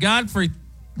Mark Godfrey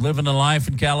living a life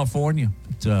in California.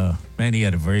 But, man, he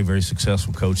had a very, very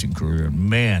successful coaching career.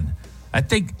 Man, I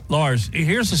think, Lars,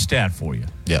 here's a stat for you.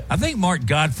 Yep. I think Mark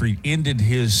Godfrey ended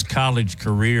his college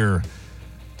career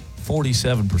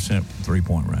 47%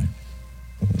 three-point range.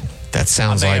 That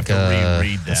sounds like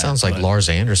that. That sounds like Lars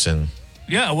Anderson.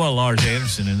 Yeah, well, Lars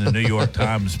Anderson in the New York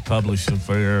Times published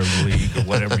Affair League or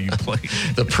whatever you play.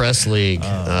 The Press League.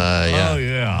 Oh,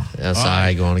 yeah. SI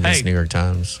right. going against New York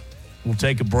Times. We'll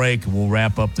take a break and we'll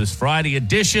wrap up this Friday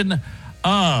edition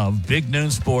of Big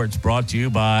Noon Sports, brought to you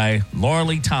by Laura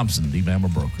Lee Thompson, the Bama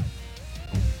Broker.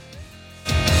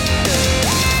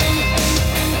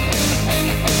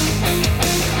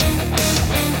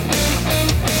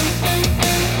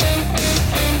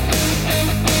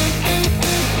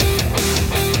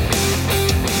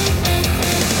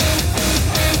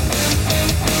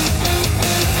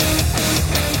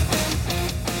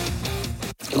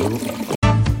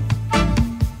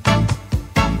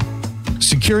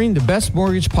 Securing the best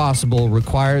mortgage possible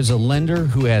requires a lender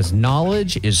who has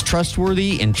knowledge, is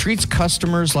trustworthy, and treats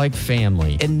customers like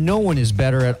family. And no one is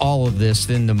better at all of this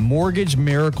than the mortgage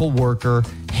miracle worker,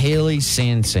 Haley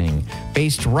Sansing.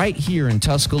 Based right here in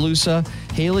Tuscaloosa,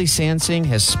 Haley Sansing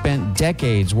has spent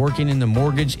decades working in the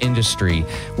mortgage industry.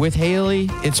 With Haley,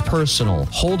 it's personal,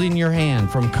 holding your hand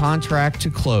from contract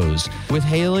to close. With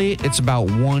Haley, it's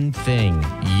about one thing,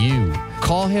 you.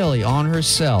 Call Haley on her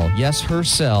cell, yes, her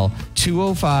cell,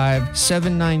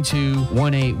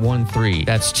 205-792-1813.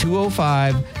 That's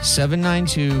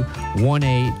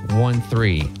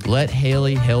 205-792-1813. Let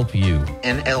Haley help you.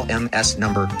 NLMS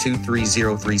number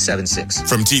 230376.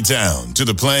 From T-Town to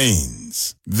the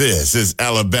Plains, this is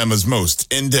Alabama's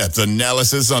most in-depth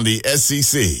analysis on the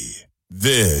SEC.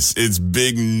 This is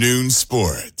Big Noon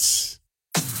Sports.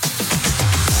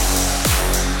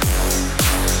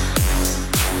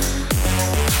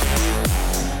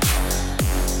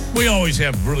 We always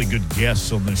have really good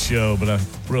guests on the show, but I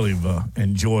really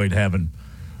enjoyed having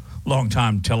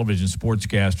longtime television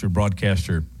sportscaster,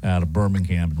 broadcaster out of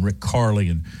Birmingham, Rick Carley,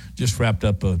 and just wrapped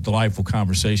up a delightful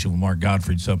conversation with Mark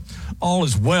Gottfried. So all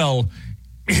is well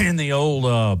in the old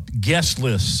guest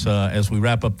lists as we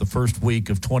wrap up the first week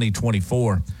of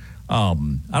 2024. I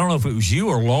don't know if it was you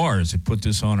or Lars that put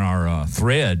this on our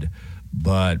thread,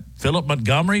 but Philip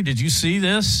Montgomery, did you see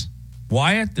this,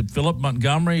 Wyatt, that Philip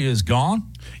Montgomery is gone?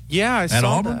 Yeah, I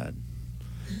saw Auburn? that.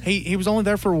 He was only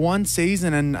there for one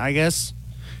season, and I guess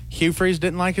Hugh Freeze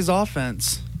didn't like his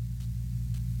offense.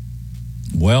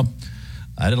 Well,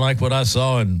 I didn't like what I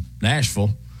saw in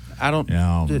Nashville. I don't.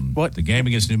 What the game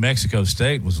against New Mexico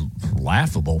State was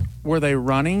laughable. Were they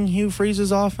running Hugh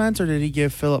Freeze's offense, or did he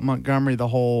give Philip Montgomery the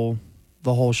whole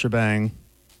shebang?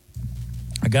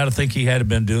 I got to think he had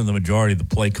been doing the majority of the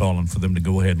play calling for them to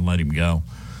go ahead and let him go.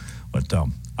 But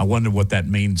I wonder what that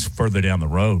means further down the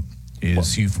road.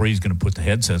 Is Hugh Freeze going to put the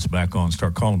headsets back on and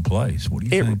start calling plays? What do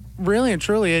you think? Really and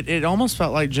truly, it almost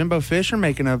felt like Jimbo Fisher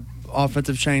making a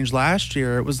offensive change last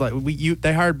year. It was like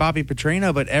they hired Bobby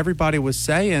Petrino, but everybody was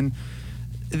saying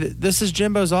this is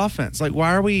Jimbo's offense. Like,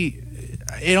 why are we?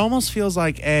 It almost feels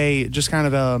like just kind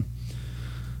of a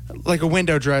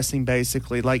window dressing,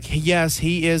 basically. Like, yes,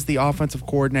 he is the offensive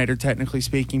coordinator, technically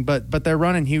speaking, but they're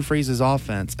running Hugh Freeze's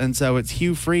offense, and so it's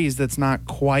Hugh Freeze that's not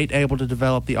quite able to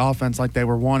develop the offense like they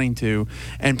were wanting to,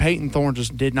 and Peyton Thorne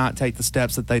just did not take the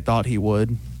steps that they thought he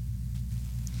would.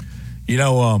 You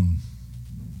know,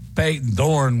 Peyton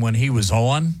Thorne, when he was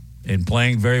on and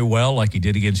playing very well like he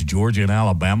did against Georgia and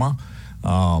Alabama,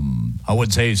 I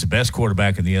wouldn't say he's the best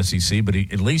quarterback in the SEC, but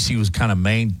at least he was kind of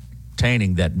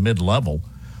maintaining that mid-level.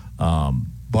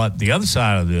 But the other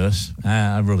side of this,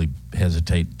 I really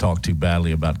hesitate to talk too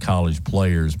badly about college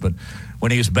players, but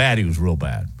when he was bad, he was real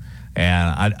bad.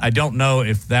 And I don't know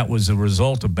if that was a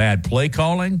result of bad play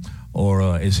calling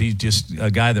or is he just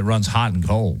a guy that runs hot and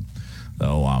cold.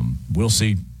 So we'll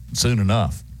see soon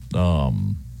enough.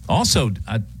 Also,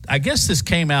 I guess this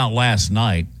came out last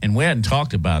night, and we hadn't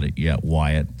talked about it yet,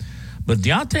 Wyatt, but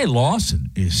Deontay Lawson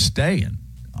is staying.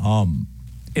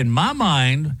 In my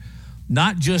mind,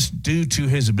 not just due to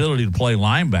his ability to play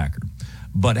linebacker,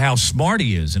 but how smart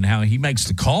he is and how he makes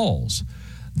the calls.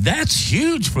 That's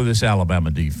huge for this Alabama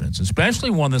defense, especially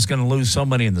one that's going to lose so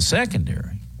many in the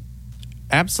secondary.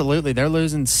 Absolutely. They're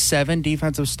losing 7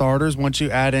 defensive starters once you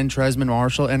add in Trezmen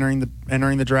Marshall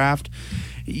entering the draft.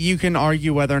 You can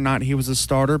argue whether or not he was a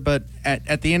starter, but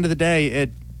at the end of the day,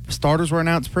 starters were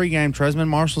announced pregame. Trezmen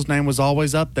Marshall's name was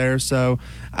always up there, so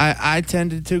I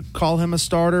tended to call him a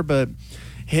starter, but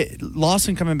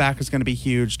Lawson coming back is going to be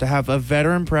huge. To have a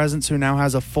veteran presence who now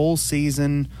has a full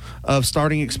season of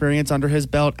starting experience under his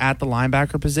belt at the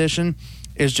linebacker position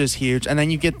is just huge. And then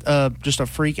you get just a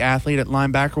freak athlete at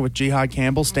linebacker with Jihad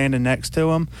Campbell standing next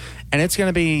to him, and it's going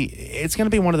to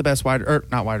be one of the best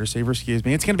not wide receiver, excuse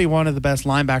me. It's going to be one of the best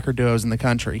linebacker duos in the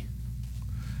country.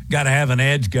 Got to have an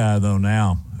edge guy though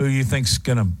now. Who you think's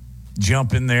going to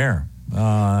jump in there?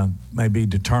 May be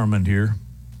determined here.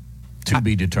 To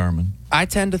be determined. I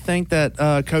tend to think that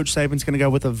Coach Saban's going to go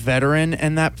with a veteran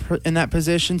in that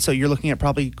position. So you're looking at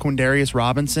probably Quindarius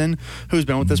Robinson, who's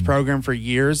been with this program for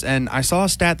years. And I saw a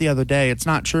stat the other day. It's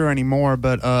not true anymore,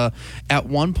 but at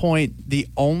one point, the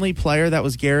only player that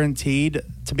was guaranteed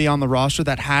to be on the roster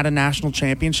that had a national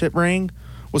championship ring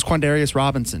was Quindarius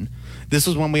Robinson. This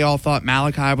was when we all thought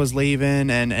Malachi was leaving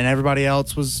and everybody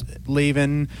else was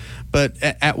leaving. But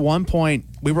at one point,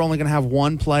 we were only going to have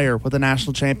one player with a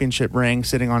national championship ring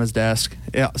sitting on his desk,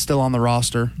 still on the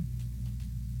roster.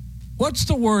 What's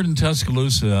the word in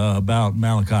Tuscaloosa about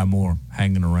Malachi Moore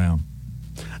hanging around?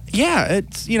 Yeah,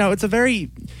 it's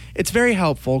very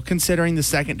helpful considering the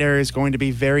secondary is going to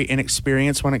be very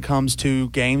inexperienced when it comes to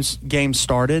games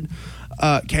started.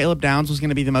 Caleb Downs was going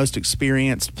to be the most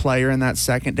experienced player in that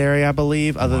secondary, I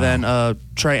believe, other than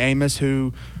Trey Amos,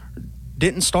 who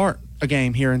didn't start a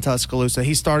game here in Tuscaloosa.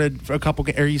 He started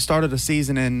he started a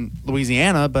season in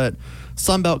Louisiana, but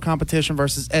Sun Belt competition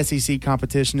versus SEC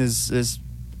competition is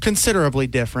considerably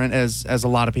different, as a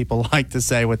lot of people like to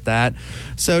say with that.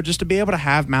 So just to be able to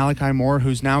have Malachi Moore,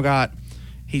 who's now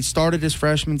he started his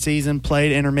freshman season,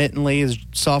 played intermittently his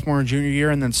sophomore and junior year,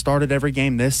 and then started every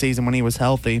game this season when he was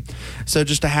healthy. So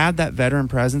just to have that veteran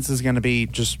presence is going to be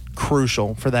just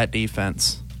crucial for that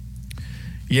defense.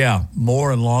 Yeah,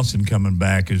 Moore and Lawson coming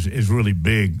back is really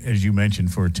big, as you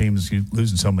mentioned, for a team that's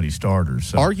losing so many starters.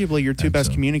 So, arguably your two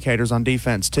best communicators on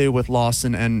defense, too, with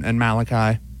Lawson and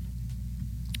Malachi.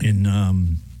 And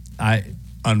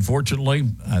unfortunately,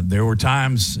 there were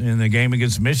times in the game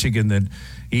against Michigan that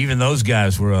even those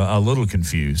guys were a little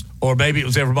confused. Or maybe it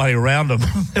was everybody around them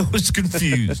that was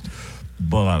confused.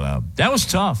 But that was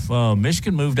tough.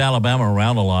 Michigan moved Alabama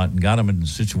around a lot and got them in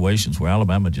situations where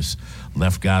Alabama just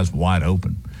left guys wide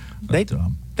open. But,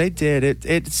 they did.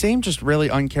 It seemed just really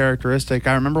uncharacteristic.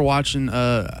 I remember watching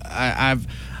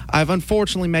I've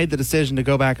unfortunately made the decision to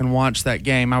go back and watch that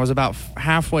game. I was about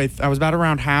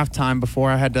around halftime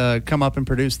before I had to come up and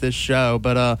produce this show.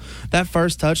 But that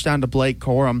first touchdown to Blake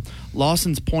Corum,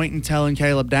 Lawson's pointing, telling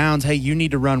Caleb Downs, hey, you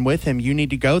need to run with him. You need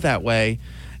to go that way.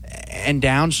 And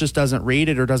Downs just doesn't read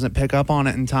it or doesn't pick up on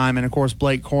it in time. And, of course,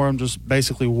 Blake Corum just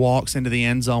basically walks into the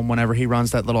end zone whenever he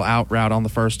runs that little out route on the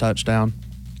first touchdown.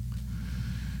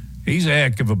 He's a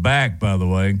heck of a back, by the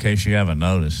way, in case you haven't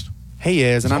noticed. He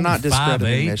is, and I'm not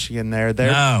discrediting Michigan there.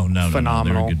 They're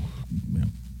phenomenal. They're good. Yeah.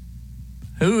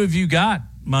 Who have you got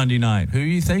Monday night? Who are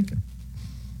you thinking?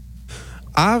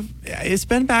 I've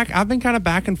been kind of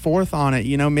back and forth on it.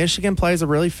 You know, Michigan plays a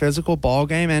really physical ball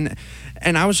game,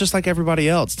 and I was just like everybody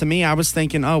else. To me, I was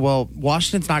thinking, oh, well,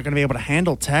 Washington's not going to be able to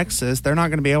handle Texas. They're not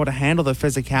going to be able to handle the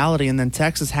physicality, and then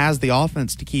Texas has the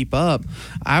offense to keep up.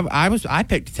 I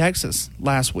picked Texas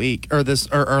last week or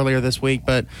earlier this week,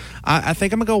 but I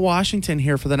think I'm going to go Washington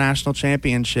here for the national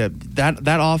championship. That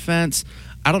offense,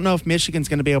 I don't know if Michigan's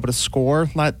going to be able to score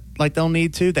like they'll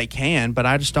need to. They can, but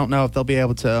I just don't know if they'll be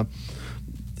able to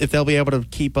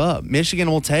keep up. Michigan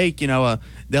will take,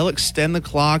 they'll extend the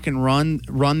clock and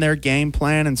run their game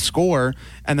plan and score,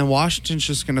 and then Washington's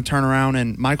just going to turn around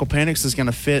and Michael Penix is going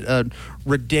to fit a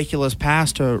ridiculous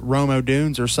pass to Rome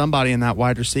Dunes or somebody in that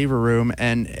wide receiver room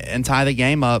and tie the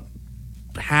game up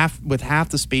with half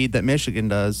the speed that Michigan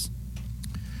does.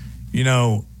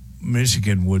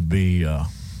 Michigan would be,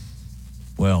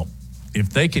 if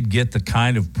they could get the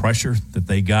kind of pressure that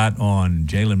they got on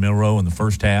Jalen Milroe in the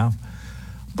first half.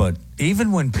 But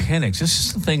even when Penix, this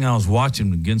is the thing I was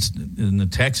watching in the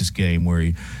Texas game where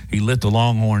he lit the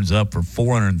Longhorns up for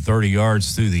 430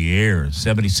 yards through the air,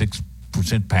 76%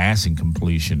 passing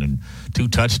completion, and 2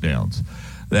 touchdowns.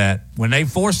 That when they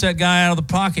forced that guy out of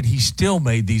the pocket, he still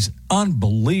made these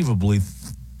unbelievably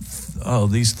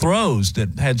these throws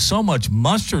that had so much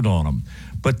mustard on them.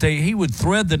 But he would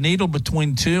thread the needle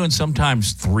between 2 and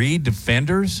sometimes 3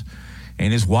 defenders,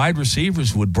 and his wide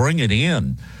receivers would bring it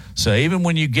in. So even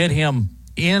when you get him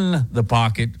in the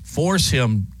pocket, force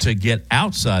him to get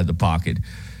outside the pocket,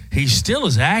 he's still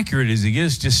as accurate as he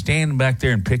is just standing back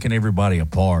there and picking everybody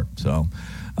apart. So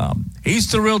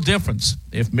he's the real difference.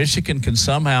 If Michigan can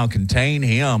somehow contain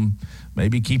him,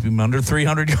 maybe keep him under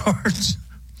 300 yards,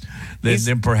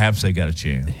 then perhaps they got a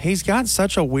chance. He's got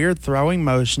such a weird throwing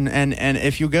motion, and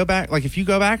if you go back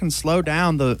and slow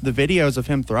down the videos of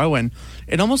him throwing,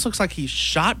 it almost looks like he's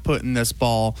shot putting this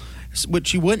ball,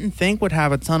 which you wouldn't think would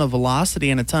have a ton of velocity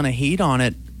and a ton of heat on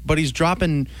it, but he's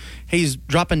dropping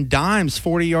dimes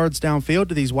 40 yards downfield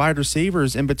to these wide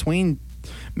receivers in between,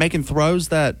 making throws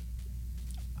that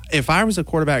if I was a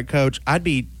quarterback coach, I'd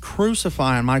be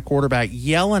crucifying my quarterback,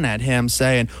 yelling at him,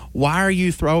 saying, why are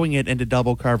you throwing it into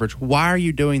double coverage? Why are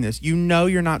you doing this? You know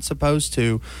you're not supposed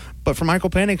to. But for Michael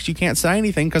Penix, you can't say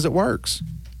anything because it works.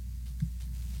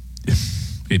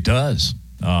 It does.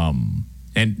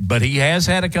 But he has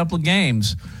had a couple of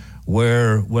games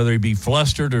where, whether he be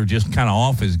flustered or just kind of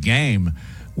off his game,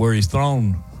 where he's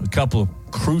thrown a couple of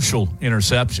crucial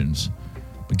interceptions.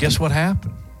 But guess what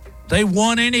happened? They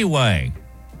won anyway.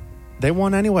 They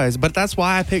won anyways. But that's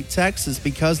why I picked Texas,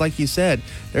 because, like you said,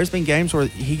 there's been games where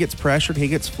he gets pressured, he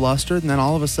gets flustered, and then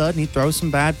all of a sudden he throws some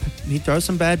bad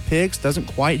picks, doesn't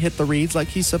quite hit the reads like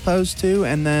he's supposed to,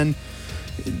 and then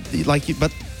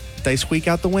but they squeak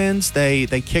out the wins. They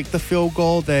kick the field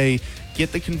goal. They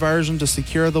get the conversion to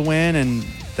secure the win, and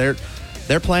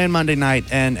they're playing Monday night,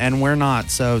 and we're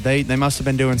not. So they must have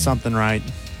been doing something right.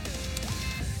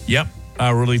 Yep. I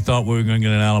really thought we were going to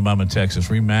get an Alabama-Texas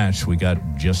rematch. We got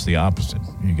just the opposite.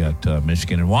 You got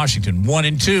Michigan and Washington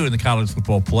 1-2 in the College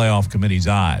Football Playoff Committee's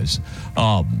eyes.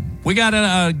 We got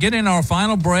to get in our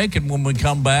final break, and when we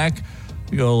come back,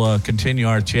 we'll continue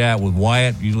our chat with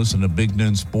Wyatt. You listen to Big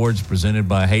Noon Sports, presented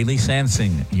by Haley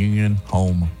Sansing, Union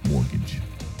Home Mortgage.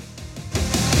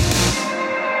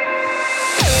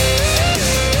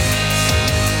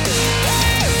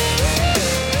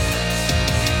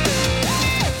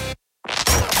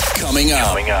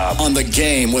 Coming up on The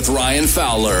Game with Ryan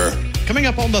Fowler. Coming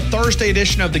up on the Thursday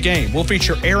edition of The Game, we'll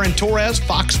feature Aaron Torres,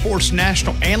 Fox Sports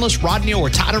national analyst, Rod Neal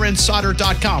with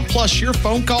TiderInsider.com. Plus, your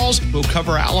phone calls. We'll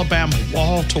cover Alabama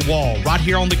wall to wall right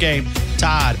here on The Game.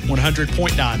 Tide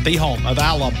 100.9, the home of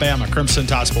Alabama Crimson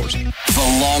Tide Sports.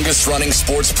 The longest running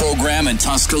sports program in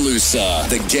Tuscaloosa.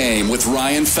 The Game with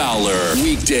Ryan Fowler.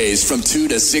 Weekdays from 2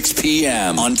 to 6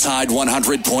 p.m. on Tide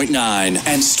 100.9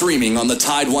 and streaming on the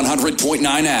Tide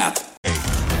 100.9 app.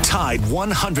 Tide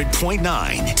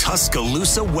 100.9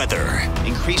 Tuscaloosa weather.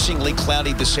 Increasingly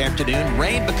cloudy this afternoon.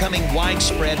 Rain becoming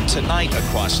widespread tonight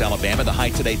across Alabama. The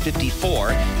high today 54.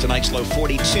 Tonight's low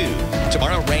 42.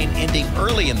 Tomorrow rain ending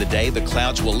early in the day. The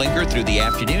clouds will linger through the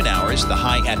afternoon hours. The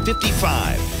high at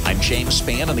 55. I'm James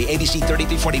Spann on the ABC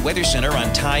 3340 Weather Center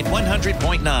on Tide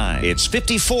 100.9. It's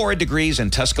 54 degrees in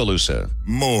Tuscaloosa.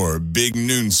 More Big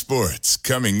Noon Sports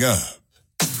coming up.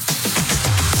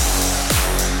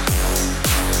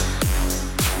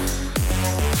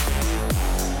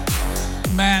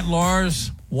 Matt, Lars,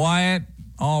 Wyatt,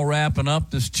 all wrapping up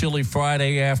this chilly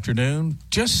Friday afternoon.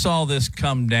 Just saw this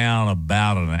come down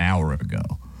about an hour ago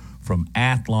from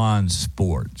Athlon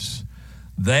Sports.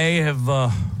 They have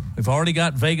already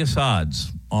got Vegas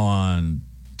odds on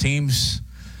teams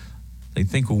they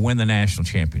think will win the national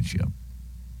championship.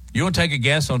 You want to take a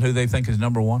guess on who they think is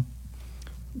number one?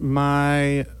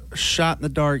 My shot in the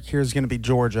dark here is going to be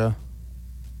Georgia.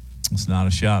 It's not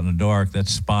a shot in the dark.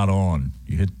 That's spot on.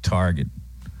 You hit the target.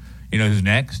 You know who's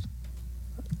next?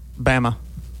 Bama.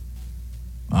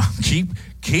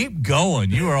 Keep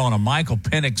going. You are on a Michael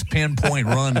Penix pinpoint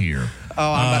run here.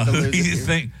 I'm about to lose who do you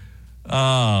think?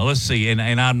 Let's see.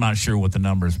 And I'm not sure what the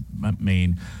numbers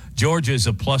mean. Georgia is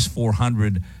a plus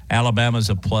 400. Alabama's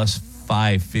a plus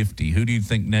 550. Who do you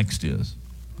think next is?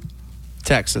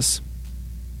 Texas.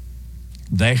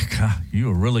 You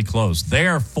were really close.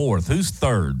 They're fourth. Who's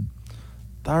third?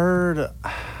 Third,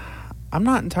 I'm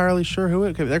not entirely sure who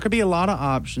it could be. There could be a lot of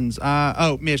options.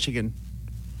 Michigan.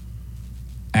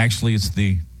 Actually, it's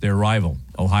their rival,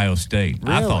 Ohio State.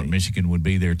 Really? I thought Michigan would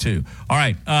be there, too. All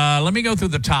right, let me go through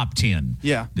the top 10.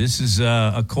 Yeah. This is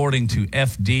according to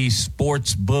FD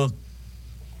Sportsbook,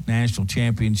 National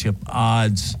Championship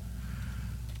odds.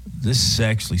 This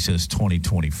actually says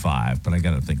 2025, but I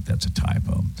got to think that's a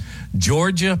typo.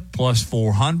 Georgia, plus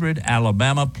 400.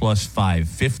 Alabama, plus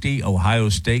 550. Ohio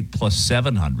State, plus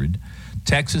 700.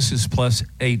 Texas is plus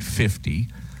 850.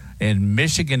 And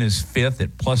Michigan is fifth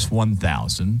at plus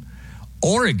 1,000.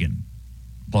 Oregon,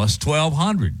 plus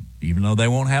 1,200, even though they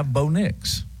won't have Bo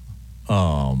Nix.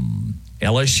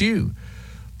 LSU,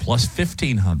 plus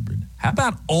 1,500. How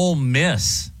about Ole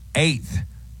Miss, eighth?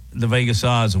 The Vegas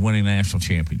odds of winning the national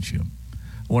championship.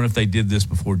 I wonder if they did this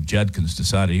before Judkins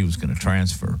decided he was going to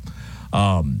transfer.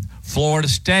 Florida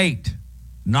State,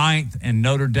 9th, and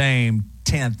Notre Dame,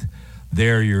 10th.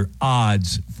 They're your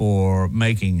odds for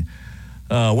making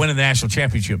winning the national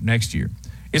championship next year.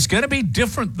 It's going to be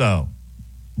different, though,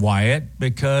 Wyatt,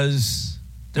 because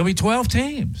there'll be 12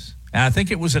 teams. And I think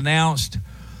it was announced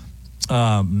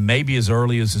maybe as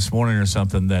early as this morning or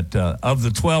something that of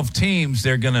the 12 teams,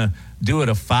 they're going to do it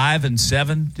a 5 and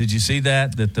 7. Did you see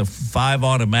that? That the 5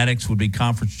 automatics would be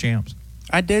conference champs.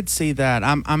 I did see that.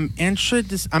 I'm interested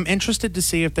to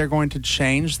see if they're going to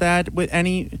change that with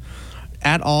any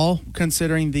at all,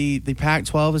 considering the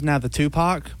Pac-12 is now the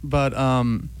Tupac. But I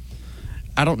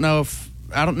don't know if.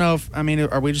 I mean,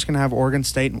 are we just going to have Oregon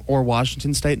State or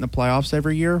Washington State in the playoffs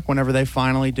every year whenever they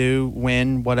finally do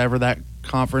win whatever that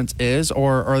conference is,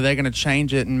 or are they going to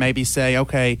change it and maybe say,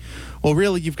 okay, well,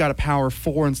 really, you've got a Power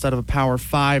 4 instead of a Power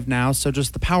 5 now, so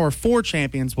just the Power 4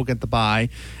 champions will get the bye,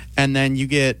 and then you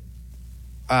get,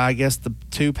 I guess, the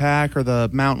 2-pack or the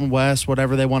Mountain West,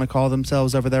 whatever they want to call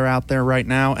themselves over there out there right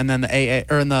now, and then the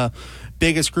AA or in the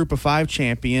biggest Group of 5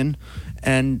 champion,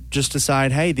 and just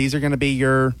decide, hey, these are going to be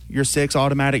your 6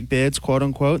 automatic bids, quote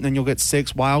unquote, and then you'll get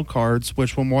 6 wild cards,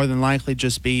 which will more than likely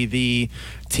just be the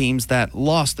teams that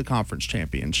lost the conference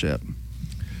championship.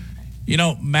 You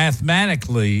know,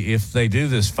 mathematically, if they do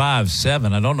this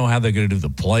 5-7, I don't know how they're going to do the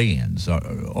play-ins.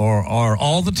 Or are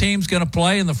all the teams going to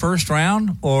play in the first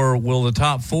round, or will the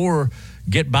top 4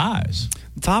 get buys?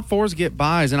 The top 4s get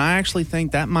buys, and I actually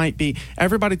think that might be –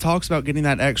 everybody talks about getting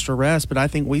that extra rest, but I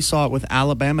think we saw it with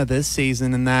Alabama this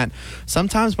season in that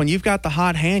sometimes when you've got the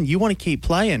hot hand, you want to keep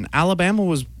playing. Alabama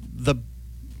was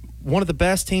one of the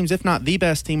best teams, if not the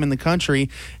best team in the country,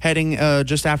 heading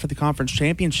just after the conference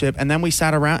championship, and then they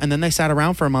sat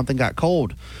around for a month and got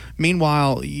cold.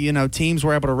 Meanwhile, you know, teams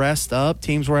were able to rest up,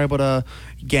 teams were able to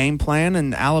game plan,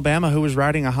 and Alabama, who was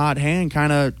riding a hot hand,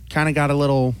 kind of got a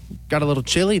little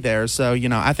chilly there. So, you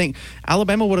know, I think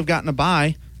Alabama would have gotten a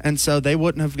bye, and so they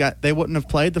wouldn't have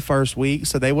played the first week,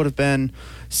 so they would have been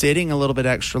sitting a little bit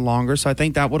extra longer. So I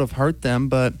think that would have hurt them,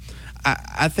 but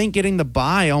I think getting the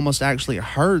bye almost actually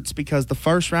hurts because the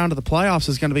first round of the playoffs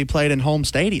is going to be played in home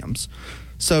stadiums.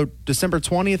 So December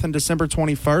 20th and December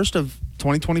 21st of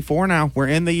 2024 now, we're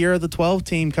in the year of the 12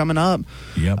 team coming up.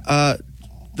 Yep.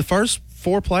 The first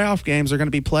 4 playoff games are going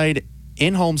to be played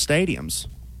in home stadiums.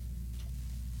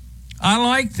 I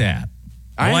like that.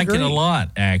 I like it a lot,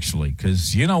 actually,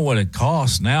 because you know what it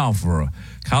costs now for a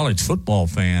college football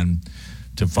fan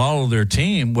to follow their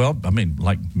team. Well, I mean,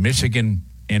 like Michigan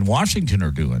and Washington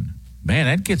are doing. Man,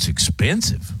 that gets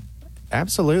expensive.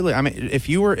 Absolutely. I mean, if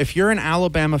you're an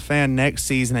Alabama fan next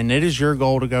season and it is your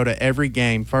goal to go to every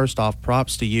game, first off,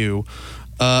 props to you.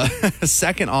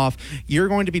 Second off, you're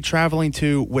going to be traveling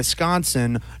to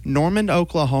Wisconsin, Norman,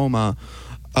 Oklahoma,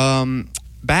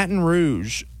 Baton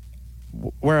Rouge,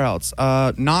 where else?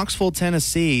 Knoxville,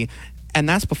 Tennessee, and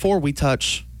that's before we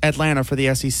touch Atlanta for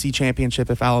the SEC championship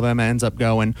if Alabama ends up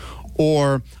going,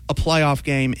 or a playoff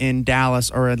game in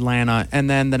Dallas or Atlanta, and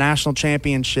then the national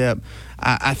championship.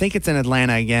 I think it's in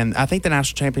Atlanta again. I think the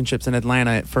national championship's in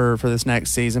Atlanta for this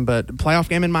next season, but playoff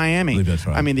game in Miami. I believe that's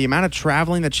right. I mean, the amount of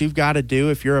traveling that you've got to do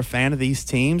if you're a fan of these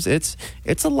teams, it's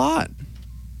a lot.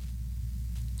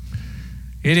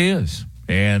 It is.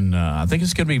 And I think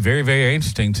it's going to be very, very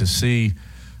interesting to see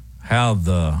how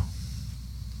the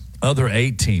other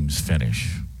 8 teams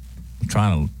finish. I'm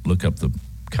trying to look up the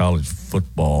college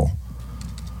football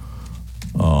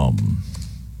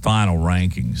final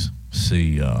rankings,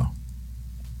 see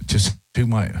just who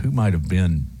might have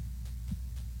been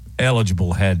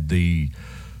eligible had the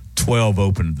 12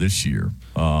 opened this year.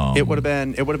 It would have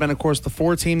been, of course, the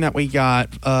 4 team that we got,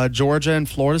 Georgia and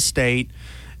Florida State,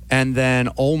 and then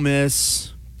Ole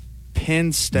Miss,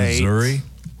 Penn State.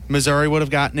 Missouri would have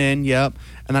gotten in, yep.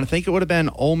 And then I think it would have been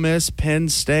Ole Miss, Penn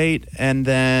State, and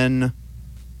then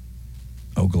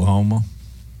Oklahoma.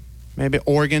 Maybe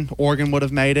Oregon. Oregon would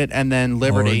have made it, and then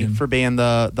Liberty for being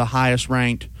the highest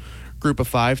ranked Group of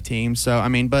 5 team. So, I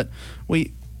mean, but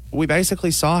we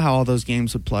basically saw how all those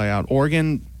games would play out.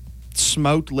 Oregon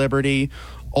smoked Liberty.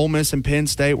 Ole Miss and Penn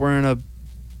State were in a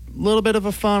little bit of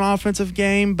a fun offensive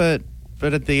game, but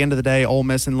at the end of the day, Ole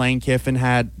Miss and Lane Kiffin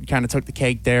had kind of took the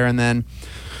cake there, and then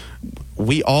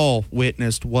we all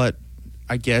witnessed what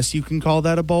I guess you can call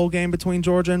that a bowl game between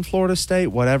Georgia and Florida State,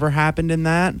 whatever happened in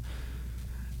that.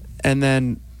 And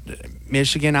then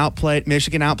Michigan outplayed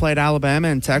Alabama,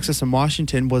 and Texas and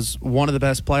Washington was one of the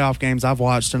best playoff games I've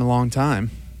watched in a long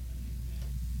time.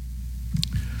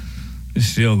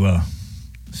 Still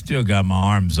got my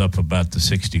arms up about the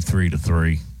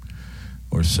 63-3. Of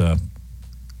course,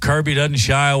 Kirby doesn't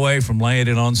shy away from laying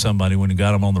it on somebody when he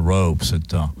got him on the ropes.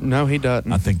 No, he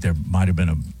doesn't. I think there might have been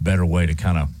a better way to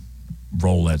kind of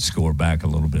roll that score back a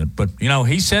little bit. But, you know,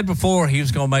 he said before he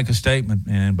was going to make a statement,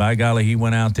 and by golly, he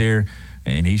went out there,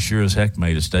 and he sure as heck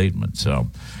made a statement. So,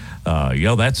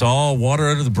 that's all water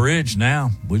under the bridge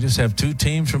now. We just have 2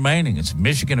 teams remaining. It's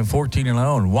Michigan at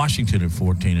 14-0 and Washington at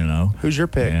 14-0. Who's your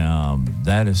pick?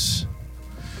 That is...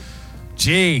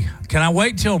 Gee, can I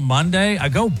wait till Monday? I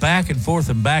go back and forth,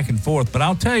 but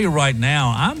I'll tell you right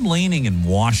now, I'm leaning in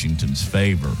Washington's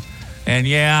favor. And,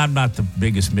 yeah, I'm not the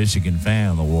biggest Michigan fan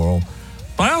in the world,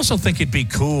 but I also think it'd be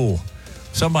cool.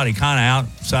 Somebody kind of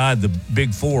outside the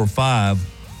big 4 or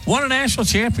 5 won a national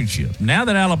championship. Now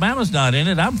that Alabama's not in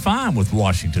it, I'm fine with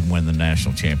Washington win the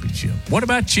national championship. What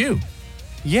about you?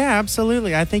 Yeah,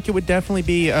 absolutely. I think it would definitely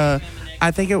be a I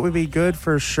think it would be good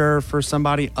for sure for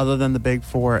somebody other than the Big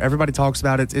Four. Everybody talks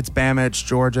about it. It's Bama, it's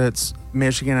Georgia, it's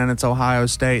Michigan, and it's Ohio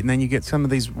State. And then you get some of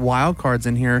these wild cards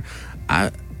in here.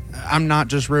 I'm not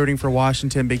just rooting for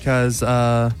Washington because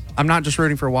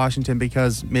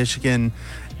Michigan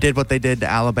did what they did to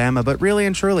Alabama. But really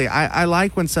and truly, I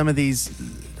like when some of these,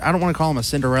 I don't want to call them a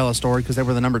Cinderella story because they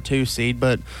were the number 2 seed,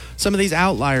 but some of these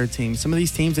outlier teams, some of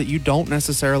these teams that you don't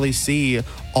necessarily see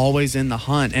always in the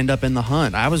hunt, end up in the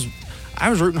hunt. I was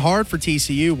rooting hard for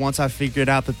TCU once I figured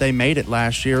out that they made it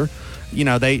last year. You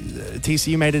know,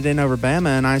 TCU made it in over Bama,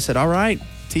 and I said, all right,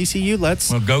 TCU,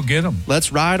 let's go get them.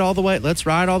 Let's ride all the way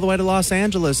to Los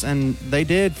Angeles, and they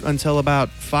did until about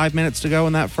 5 minutes to go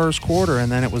in that first quarter,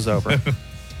 and then it was over.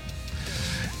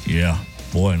 Yeah,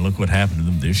 boy, and look what happened to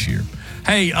them this year.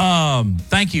 Hey,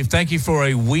 thank you for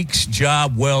a week's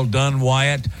job well done,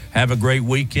 Wyatt. Have a great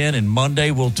weekend, and Monday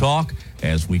we'll talk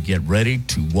as we get ready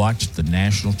to watch the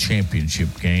national championship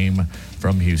game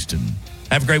from Houston.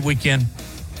 Have a great weekend.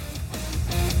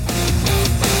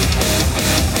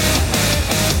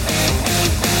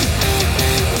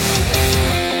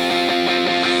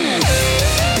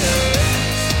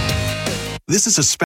 This is a